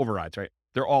overrides, right?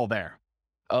 They're all there.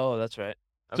 Oh, that's right.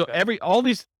 Okay.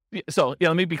 So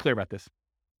let me be clear about this.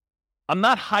 I'm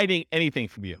not hiding anything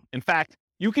from you. In fact,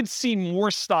 you can see more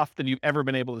stuff than you've ever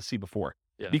been able to see before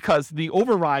because the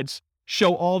overrides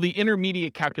show all the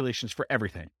intermediate calculations for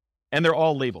everything. And they're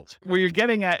all labeled. Where you're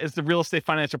getting at is the real estate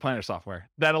financial planner software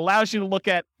that allows you to look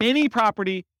at any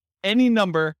property, any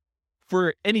number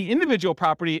for any individual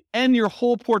property and your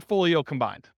whole portfolio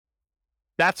combined.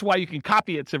 That's why you can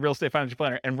copy it to Real Estate Financial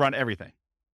Planner and run everything.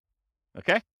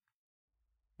 Okay?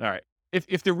 All right.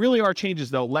 If there really are changes,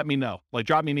 though, let me know. Like,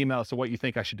 drop me an email as to what you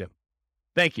think I should do.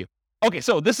 Thank you. Okay,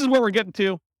 so this is where we're getting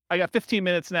to. I got 15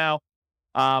 minutes now,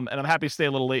 and I'm happy to stay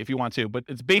a little late if you want to, but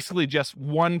it's basically just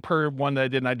one per one that I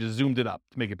did, and I just zoomed it up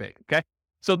to make it big, okay?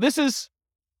 So this is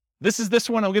this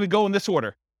one. I'm going to go in this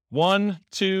order. 1,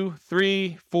 2,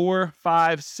 3, 4,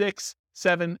 5, 6,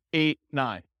 7, 8,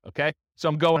 9, okay? So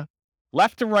I'm going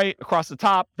left to right across the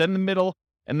top, then the middle,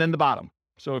 and then the bottom.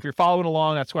 So if you're following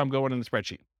along, that's where I'm going in the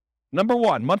spreadsheet. Number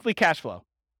 1, monthly cash flow.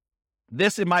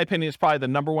 This, in my opinion, is probably the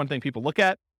number one thing people look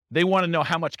at. They want to know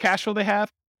how much cash flow they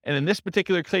have. And in this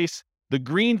particular case, the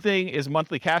green thing is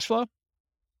monthly cash flow.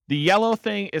 The yellow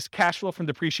thing is cash flow from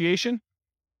depreciation.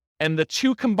 And the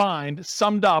 2 combined,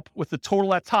 summed up with the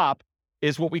total at top,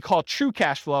 is what we call true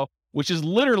cash flow, which is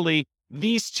literally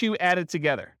these 2 added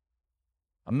together.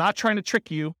 I'm not trying to trick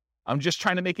you. I'm just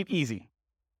trying to make it easy,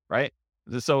 right?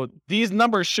 So these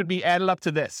numbers should be added up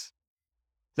to this.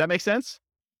 Does that make sense?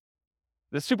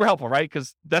 That's super helpful, right?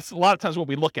 Because that's a lot of times what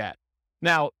we look at.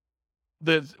 Now,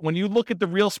 when you look at the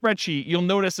real spreadsheet, you'll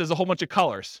notice there's a whole bunch of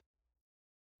colors.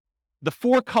 The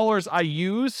 4 colors I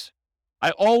use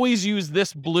I always use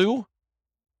this blue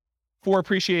for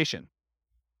appreciation.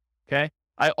 Okay.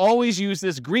 I always use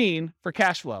this green for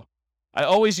cash flow. I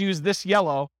always use this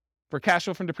yellow for cash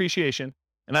flow from depreciation.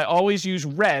 And I always use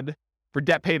red for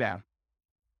debt paydown.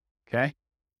 Okay.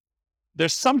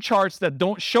 There's some charts that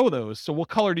don't show those. So what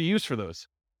color to use for those?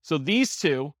 So these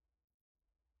two,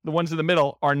 the ones in the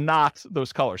middle, are not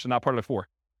those colors. They're not part of the 4.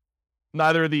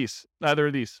 Neither of these. Neither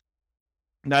of these.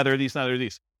 Neither of these. Neither of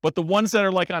these. But the ones that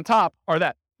are like on top are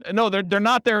that. No, they're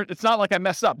not there. It's not like I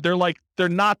messed up. They're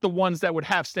not the ones that would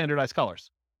have standardized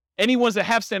colors. Any ones that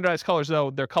have standardized colors,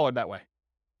 though, they're colored that way.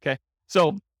 Okay.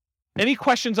 So any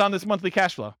questions on this monthly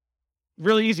cash flow?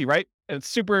 Really easy, right? And it's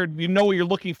super, you know what you're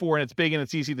looking for, and it's big and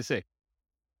it's easy to see.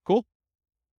 Cool?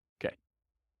 Okay.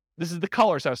 This is the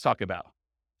colors I was talking about.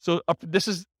 So this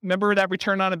is, remember that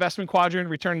return on investment quadrant,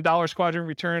 return in dollars quadrant,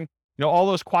 return, all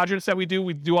those quadrants that we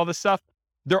do all this stuff.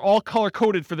 They're all color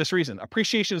coded for this reason.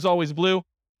 Appreciation is always blue.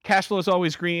 Cash flow is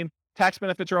always green. Tax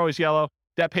benefits are always yellow.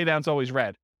 Debt pay down is always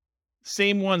red.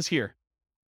 Same ones here.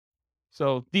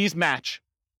 So these match.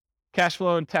 Cash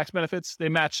flow and tax benefits, they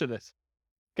match to this.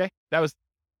 Okay? That was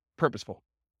purposeful.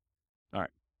 All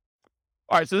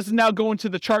right. So this is now going to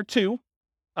the chart 2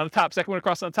 on the top, second one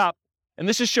across on the top. And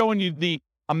this is showing you the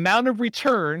amount of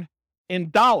return in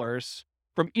dollars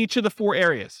from each of the 4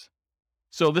 areas.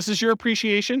 So this is your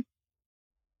appreciation.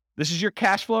 This is your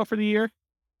cash flow for the year.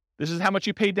 This is how much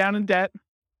you paid down in debt.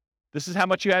 This is how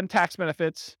much you had in tax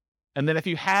benefits. And then if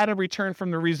you had a return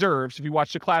from the reserves, if you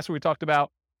watched the class where we talked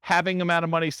about having amount of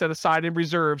money set aside in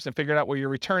reserves and figured out where your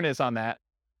return is on that,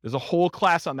 there's a whole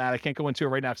class on that. I can't go into it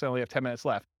right now because I only have 10 minutes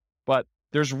left. But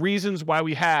there's reasons why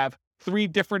we have 3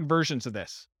 different versions of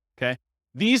this, okay?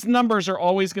 These numbers are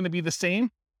always going to be the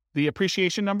same, the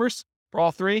appreciation numbers for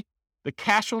all 3. The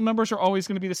cash flow numbers are always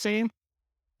going to be the same.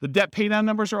 The debt paydown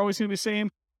numbers are always going to be the same.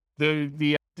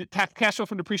 The cash flow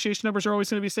from depreciation numbers are always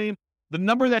going to be the same. The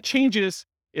number that changes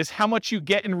is how much you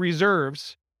get in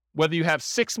reserves, whether you have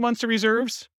 6 months of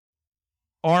reserves,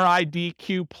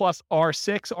 RIDQ plus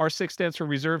R6. R6 stands for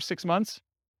reserve 6 months,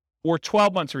 or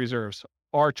 12 months of reserves,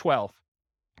 R12.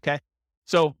 Okay.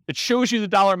 So it shows you the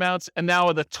dollar amounts, and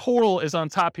now the total is on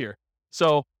top here.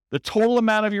 So the total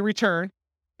amount of your return,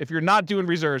 if you're not doing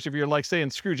reserves, if you're like saying,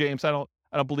 screw James, I don't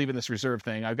believe in this reserve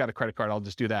thing. I've got a credit card. I'll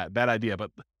just do that. Bad idea.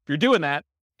 But if you're doing that,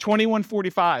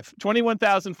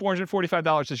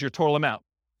 $21,445 is your total amount.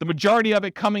 The majority of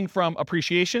it coming from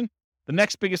appreciation. The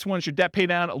next biggest one is your debt pay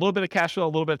down, a little bit of cash flow, a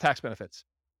little bit of tax benefits.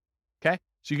 Okay.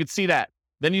 So you can see that.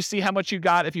 Then you see how much you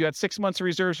got. If you had 6 months of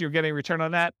reserves, you're getting a return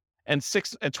on that. And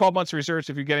 12 months of reserves,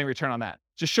 if you're getting a return on that.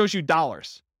 Just shows you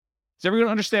dollars. Does everyone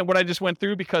understand what I just went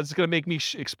through? Because it's going to make me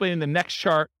explaining the next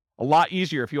chart a lot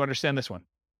easier if you understand this one.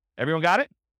 Everyone got it?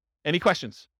 Any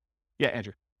questions? Yeah,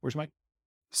 Andrew. Where's Mike?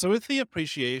 So with the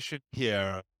appreciation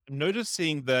here, I'm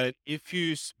noticing that if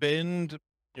you spend,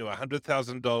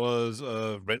 $100,000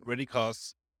 of rent-ready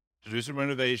costs to do some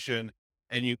renovation,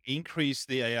 and you increase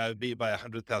the AIV by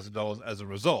 $100,000 as a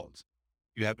result,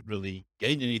 you haven't really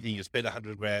gained anything. You spent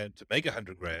 $100,000 to make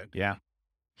 $100,000. Yeah.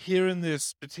 Here in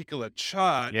this particular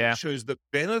chart, it shows the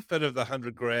benefit of the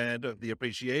 $100,000 of the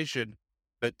appreciation,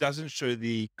 but doesn't show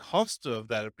the cost of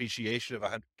that appreciation of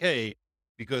 $100K,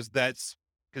 because that's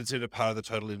considered part of the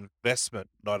total investment,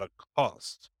 not a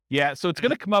cost. Yeah. So it's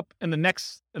going to come up in the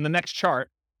next chart,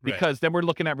 because then we're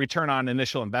looking at return on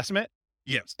initial investment.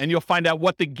 Yes. And you'll find out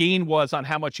what the gain was on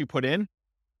how much you put in.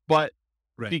 But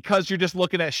because you're just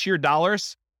looking at sheer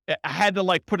dollars, I had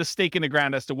to put a stake in the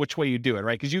ground as to which way you do it,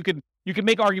 right? Because you can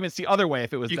make arguments the other way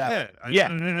if it was that.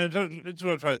 That's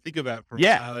what I'm trying to think about.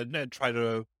 And try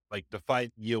to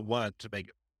define year one to make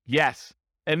it. Yes.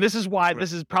 And this is why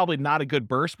this is probably not a good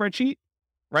BRRRR spreadsheet,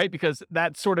 right? Because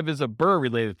that sort of is a BRRRR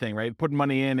related thing, right? Putting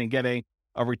money in and getting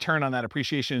a return on that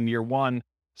appreciation in year one,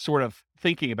 sort of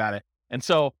thinking about it. And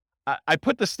so I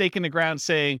put the stake in the ground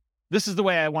saying, this is the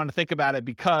way I want to think about it,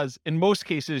 because in most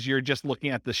cases, you're just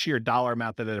looking at the sheer dollar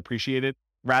amount that it appreciated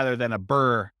rather than a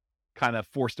BRRRR kind of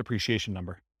forced appreciation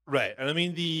number. Right. And I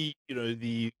mean, the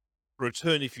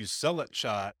return, if you sell that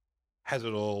chart, has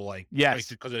it all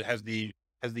because it has the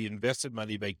invested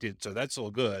money baked in. So that's all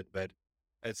good. But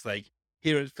it's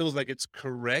here it feels like it's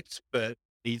correct, but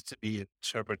needs to be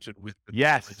interpreted with the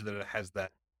knowledge that it has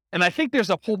that. And I think there's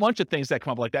a whole bunch of things that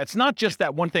come up like that. It's not just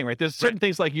that one thing, right? There's certain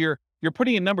things like you're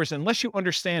putting in numbers, unless you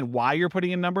understand why you're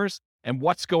putting in numbers and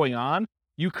what's going on,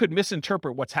 you could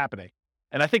misinterpret what's happening.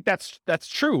 And I think that's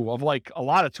true of a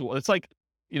lot of tools. It's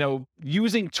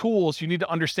using tools, you need to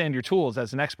understand your tools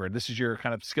as an expert. This is your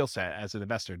kind of skill set as an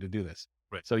investor to do this.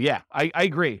 Right. So yeah, I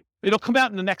agree. It'll come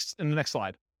out in the next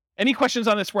slide. Any questions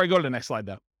on this before I go to the next slide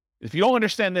though? If you don't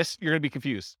understand this, you're going to be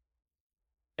confused.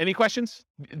 Any questions?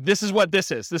 This is what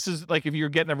this is. This is like if you're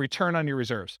getting a return on your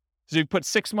reserves. So you put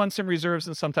 6 months in reserves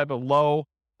in some type of low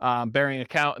bearing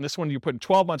account. And this one, you're putting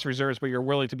 12 months reserves, but you're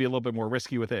willing to be a little bit more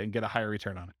risky with it and get a higher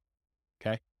return on it.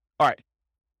 Okay. All right.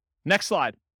 Next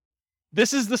slide.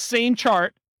 This is the same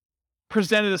chart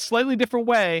presented a slightly different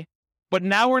way, but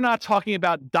now we're not talking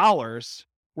about dollars.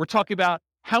 We're talking about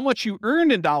how much you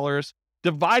earned in dollars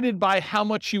divided by how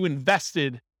much you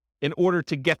invested in order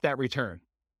to get that return.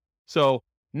 So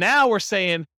now we're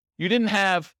saying you didn't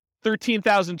have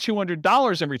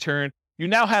 $13,200 in return. You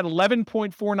now had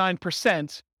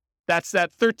 11.49%. That's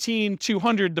that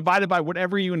 13,200 divided by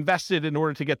whatever you invested in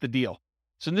order to get the deal.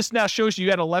 So this now shows you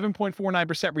had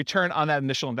 11.49% return on that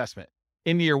initial investment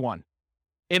in year one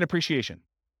in appreciation.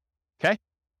 Okay.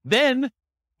 Then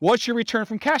what's your return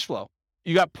from cash flow?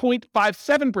 You got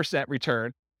 0.57%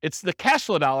 return. It's the cash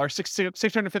flow dollar,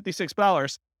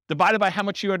 $656 divided by how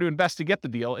much you had to invest to get the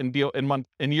deal in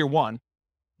year one.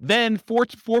 Then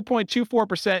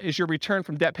 4.24% is your return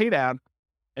from debt paydown,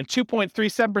 and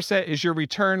 2.37% is your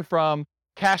return from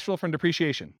cash flow from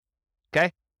depreciation.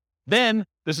 Okay. Then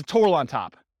there's a total on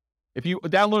top. If you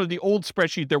downloaded the old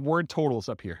spreadsheet, there weren't totals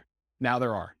up here. Now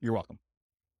there are. You're welcome.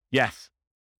 Yes.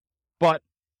 But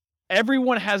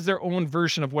everyone has their own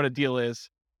version of what a deal is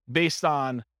based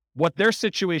on what their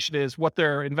situation is, what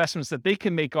their investments that they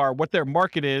can make are, what their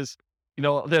market is. You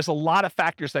know, there's a lot of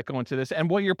factors that go into this and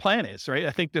what your plan is, right?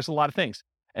 I think there's a lot of things.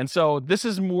 And so this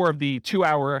is more of the 2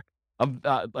 hour of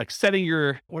like setting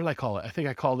your, what did I call it? I think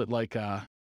I called it like,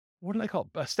 what did I call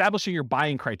it? Establishing your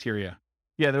buying criteria.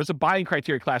 Yeah, there was a buying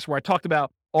criteria class where I talked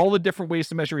about all the different ways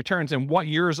to measure returns and what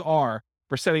yours are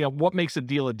for setting up what makes a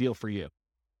deal for you.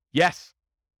 Yes,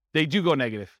 they do go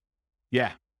negative.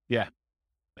 Yeah.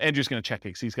 Andrew's going to check it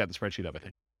because he's got the spreadsheet up, I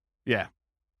think. Yeah.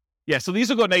 So these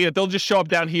will go negative. They'll just show up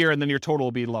down here and then your total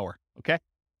will be lower. Okay.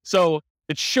 So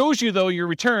it shows you though your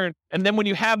return. And then when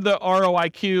you have the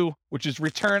ROIQ, which is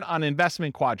return on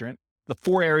investment quadrant, the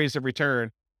 4 areas of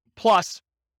return plus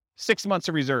 6 months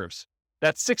of reserves.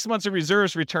 That 6 months of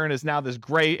reserves return is now this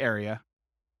gray area.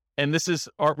 And this is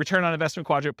our return on investment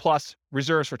quadrant plus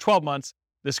reserves for 12 months.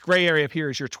 This gray area up here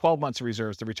is your 12 months of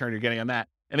reserves, the return you're getting on that.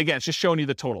 And again, it's just showing you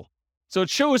the total. So it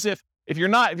shows if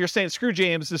you're saying, screw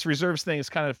James, this reserves thing is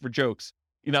kind of for jokes.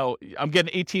 You know, I'm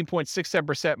getting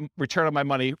 18.67% return on my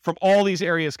money from all these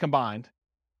areas combined.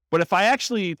 But if I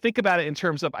actually think about it in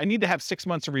terms of I need to have 6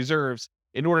 months of reserves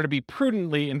in order to be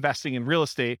prudently investing in real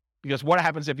estate, because what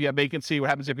happens if you have vacancy? What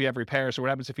happens if you have repairs? Or what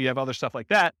happens if you have other stuff like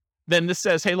that? Then this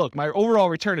says, hey, look, my overall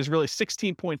return is really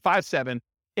 16.57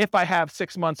 if I have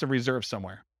 6 months of reserve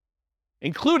somewhere,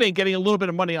 including getting a little bit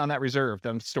of money on that reserve that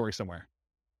I'm storing somewhere.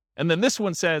 And then this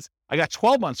one says, I got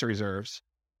 12 months of reserves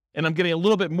and I'm getting a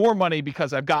little bit more money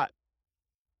because I've got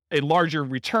a larger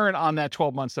return on that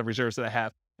 12 months of reserves that I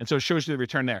have. And so it shows you the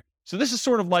return there. So this is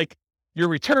sort of like your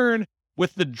return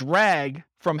with the drag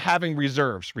from having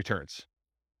reserves returns.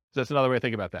 So that's another way to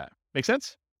think about that. Make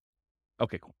sense?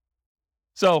 Okay, cool.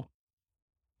 So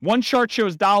one chart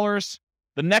shows dollars.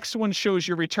 The next one shows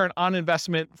your return on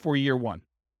investment for year one.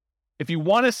 If you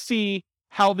want to see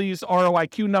how these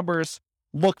ROIQ numbers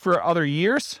look for other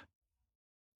years,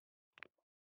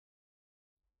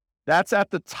 that's at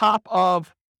the top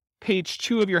of page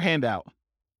 2 of your handout.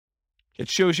 It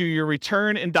shows you your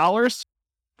return in dollars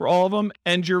for all of them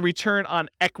and your return on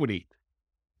equity.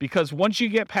 Because once you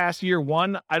get past year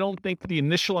one, I don't think the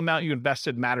initial amount you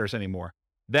invested matters anymore.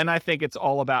 Then I think it's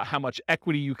all about how much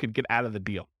equity you could get out of the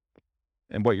deal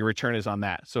and what your return is on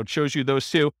that. So it shows you those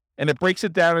two, and it breaks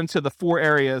it down into the 4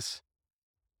 areas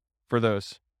for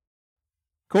those.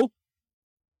 Cool?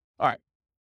 All right.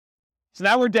 So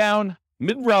now we're down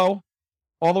mid-row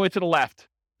all the way to the left.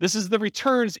 This is the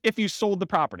returns if you sold the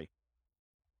property.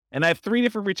 And I have 3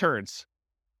 different returns.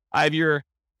 I have your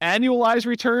annualized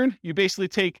return. You basically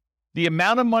take the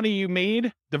amount of money you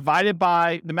made divided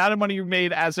by the amount of money you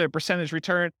made as a percentage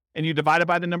return, and you divide it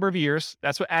by the number of years.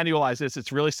 That's what annualized is.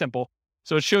 It's really simple.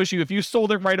 So it shows you if you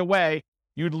sold it right away,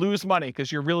 you'd lose money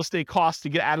because your real estate costs to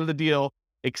get out of the deal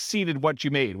exceeded what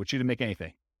you made, which you didn't make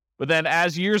anything. But then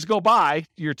as years go by,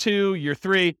 year 2, year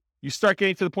 3, you start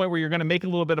getting to the point where you're going to make a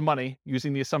little bit of money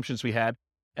using the assumptions we had.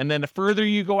 And then the further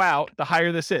you go out, the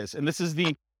higher this is. And this is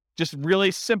the just really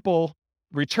simple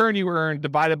return you earn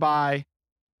divided by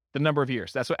the number of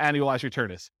years. That's what annualized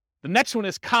return is. The next one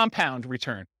is compound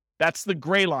return. That's the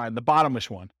gray line, the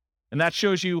bottomish one. And that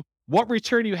shows you what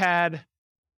return you had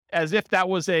as if that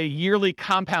was a yearly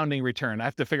compounding return. I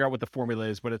have to figure out what the formula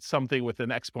is, but it's something with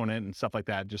an exponent and stuff like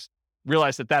that. Just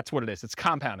realize that that's what it is. It's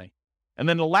compounding. And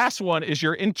then the last one is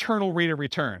your internal rate of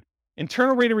return.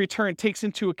 Internal rate of return takes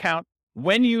into account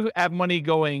when you have money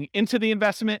going into the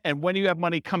investment and when you have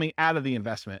money coming out of the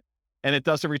investment. And it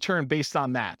does a return based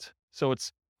on that. So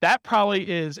that probably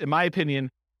is, in my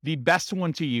opinion, the best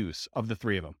one to use of the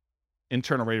three of them,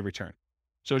 internal rate of return.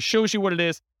 So it shows you what it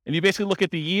is. And you basically look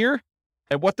at the year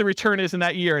and what the return is in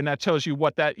that year. And that tells you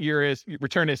what that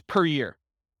return is per year.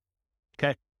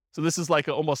 Okay. So this is like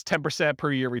almost 10%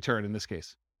 per year return in this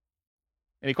case.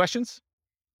 Any questions?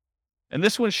 And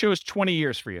this one shows 20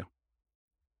 years for you.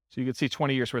 So you can see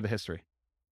 20 years worth of history.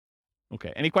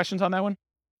 Okay. Any questions on that one?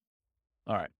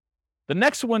 All right. The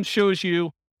next one shows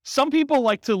you, some people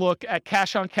like to look at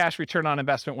cash on cash return on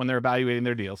investment when they're evaluating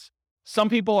their deals. Some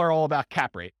people are all about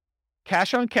cap rate.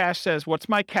 Cash on cash says, what's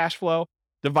my cash flow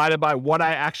divided by what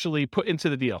I actually put into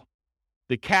the deal?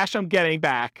 The cash I'm getting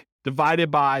back divided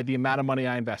by the amount of money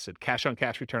I invested. Cash on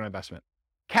cash return on investment.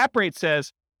 Cap rate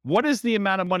says, what is the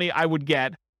amount of money I would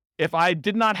get if I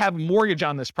did not have a mortgage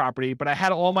on this property, but I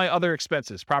had all my other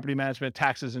expenses, property management,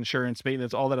 taxes, insurance,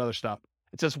 maintenance, all that other stuff.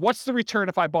 It says, what's the return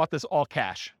if I bought this all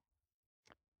cash?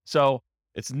 So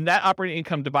it's net operating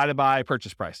income divided by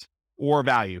purchase price or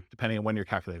value, depending on when you're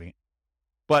calculating it.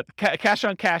 But cash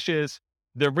on cash is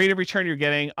the rate of return you're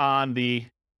getting on the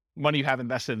money you have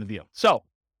invested in the deal. So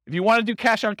if you want to do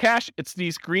cash on cash, it's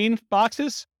these green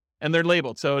boxes and they're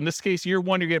labeled. So in this case, year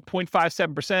one, you get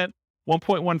 0.57%, 1.14,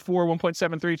 1.73,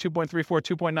 2.34,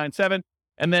 2.97.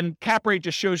 And then cap rate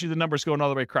just shows you the numbers going all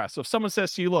the way across. So if someone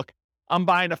says to you, look, I'm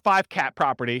buying a 5 cap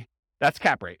property, that's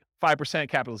cap rate, 5%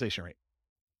 capitalization rate.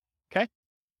 Okay.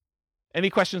 Any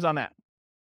questions on that?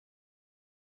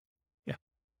 Yeah.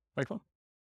 Microphone.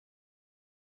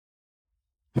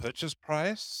 Purchase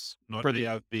price, not for the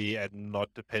ARV and not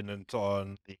dependent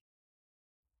on the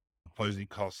closing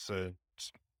costs and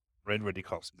rent ready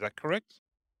costs. Is that correct?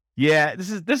 Yeah, this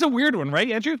is a weird one,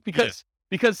 right, Andrew? Because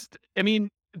I mean,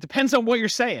 it depends on what you're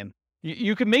saying.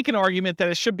 You can make an argument that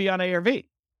it should be on ARV,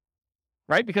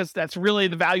 right? Because that's really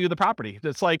the value of the property.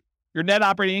 It's like your net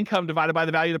operating income divided by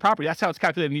the value of the property. That's how it's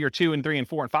calculated in year 2 and 3 and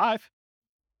 4 and 5.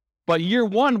 But year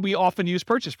 1, we often use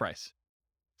purchase price.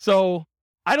 So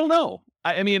I don't know.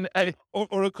 I mean,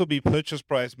 or it could be purchase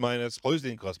price minus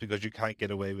closing costs because you can't get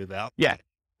away without. Yeah.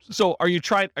 So are you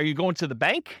going to the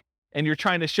bank and you're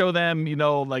trying to show them,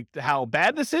 like how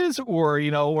bad this is, or,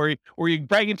 or you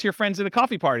bragging to your friends at a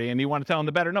coffee party and you want to tell them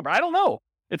the better number? I don't know.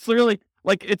 It's literally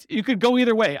like you could go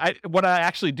either way. What I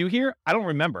actually do here, I don't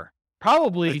remember.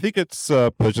 Probably. I think it's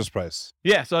purchase price.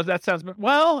 Yeah. So that sounds,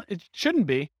 well, it shouldn't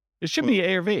be. It should be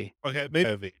ARV. Okay, maybe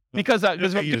ARV. Because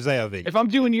if I'm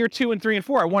doing year 2 and 3 and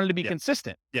 4, I wanted to be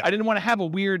consistent. Yeah. I didn't want to have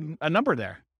a number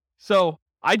there. So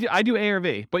I do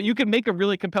ARV, but you can make a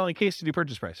really compelling case to do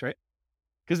purchase price, right?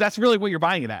 Because that's really what you're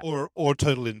buying it at. Or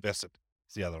total invested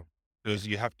is the other, because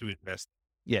you have to invest.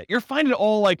 Yeah, you're finding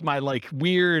all like my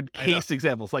weird case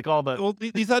examples, like all the. Well,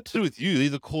 these are to do with you.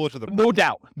 These are core to the. No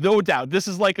doubt. This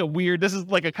is like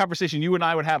a conversation you and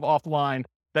I would have offline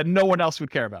that no one else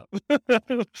would care about.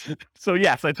 So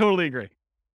yes, I totally agree.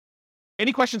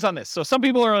 Any questions on this? So some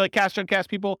people are like cash on cash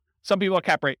people. Some people are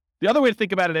cap rate. The other way to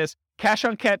think about it is cash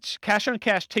on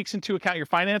cash takes into account your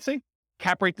financing.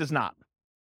 Cap rate does not.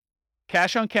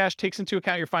 Cash on cash takes into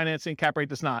account your financing. Cap rate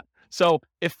does not. So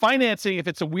if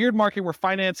it's a weird market where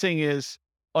financing is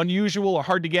unusual or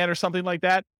hard to get or something like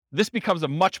that, this becomes a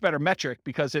much better metric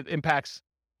because it impacts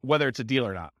whether it's a deal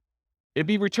or not. It'd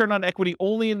be return on equity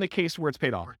only in the case where it's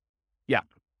paid off. Yeah.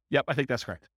 Yep. I think that's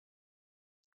correct.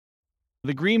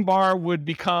 The green bar would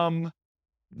become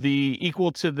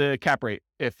equal to the cap rate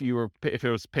if it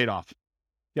was paid off.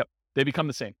 Yep. They become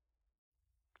the same.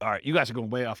 All right. You guys are going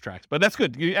way off track, but that's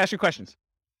good. You ask your questions.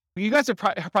 You guys have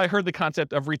probably heard the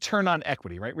concept of return on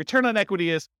equity, right? Return on equity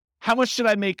is how much should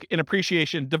I make in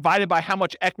appreciation divided by how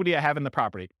much equity I have in the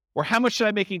property, or how much should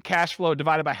I make in cash flow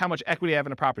divided by how much equity I have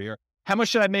in the property, or how much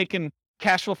should I make in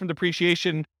cash flow from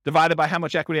depreciation divided by how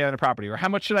much equity I have in the property, or how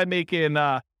much should I make in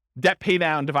debt pay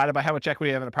down divided by how much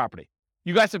equity I have in the property.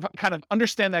 You guys have kind of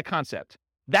understand that concept.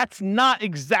 That's not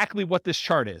exactly what this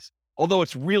chart is, although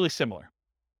it's really similar.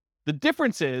 The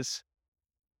difference is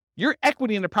your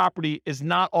equity in the property is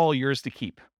not all yours to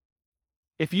keep.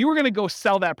 If you were going to go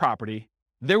sell that property,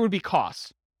 there would be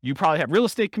costs. You probably have real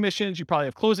estate commissions. You probably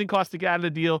have closing costs to get out of the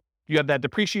deal. You have that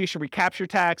depreciation recapture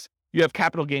tax. You have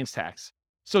capital gains tax.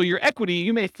 So your equity,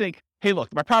 you may think, hey,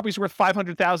 look, my property's worth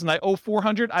 $500,000. I owe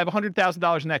 $400,000. I have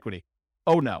 $100,000 in equity.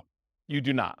 Oh no, you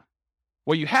do not.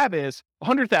 What you have is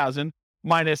 $100,000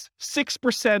 minus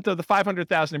 6% of the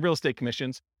 $500,000 in real estate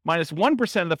commissions, minus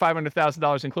 1% of the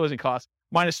 $500,000 in closing costs,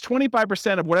 minus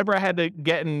 25% of whatever I had to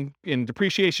get in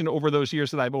depreciation over those years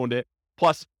that I've owned it,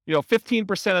 plus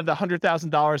 15% of the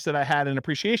 $100,000 that I had in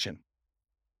appreciation.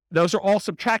 those are all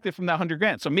subtracted from that 100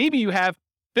 grand. So maybe you have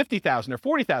 50,000 or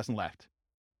 40,000 left.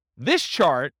 This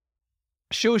chart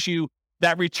shows you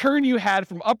that return you had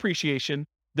from appreciation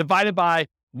divided by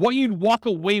what you'd walk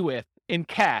away with in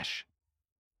cash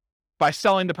by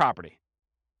selling the property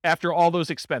after all those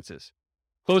expenses,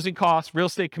 closing costs, real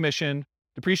estate commission,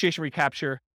 depreciation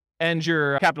recapture, and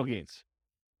your capital gains.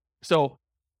 So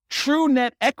true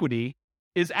net equity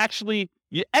is actually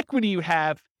the equity you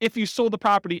have if you sold the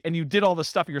property and you did all the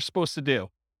stuff you're supposed to do,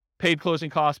 paid closing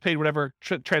costs, paid whatever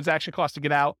transaction costs to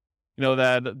get out,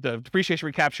 the depreciation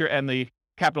recapture and the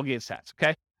capital gains tax.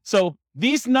 Okay. So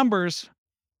these numbers,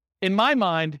 in my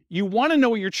mind, you want to know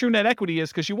what your true net equity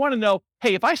is, because you want to know,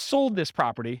 hey, if I sold this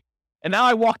property and now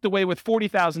I walked away with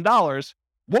 $40,000,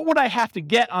 what would I have to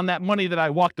get on that money that I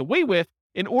walked away with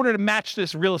in order to match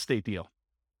this real estate deal?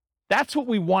 That's what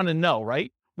we want to know,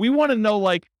 right? We want to know,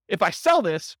 like, if I sell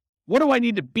this, what do I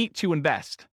need to beat to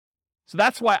invest? So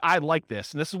that's why I like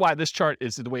this. And this is why this chart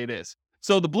is the way it is.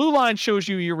 So the blue line shows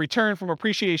you your return from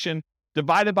appreciation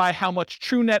divided by how much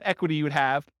true net equity you would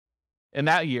have in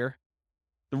that year.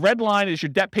 The red line is your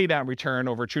debt paydown return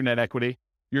over true net equity.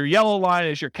 Your yellow line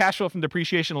is your cash flow from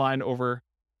depreciation line over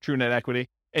true net equity.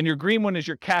 And your green one is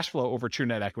your cash flow over true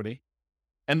net equity.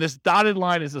 And this dotted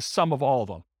line is the sum of all of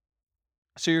them.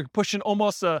 So you're pushing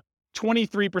almost a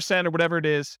 23% or whatever it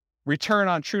is return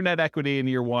on true net equity in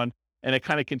year one, and it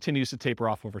kind of continues to taper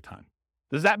off over time.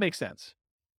 Does that make sense?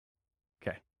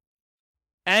 Okay.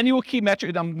 Annual key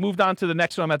metric. I'm moved on to the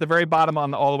next one. I'm at the very bottom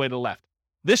all the way to the left.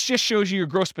 This just shows you your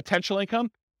gross potential income.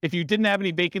 If you didn't have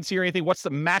any vacancy or anything, what's the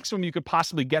maximum you could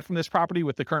possibly get from this property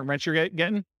with the current rent you're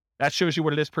getting? That shows you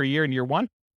what it is per year in year one.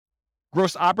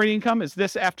 Gross operating income is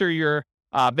this after your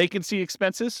vacancy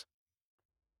expenses.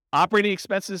 Operating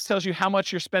expenses tells you how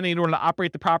much you're spending in order to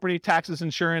operate the property, taxes,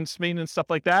 insurance, maintenance, stuff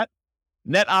like that.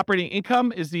 Net operating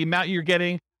income is the amount you're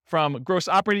getting from gross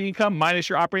operating income minus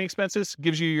your operating expenses,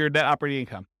 gives you your net operating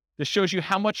income. This shows you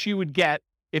how much you would get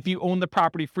if you own the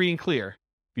property free and clear,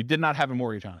 if you did not have a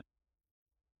mortgage on it.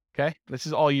 Okay, this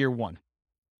is all year one.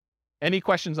 Any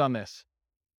questions on this?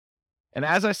 And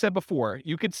as I said before,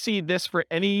 you could see this for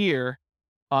any year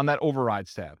on that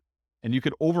overrides tab, and you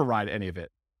could override any of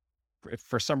it if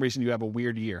for some reason you have a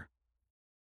weird year.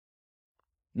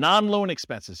 Non-loan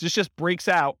expenses. This just breaks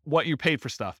out what you paid for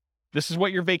stuff. This is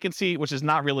what your vacancy, which is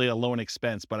not really a loan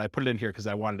expense, but I put it in here because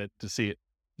I wanted it to see it.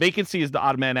 Vacancy is the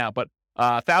odd man out, but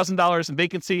 $1,000 in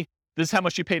vacancy. This is how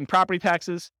much you paid in property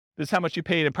taxes. This is how much you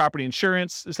paid in property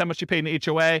insurance. This is how much you paid in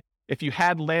HOA. If you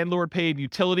had landlord paid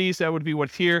utilities, that would be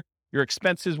what's here. Your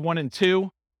expenses 1 and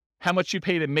 2. How much you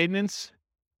paid in maintenance.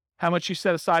 How much you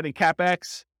set aside in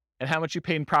CapEx. And how much you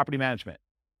pay in property management.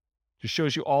 Just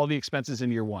shows you all the expenses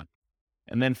in year one.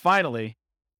 And then finally,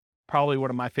 probably one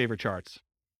of my favorite charts.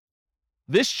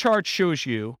 This chart shows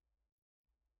you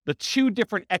the two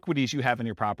different equities you have in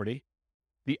your property.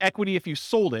 The equity if you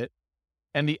sold it,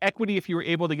 and the equity if you were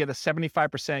able to get a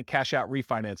 75% cash out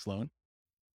refinance loan.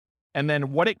 And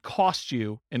then what it costs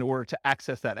you in order to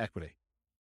access that equity.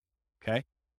 Okay.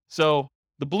 So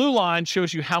the blue line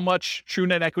shows you how much true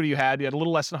net equity you had. You had a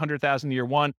little less than 100,000 in year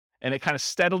one, and it kind of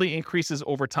steadily increases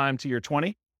over time to year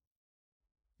 20.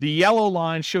 The yellow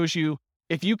line shows you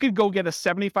if you could go get a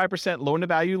 75% loan to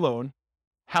value loan,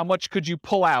 how much could you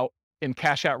pull out in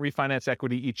cash out refinance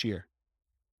equity each year?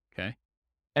 Okay.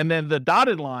 And then the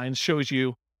dotted line shows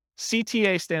you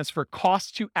CTA stands for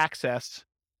cost to access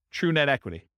true net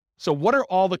equity. So what are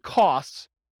all the costs,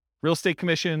 real estate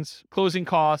commissions, closing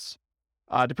costs,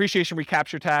 depreciation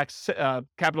recapture tax,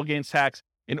 capital gains tax,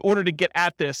 in order to get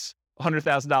at this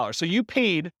 $100,000. So you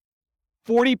paid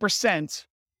 40%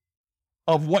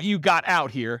 of what you got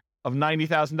out here of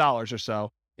 $90,000 or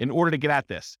so in order to get at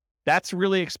this. That's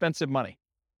really expensive money,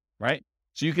 right?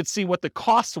 So you could see what the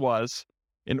cost was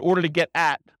in order to get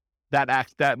at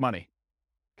that money,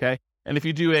 okay? And if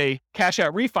you do a cash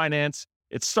out refinance,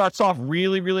 it starts off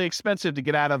really, really expensive to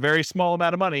get out a very small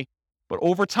amount of money. But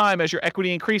over time, as your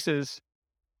equity increases,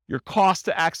 your cost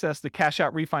to access the cash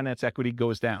out refinance equity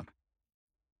goes down.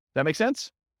 That make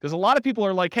sense? Because a lot of people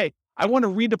are like, hey, I want to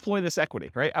redeploy this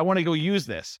equity, right? I want to go use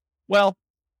this. Well,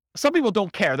 some people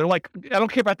don't care. They're like, I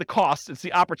don't care about the cost. It's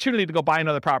the opportunity to go buy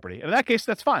another property. And in that case,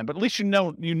 that's fine. But at least you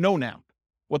know now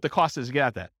what the cost is to get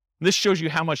at that. This shows you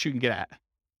how much you can get at.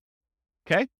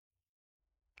 Okay?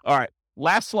 All right.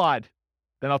 Last slide.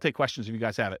 Then I'll take questions if you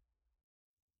guys have it.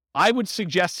 I would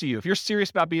suggest to you, if you're serious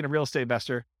about being a real estate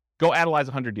investor, go analyze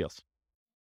 100 deals.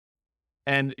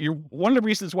 And one of the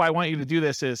reasons why I want you to do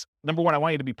this is, number one, I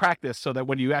want you to be practiced so that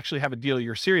when you actually have a deal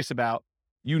you're serious about,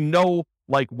 you know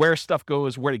like where stuff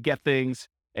goes, where to get things,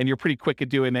 and you're pretty quick at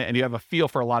doing it, and you have a feel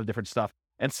for a lot of different stuff.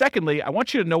 And secondly, I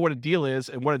want you to know what a deal is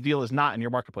and what a deal is not in your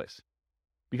marketplace.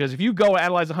 Because if you go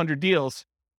analyze 100 deals,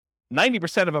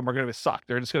 90% of them are going to suck.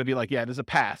 They're just going to be like, yeah, it is a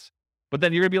pass. But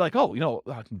then you're going to be like, oh,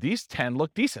 these 10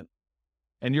 look decent.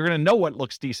 And you're going to know what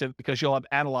looks decent because you'll have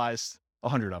analyzed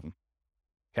 100 of them.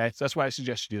 Okay. So that's why I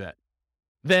suggest you do that.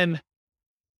 Then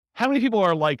how many people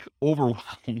are like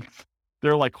overwhelmed?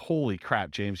 They're like, holy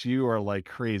crap, James, you are like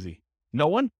crazy. No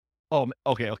one? Oh,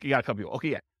 okay. You got a couple people.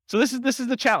 Okay. Yeah. So this is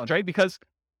the challenge, right? Because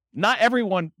not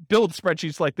everyone builds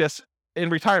spreadsheets like this in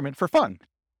retirement for fun,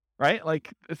 right?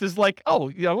 Like this is like,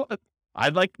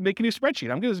 I'd like to make a new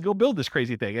spreadsheet. I'm going to go build this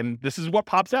crazy thing. And this is what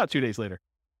pops out 2 days later.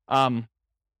 And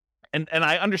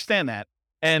I understand that.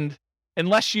 And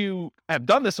unless you have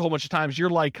done this a whole bunch of times, you're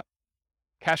like,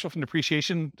 cash flow from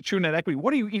depreciation, true net equity,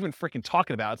 what are you even freaking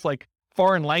talking about? It's like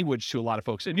foreign language to a lot of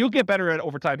folks. And you'll get better at it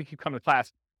over time if you keep coming to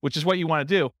class, which is what you want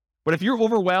to do. But if you're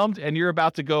overwhelmed and you're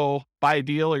about to go buy a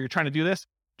deal or you're trying to do this,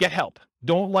 get help.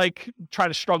 Don't like try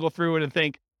to struggle through it and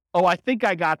think, oh, I think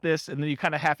I got this. And then you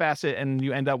kind of half-ass it and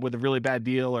you end up with a really bad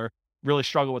deal or really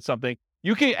struggle with something.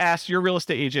 You can ask your real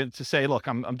estate agent to say, look,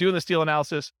 I'm doing this deal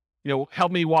analysis.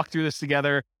 Help me walk through this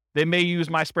together. They may use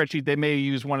my spreadsheet. They may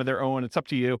use one of their own. It's up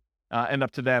to you and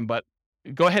up to them. But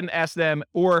go ahead and ask them,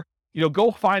 or go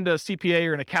find a CPA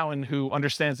or an accountant who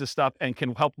understands this stuff and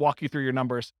can help walk you through your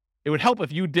numbers. It would help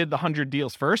if you did the 100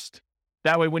 deals first.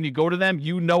 That way, when you go to them,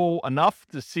 you know enough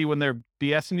to see when they're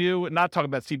BSing you. Not talking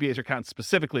about CPAs or accountants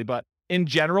specifically, but in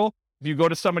general, if you go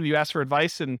to someone, you ask for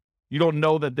advice and you don't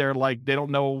know that they don't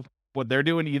know what they're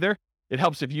doing either. It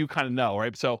helps if you kind of know,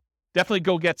 right? So definitely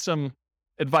go get some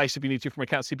advice if you need to from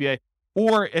account CPA.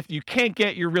 Or if you can't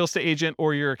get your real estate agent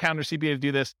or your accountant or CPA to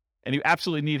do this and you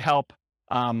absolutely need help,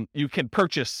 you can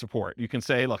purchase support. You can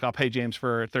say, look, I'll pay James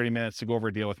for 30 minutes to go over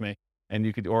a deal with me. And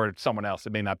you could, or someone else.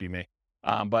 It may not be me,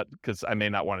 but because I may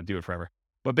not want to do it forever.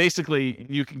 But basically,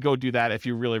 you can go do that if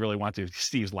you really, really want to.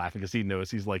 Steve's laughing because he knows.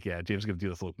 He's like, yeah, James is going to do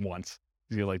this once.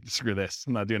 He's going to like, screw this.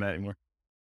 I'm not doing that anymore.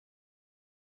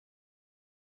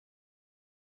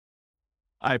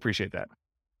 I appreciate that.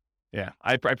 Yeah,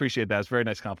 I appreciate that. It's a very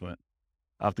nice compliment.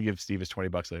 I'll have to give Steve his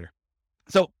 $20 later.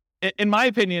 So in my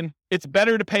opinion, it's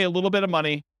better to pay a little bit of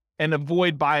money and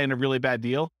avoid buying a really bad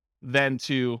deal than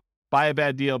to buy a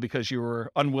bad deal because you were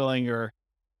unwilling or,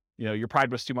 your pride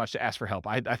was too much to ask for help.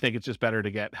 I think it's just better to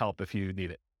get help if you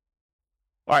need it.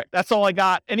 All right. That's all I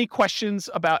got. Any questions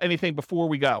about anything before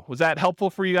we go? Was that helpful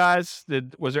for you guys?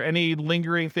 Was there any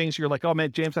lingering things you're like, oh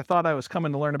man, James, I thought I was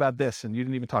coming to learn about this and you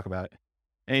didn't even talk about it.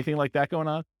 Anything like that going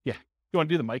on? Yeah. You want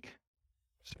to do the mic?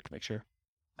 Just to make sure.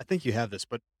 I think you have this,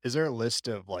 but is there a list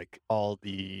of like all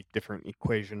the different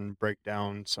equation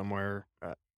breakdown somewhere?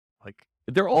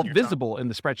 They're all visible in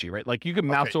the spreadsheet, right? Like you can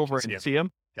mouse over it and see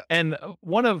them. Yeah. And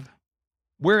one of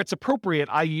where it's appropriate,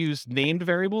 I use named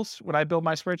variables when I build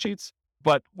my spreadsheets.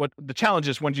 But what the challenge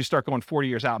is when you start going 40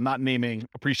 years out, I'm not naming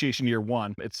appreciation year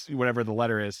one. It's whatever the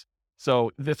letter is.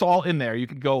 So it's all in there. You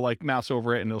can go like mouse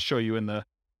over it and it'll show you in the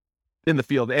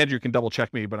field. Andrew can double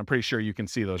check me, but I'm pretty sure you can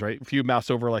see those, right? If you mouse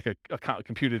over like a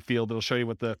computed field, it'll show you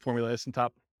what the formula is on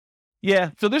top. Yeah.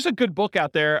 So there's a good book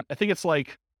out there. I think it's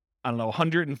like,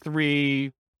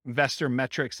 103 investor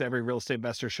metrics every real estate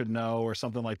investor should know or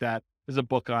something like that. There's a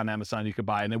book on Amazon you could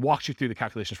buy and it walks you through the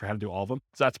calculations for how to do all of them.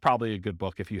 So that's probably a good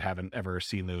book if you haven't ever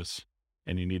seen those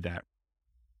and you need that.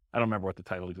 I don't remember what the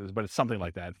title is, but it's something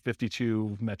like that.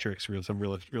 52 metrics some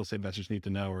real estate investors need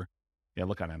to know, or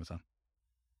look on Amazon.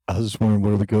 I was just wondering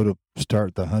where we go to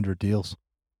start the 100 deals.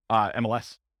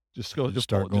 MLS. Just start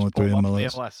going through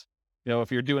MLS.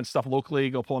 If you're doing stuff locally,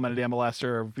 go pull them out of the MLS,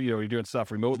 or you're doing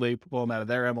stuff remotely, pull them out of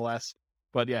their MLS.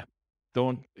 But yeah,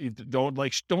 don't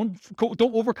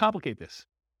overcomplicate this.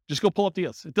 Just go pull up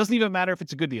deals. It doesn't even matter if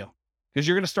it's a good deal because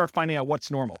you're going to start finding out what's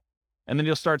normal, and then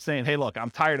you'll start saying, "Hey, look, I'm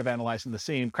tired of analyzing the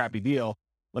same crappy deal.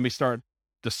 Let me start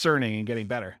discerning and getting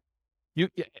better."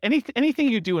 Anything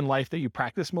you do in life that you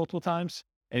practice multiple times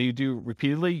and you do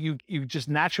repeatedly, you just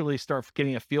naturally start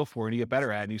getting a feel for it and you get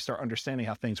better at it and you start understanding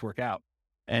how things work out.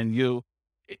 And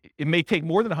it may take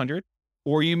more than 100,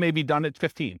 or you may be done at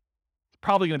 15. It's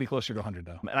probably going to be closer to 100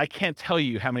 though. And I can't tell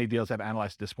you how many deals I've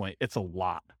analyzed at this point. It's a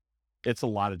lot. It's a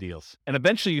lot of deals. And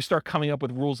eventually you start coming up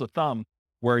with rules of thumb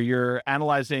where you're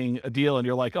analyzing a deal and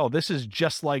you're like, oh, this is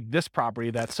just like this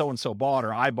property that so-and-so bought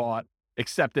or I bought,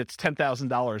 except it's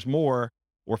 $10,000 more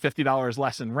or $50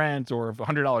 less in rent or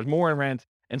 $100 more in rent.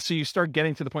 And so you start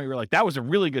getting to the point where you're like, that was a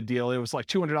really good deal. It was like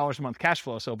 $200 a month cash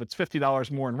flow. So if it's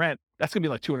 $50 more in rent, that's going to be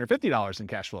like $250 in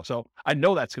cash flow. So I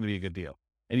know that's going to be a good deal.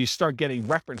 And you start getting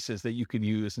references that you can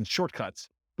use and shortcuts,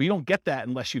 but you don't get that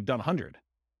unless you've done 100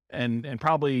 and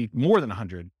probably more than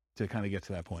 100 to kind of get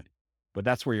to that point. but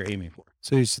that's where you're aiming for.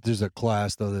 So you said there's a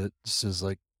class though that says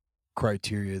like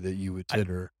criteria that you would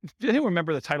consider. Do you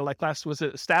remember the title of that class? Was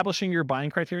it Establishing Your Buying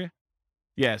Criteria?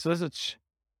 Yeah. So there's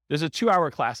a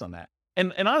 2-hour class on that.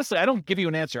 And honestly, I don't give you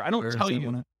an answer. I don't tell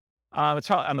you.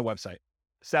 It's on the website,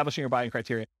 Establishing Your Buying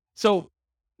Criteria. So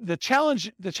the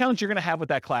challenge you're going to have with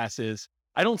that class is,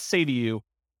 I don't say to you,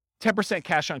 10%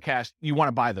 cash on cash, you want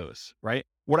to buy those, right?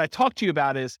 What I talk to you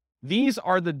about is, these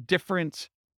are the different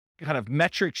kind of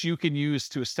metrics you can use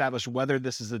to establish whether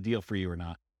this is a deal for you or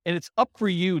not. And it's up for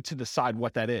you to decide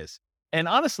what that is. And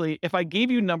honestly, if I gave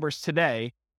you numbers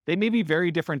today, they may be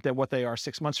very different than what they are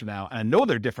 6 months from now. And I know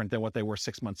they're different than what they were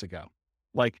 6 months ago.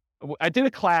 Like, I did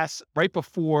a class right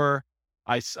before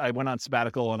I went on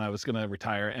sabbatical and I was going to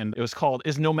retire, and it was called,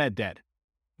 Is Nomad Dead?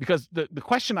 Because the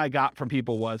question I got from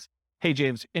people was, hey,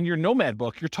 James, in your Nomad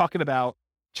book, you're talking about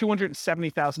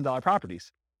 $270,000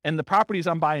 properties. And the properties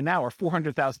I'm buying now are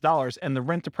 $400,000, and the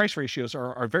rent to price ratios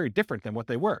are very different than what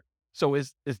they were. So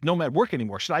is Nomad work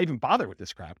anymore? Should I even bother with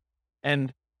this crap?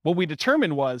 And what we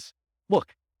determined was,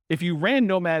 look, if you ran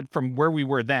Nomad from where we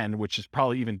were then, which is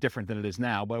probably even different than it is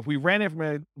now, but if we ran it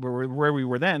from where we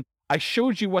were then, I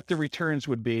showed you what the returns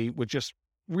would be with just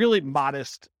really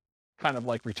modest kind of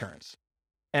like returns.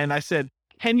 And I said,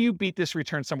 can you beat this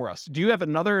return somewhere else? Do you have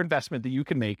another investment that you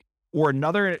can make, or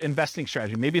another investing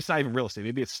strategy? Maybe it's not even real estate,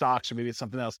 maybe it's stocks, or maybe it's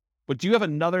something else, but do you have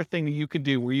another thing that you can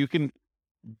do where you can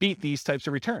beat these types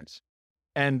of returns?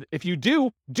 And if you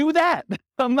do that.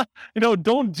 I'm not,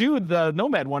 don't do the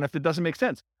Nomad one if it doesn't make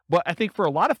sense. But I think for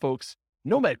a lot of folks,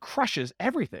 Nomad crushes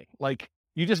everything. Like,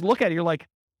 you just look at it, you're like,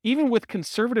 even with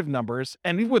conservative numbers,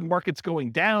 and even with markets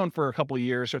going down for a couple of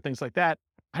years or things like that,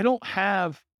 I don't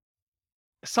have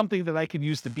something that I can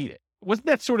use to beat it. Wasn't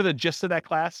that sort of the gist of that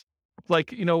class?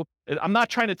 Like, I'm not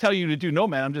trying to tell you to do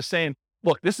Nomad. I'm just saying,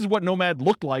 look, this is what Nomad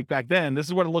looked like back then. This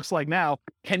is what it looks like now.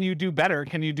 Can you do better?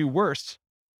 Can you do worse?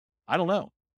 I don't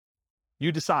know.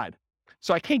 You decide.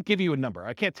 So I can't give you a number.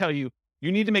 I can't tell you,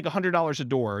 you need to make $100 a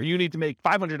door, or you need to make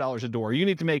 $500 a door, or you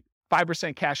need to make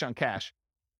 5% cash on cash,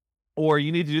 or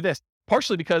you need to do this.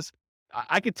 Partially because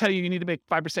I could tell you need to make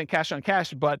 5% cash on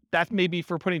cash, but that may be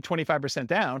for putting 25%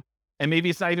 down. And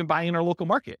maybe it's not even buying in our local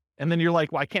market. And then you're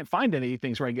like, well, I can't find any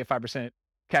things where I can get 5%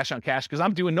 cash on cash because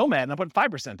I'm doing Nomad and I'm putting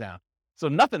 5% down. So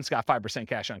nothing's got 5%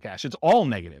 cash on cash. It's all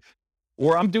negative.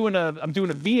 Or I'm doing a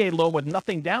VA loan with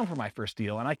nothing down for my first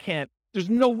deal, and there's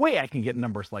no way I can get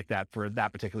numbers like that for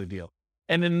that particular deal.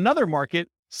 And in another market,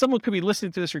 someone could be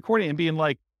listening to this recording and being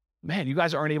like, man, you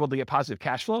guys aren't able to get positive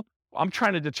cash flow. I'm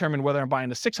trying to determine whether I'm buying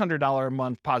a $600 a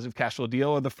month positive cash flow deal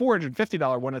or the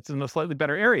 $450 one that's in a slightly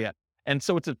better area. And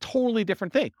so it's a totally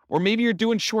different thing. Or maybe you're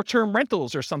doing short-term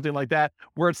rentals or something like that,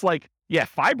 where it's like, yeah,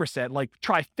 5%, like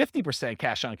try 50%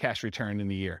 cash on cash return in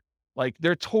the year. Like,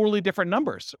 they're totally different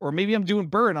numbers. Or maybe I'm doing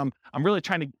Burr and I'm really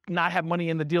trying to not have money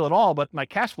in the deal at all, but my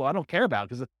cash flow I don't care about,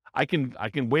 because I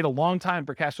can wait a long time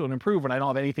for cash flow to improve when I don't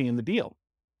have anything in the deal.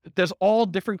 There's all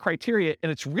different criteria,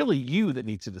 and it's really you that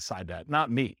needs to decide that, not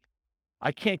me.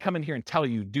 I can't come in here and tell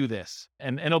you do this,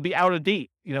 and it'll be out of date,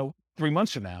 3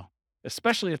 months from now.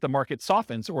 Especially if the market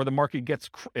softens or the market gets,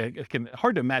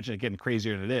 hard to imagine it getting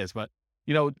crazier than it is, but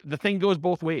the thing goes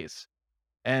both ways.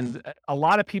 And a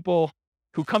lot of people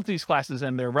who come to these classes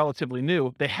and they're relatively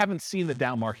new, they haven't seen the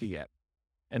down market yet.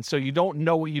 And so you don't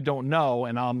know what you don't know.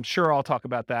 And I'm sure I'll talk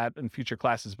about that in future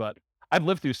classes, but I've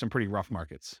lived through some pretty rough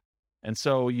markets. And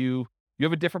so you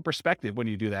have a different perspective when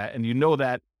you do that. And you know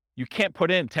that you can't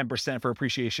put in 10% for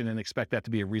appreciation and expect that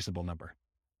to be a reasonable number.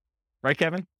 Right,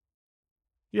 Kevin?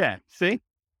 Yeah, see?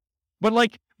 But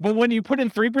when you put in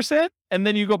 3% and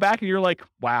then you go back and you're like,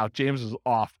 wow, James is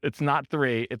off. It's not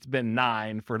 3, it's been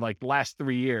 9 for like the last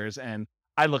 3 years, and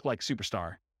I look like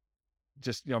superstar.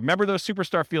 Just, remember those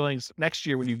superstar feelings next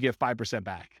year when you give 5%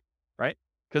 back, right?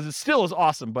 Because it still is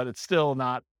awesome, but it's still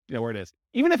not, where it is.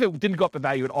 Even if it didn't go up in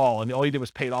value at all and all you did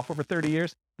was pay it off over 30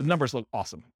 years, the numbers look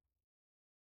awesome.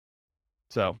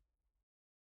 So,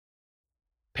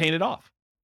 paying it off.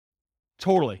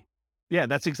 Totally. Yeah,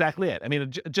 that's exactly it. I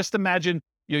mean, just imagine,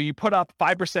 you put up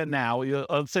 5% now,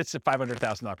 let's say it's a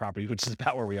 $500,000 property, which is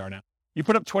about where we are now. You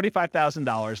put up $25,000 in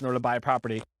order to buy a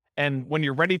property, and when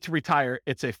you're ready to retire,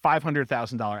 it's a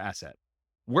 $500,000 asset.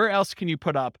 Where else can you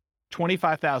put up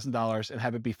 $25,000 and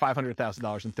have it be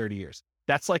 $500,000 in 30 years?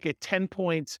 That's like a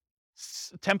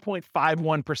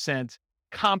 10.51%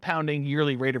 compounding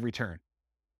yearly rate of return.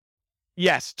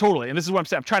 Yes, totally. And this is what I'm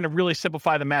saying. I'm trying to really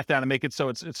simplify the math down and make it so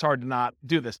it's hard to not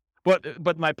do this.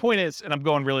 But my point is, and I'm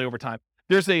going really over time,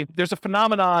 there's a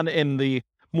phenomenon in the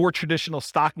more traditional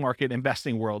stock market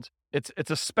investing world.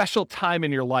 It's a special time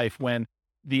in your life when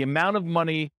the amount of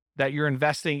money that you're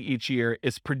investing each year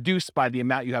is produced by the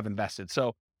amount you have invested.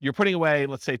 So you're putting away,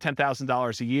 let's say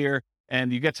 $10,000 a year,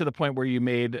 and you get to the point where you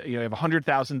have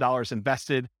 $100,000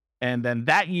 invested. And then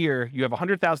that year you have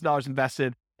 $100,000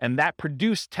 invested, and that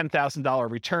produced $10,000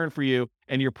 return for you,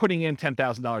 and you're putting in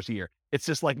 $10,000 a year. It's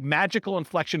this like magical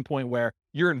inflection point where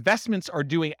your investments are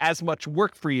doing as much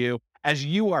work for you as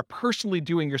you are personally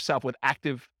doing yourself with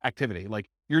active activity, like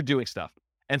you're doing stuff.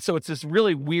 And so it's this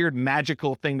really weird,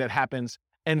 magical thing that happens.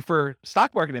 And for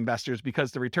stock market investors,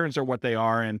 because the returns are what they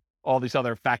are and all these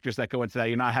other factors that go into that,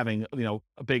 you're not having,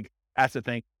 a big asset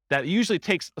thing, that usually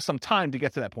takes some time to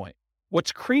get to that point.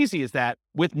 What's crazy is that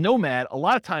with Nomad, a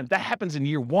lot of times that happens in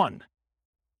year one,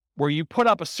 where you put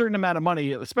up a certain amount of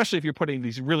money, especially if you're putting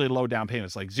these really low down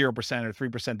payments, like 0% or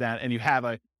 3% down, and you have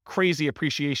a crazy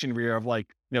appreciation year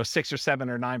of 6 or 7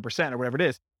 or 9% or whatever it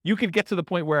is. You could get to the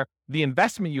point where the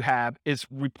investment you have is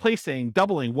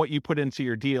doubling what you put into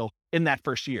your deal in that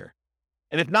first year.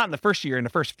 And if not in the first year, in the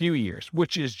first few years,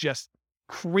 which is just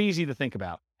crazy to think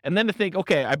about. And then to think,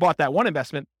 okay, I bought that one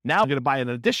investment. Now I'm going to buy an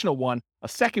additional one, a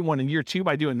second one in year 2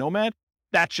 by doing Nomad.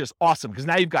 That's just awesome, because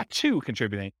now you've got 2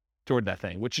 contributing toward that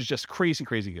thing, which is just crazy,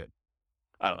 crazy good.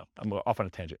 I don't know. I'm off on a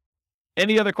tangent.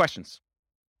 Any other questions?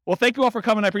 Well, thank you all for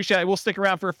coming. I appreciate it. We'll stick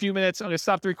around for a few minutes. I'm going to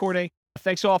stop the recording.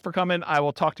 Thanks all for coming. I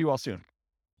will talk to you all soon.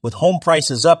 With home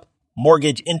prices up,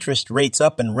 mortgage interest rates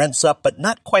up, and rents up, but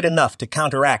not quite enough to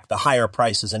counteract the higher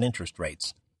prices and interest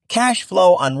rates. Cash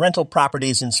flow on rental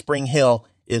properties in Spring Hill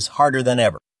is harder than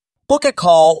ever. Book a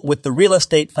call with the Real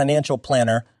Estate Financial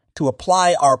Planner to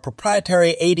apply our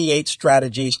proprietary 88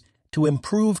 strategies to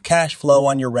improve cash flow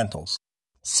on your rentals.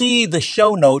 See the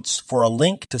show notes for a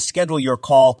link to schedule your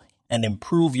call and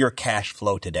improve your cash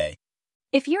flow today.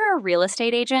 If you're a real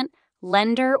estate agent,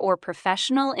 lender, or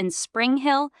professional in Spring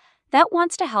Hill that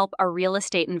wants to help our real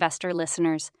estate investor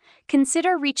listeners,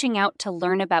 consider reaching out to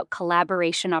learn about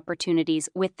collaboration opportunities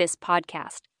with this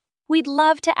podcast. We'd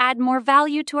love to add more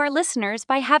value to our listeners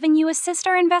by having you assist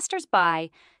our investors buy,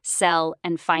 sell,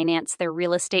 and finance their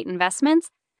real estate investments.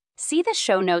 See the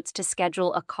show notes to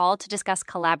schedule a call to discuss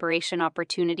collaboration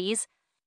opportunities